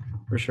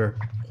 For sure.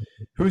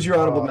 Who's your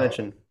honorable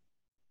mention?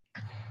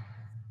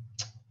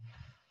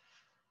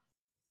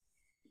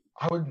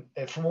 I would,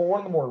 from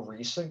one of the more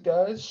recent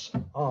guys.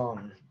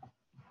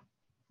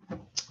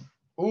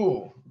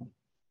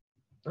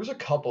 There's a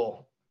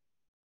couple.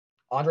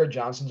 Andre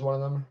Johnson's one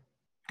of them.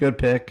 Good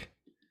pick.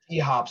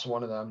 D-Hop's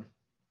one of them.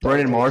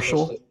 Brandon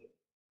Marshall.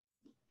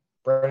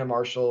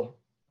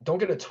 Don't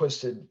get it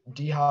twisted.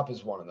 D-Hop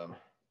is one of them.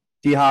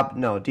 D-Hop,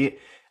 no.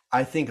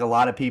 I think a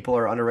lot of people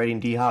are underrating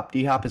D-Hop.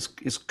 D-Hop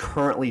is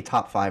currently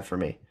top 5 for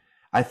me.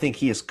 I think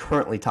he is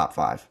currently top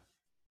 5.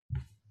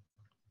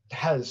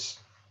 Has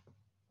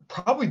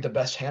probably the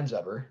best hands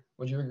ever.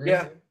 Would you agree?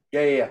 Yeah.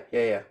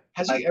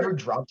 Has he ever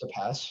dropped a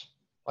pass?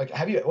 Like,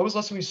 what was the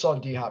last time we saw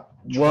D-Hop?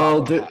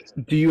 Well, do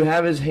you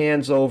have his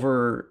hands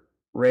over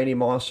Randy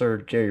Moss or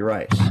Jerry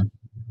Rice?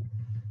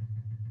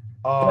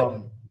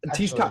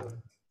 He's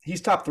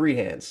top 3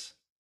 hands.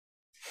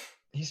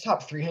 He's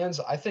top 3 hands.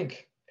 I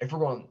think if we're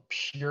going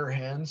pure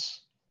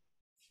hands,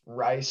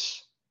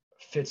 Rice,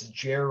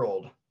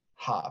 Fitzgerald,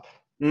 Hop.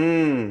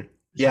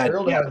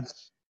 Fitzgerald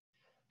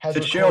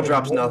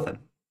drops nothing.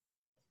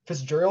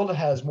 Fitzgerald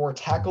has more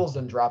tackles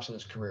than drops in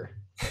his career.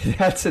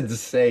 That's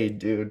insane,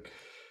 dude.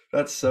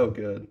 That's so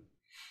good.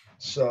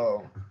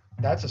 So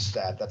that's a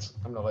stat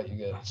I'm gonna let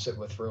you sit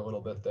with for a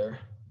little bit there.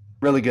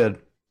 Really good.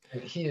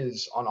 He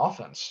is on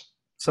offense.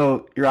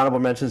 So your honorable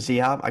mention is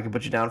D-Hop. I can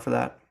put you down for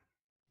that.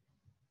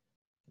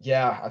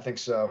 Yeah, I think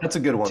so. That's a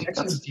good one.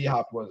 Texas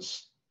D-Hop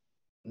was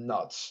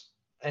nuts.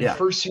 And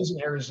first season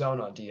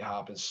Arizona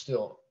D-Hop is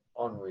still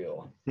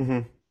unreal.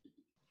 Mm-hmm.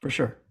 For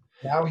sure.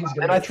 Now he's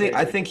going to.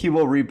 I think he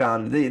will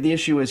rebound. The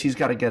issue is he's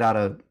got to get out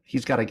of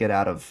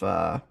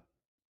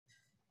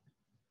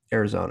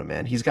Arizona,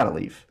 man. He's got to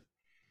leave.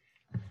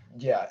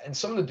 Yeah, and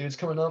some of the dudes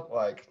coming up,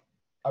 like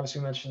obviously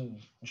we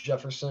mentioned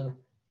Jefferson,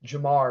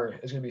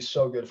 Jamar is going to be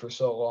so good for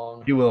so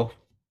long. He will.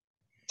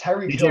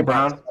 Tyreek Hill.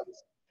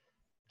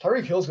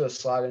 Tyreek Hill's going to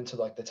slide into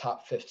like the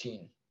top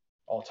 15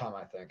 all time,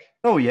 I think.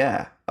 Oh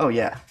yeah.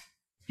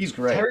 He's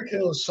great. Tyreek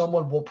Hill is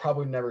someone we'll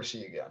probably never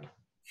see again.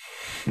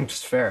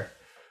 Just fair.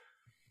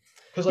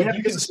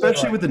 Because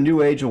especially with the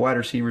new age of wide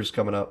receivers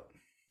coming up.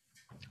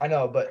 I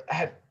know, but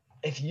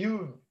if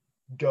you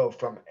go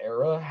from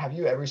era, have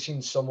you ever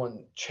seen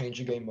someone change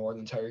a game more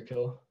than Tyreek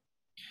Hill?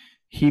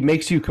 He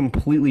makes you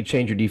completely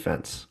change your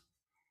defense.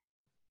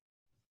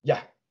 Yeah.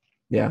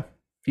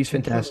 He's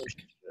fantastic.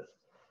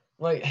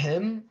 Like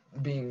him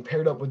being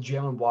paired up with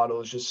Jalen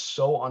Waddle is just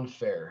so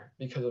unfair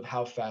because of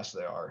how fast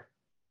they are.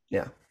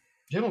 Yeah.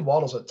 Jalen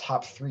Waddle's a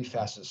top 3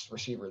 fastest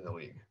receiver in the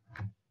league.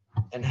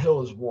 And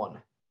Hill is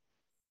 1.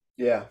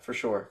 Yeah, for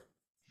sure.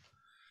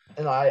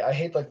 And I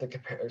hate like the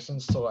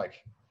comparisons to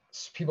like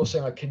people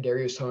saying like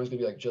Kadarius Toney's gonna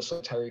be like just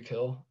like Tyreek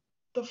Hill.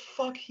 The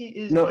fuck he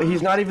is. No,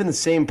 he's not even the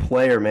same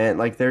player, man.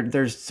 Like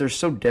they're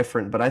so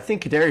different. But I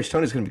think Kadarius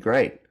Toney's gonna be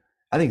great.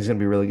 I think he's gonna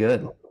be really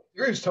good.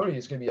 Kadarius Toney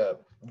is gonna be a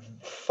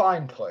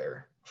fine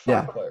player.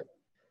 Player.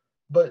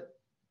 But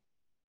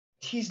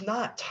he's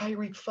not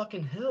Tyreek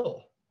fucking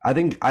Hill. I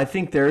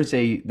think there's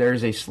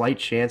a slight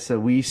chance that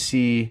we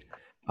see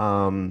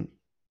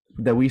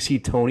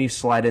Tony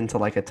slide into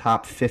like a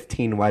top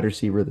 15 wide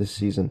receiver this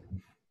season.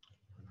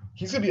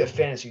 He's gonna be a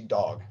fantasy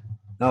dog.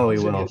 Oh, he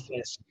will.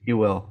 He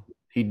will.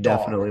 He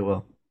definitely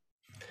will.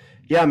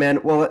 Yeah, man.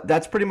 Well,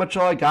 that's pretty much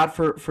all I got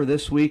for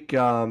this week.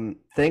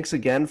 Thanks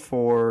again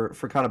for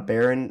kind of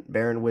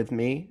bearing with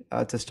me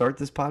to start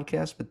this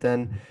podcast. But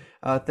then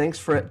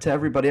thanks to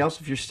everybody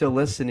else if you're still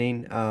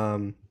listening.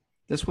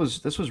 This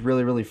was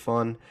really really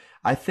fun.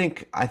 I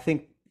think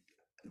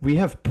we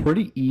have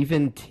pretty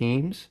even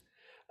teams.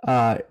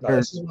 No,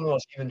 this is one of the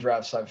most even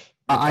drafts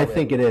I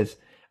think it is.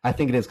 I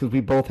think it is because we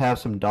both have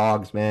some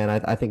dogs, man.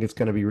 I think it's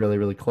going to be really,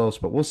 really close,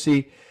 but we'll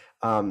see.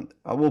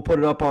 We'll put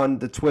it up on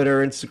the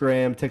Twitter,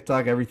 Instagram,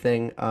 TikTok,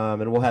 everything,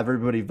 and we'll have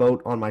everybody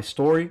vote on my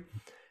story.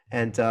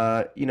 And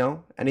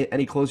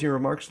any closing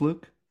remarks,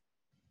 Luke?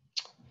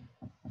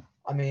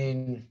 I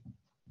mean,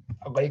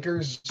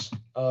 Lakers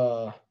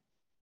are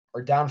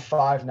down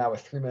 5 now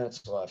with 3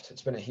 minutes left.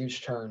 It's been a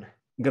huge turn.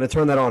 I'm going to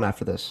turn that on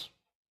after this.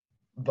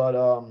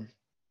 But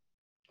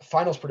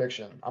finals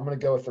prediction. I'm going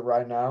to go with it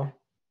right now.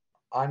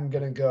 I'm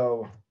going to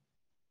go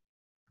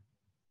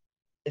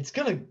 – it's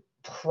going to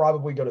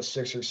probably go to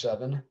 6 or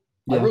 7.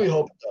 Yeah. I really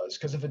hope it does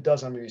because if it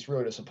doesn't, I'm going to be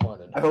really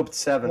disappointed. I hope it's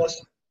 7.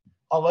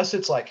 Unless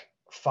it's like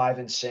 5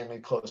 insanely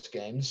close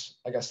games.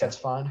 I guess that's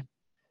fine.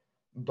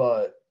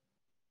 But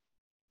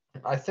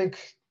I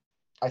think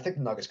the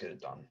Nuggets get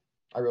it done.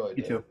 I really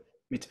do.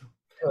 Me too.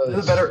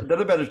 They're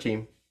the better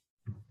team.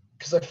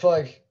 Because I feel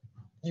like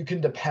you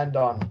can depend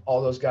on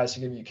all those guys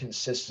to give you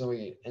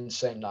consistently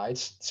insane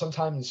nights.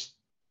 Sometimes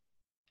 –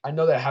 I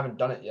know they haven't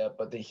done it yet,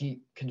 but the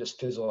Heat can just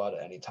fizzle out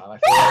at any time.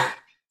 I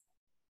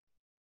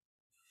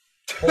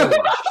feel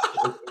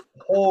like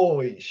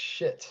holy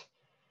shit.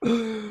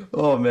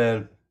 Oh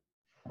man.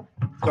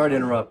 Sorry to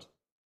interrupt.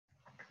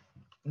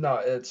 No,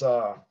 it's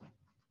I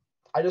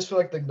just feel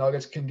like the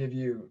Nuggets can give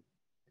you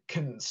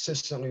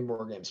consistently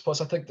more games.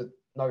 Plus I think the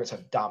Nuggets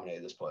have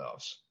dominated this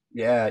playoffs.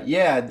 Yeah.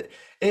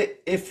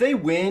 If they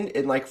win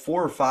in like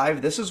 4 or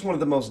 5, this is one of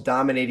the most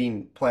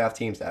dominating playoff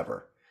teams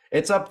ever.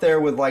 It's up there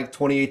with like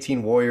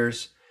 2018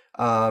 Warriors.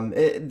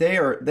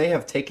 They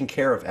have taken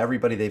care of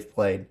everybody they've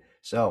played.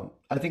 So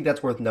I think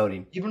that's worth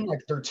noting. Even like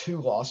their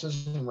 2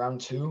 losses in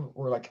round 2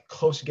 were like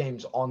close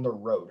games on the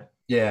road.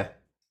 Yeah.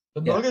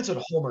 The Nuggets at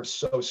home are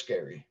so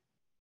scary.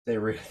 They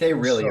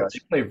really are. They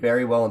play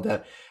very well in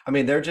that. I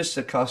mean, they're just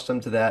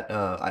accustomed to that.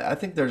 I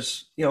think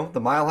there's,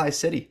 the Mile High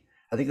City.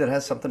 I think that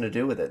has something to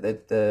do with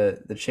it.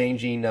 The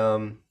changing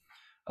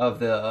of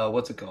the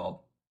what's it called?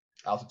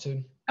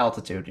 Altitude.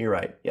 Altitude, you're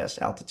right. Yes,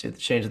 altitude. The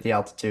change of the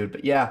altitude.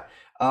 But yeah,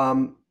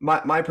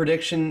 my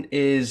prediction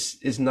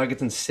is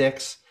Nuggets in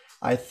 6.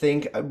 I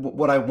think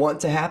what I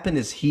want to happen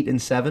is Heat in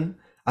 7.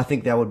 I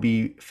think that would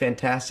be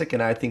fantastic,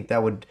 and I think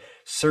that would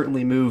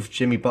certainly move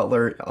Jimmy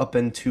Butler up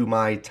into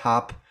my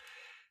top.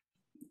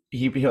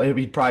 He'd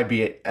probably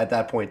be at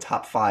that point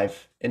top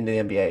 5 in the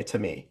NBA to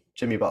me.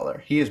 Jimmy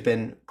Butler. He has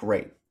been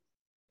great.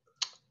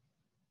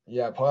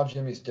 Yeah, playoff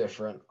Jimmy's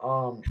different.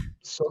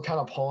 So kind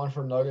of pulling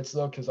for Nuggets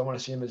though, because I want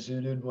to see him as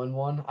Dude win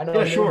one. I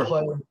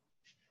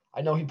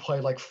know he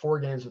played like 4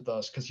 games with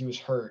us because he was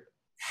hurt,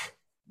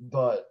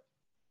 but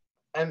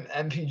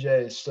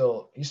MPJ is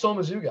he's still a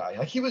Mizzou guy.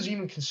 Like he was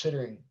even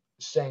considering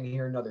staying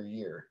here another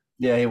year.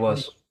 Yeah, he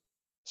was.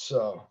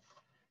 So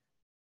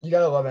you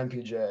gotta love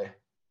MPJ.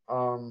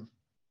 Yeah,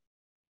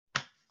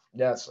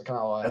 that's kind of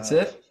all I have. That's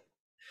it.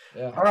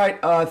 Yeah. All right.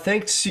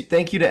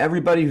 Thank you to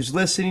everybody who's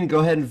listening.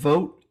 Go ahead and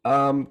vote.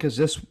 Because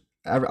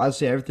I'll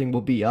say everything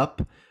will be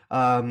up,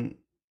 and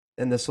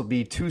this will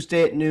be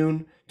Tuesday at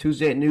noon.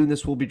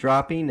 This will be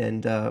dropping,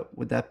 and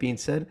with that being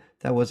said,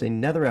 that was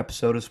another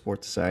episode of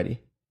Sports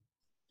Society.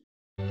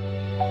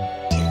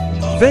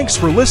 Thanks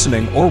for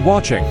listening or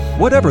watching,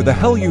 whatever the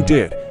hell you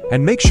did,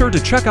 and make sure to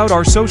check out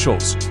our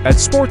socials at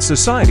Sports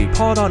Society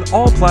Pod on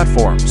all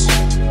platforms.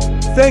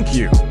 Thank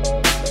you.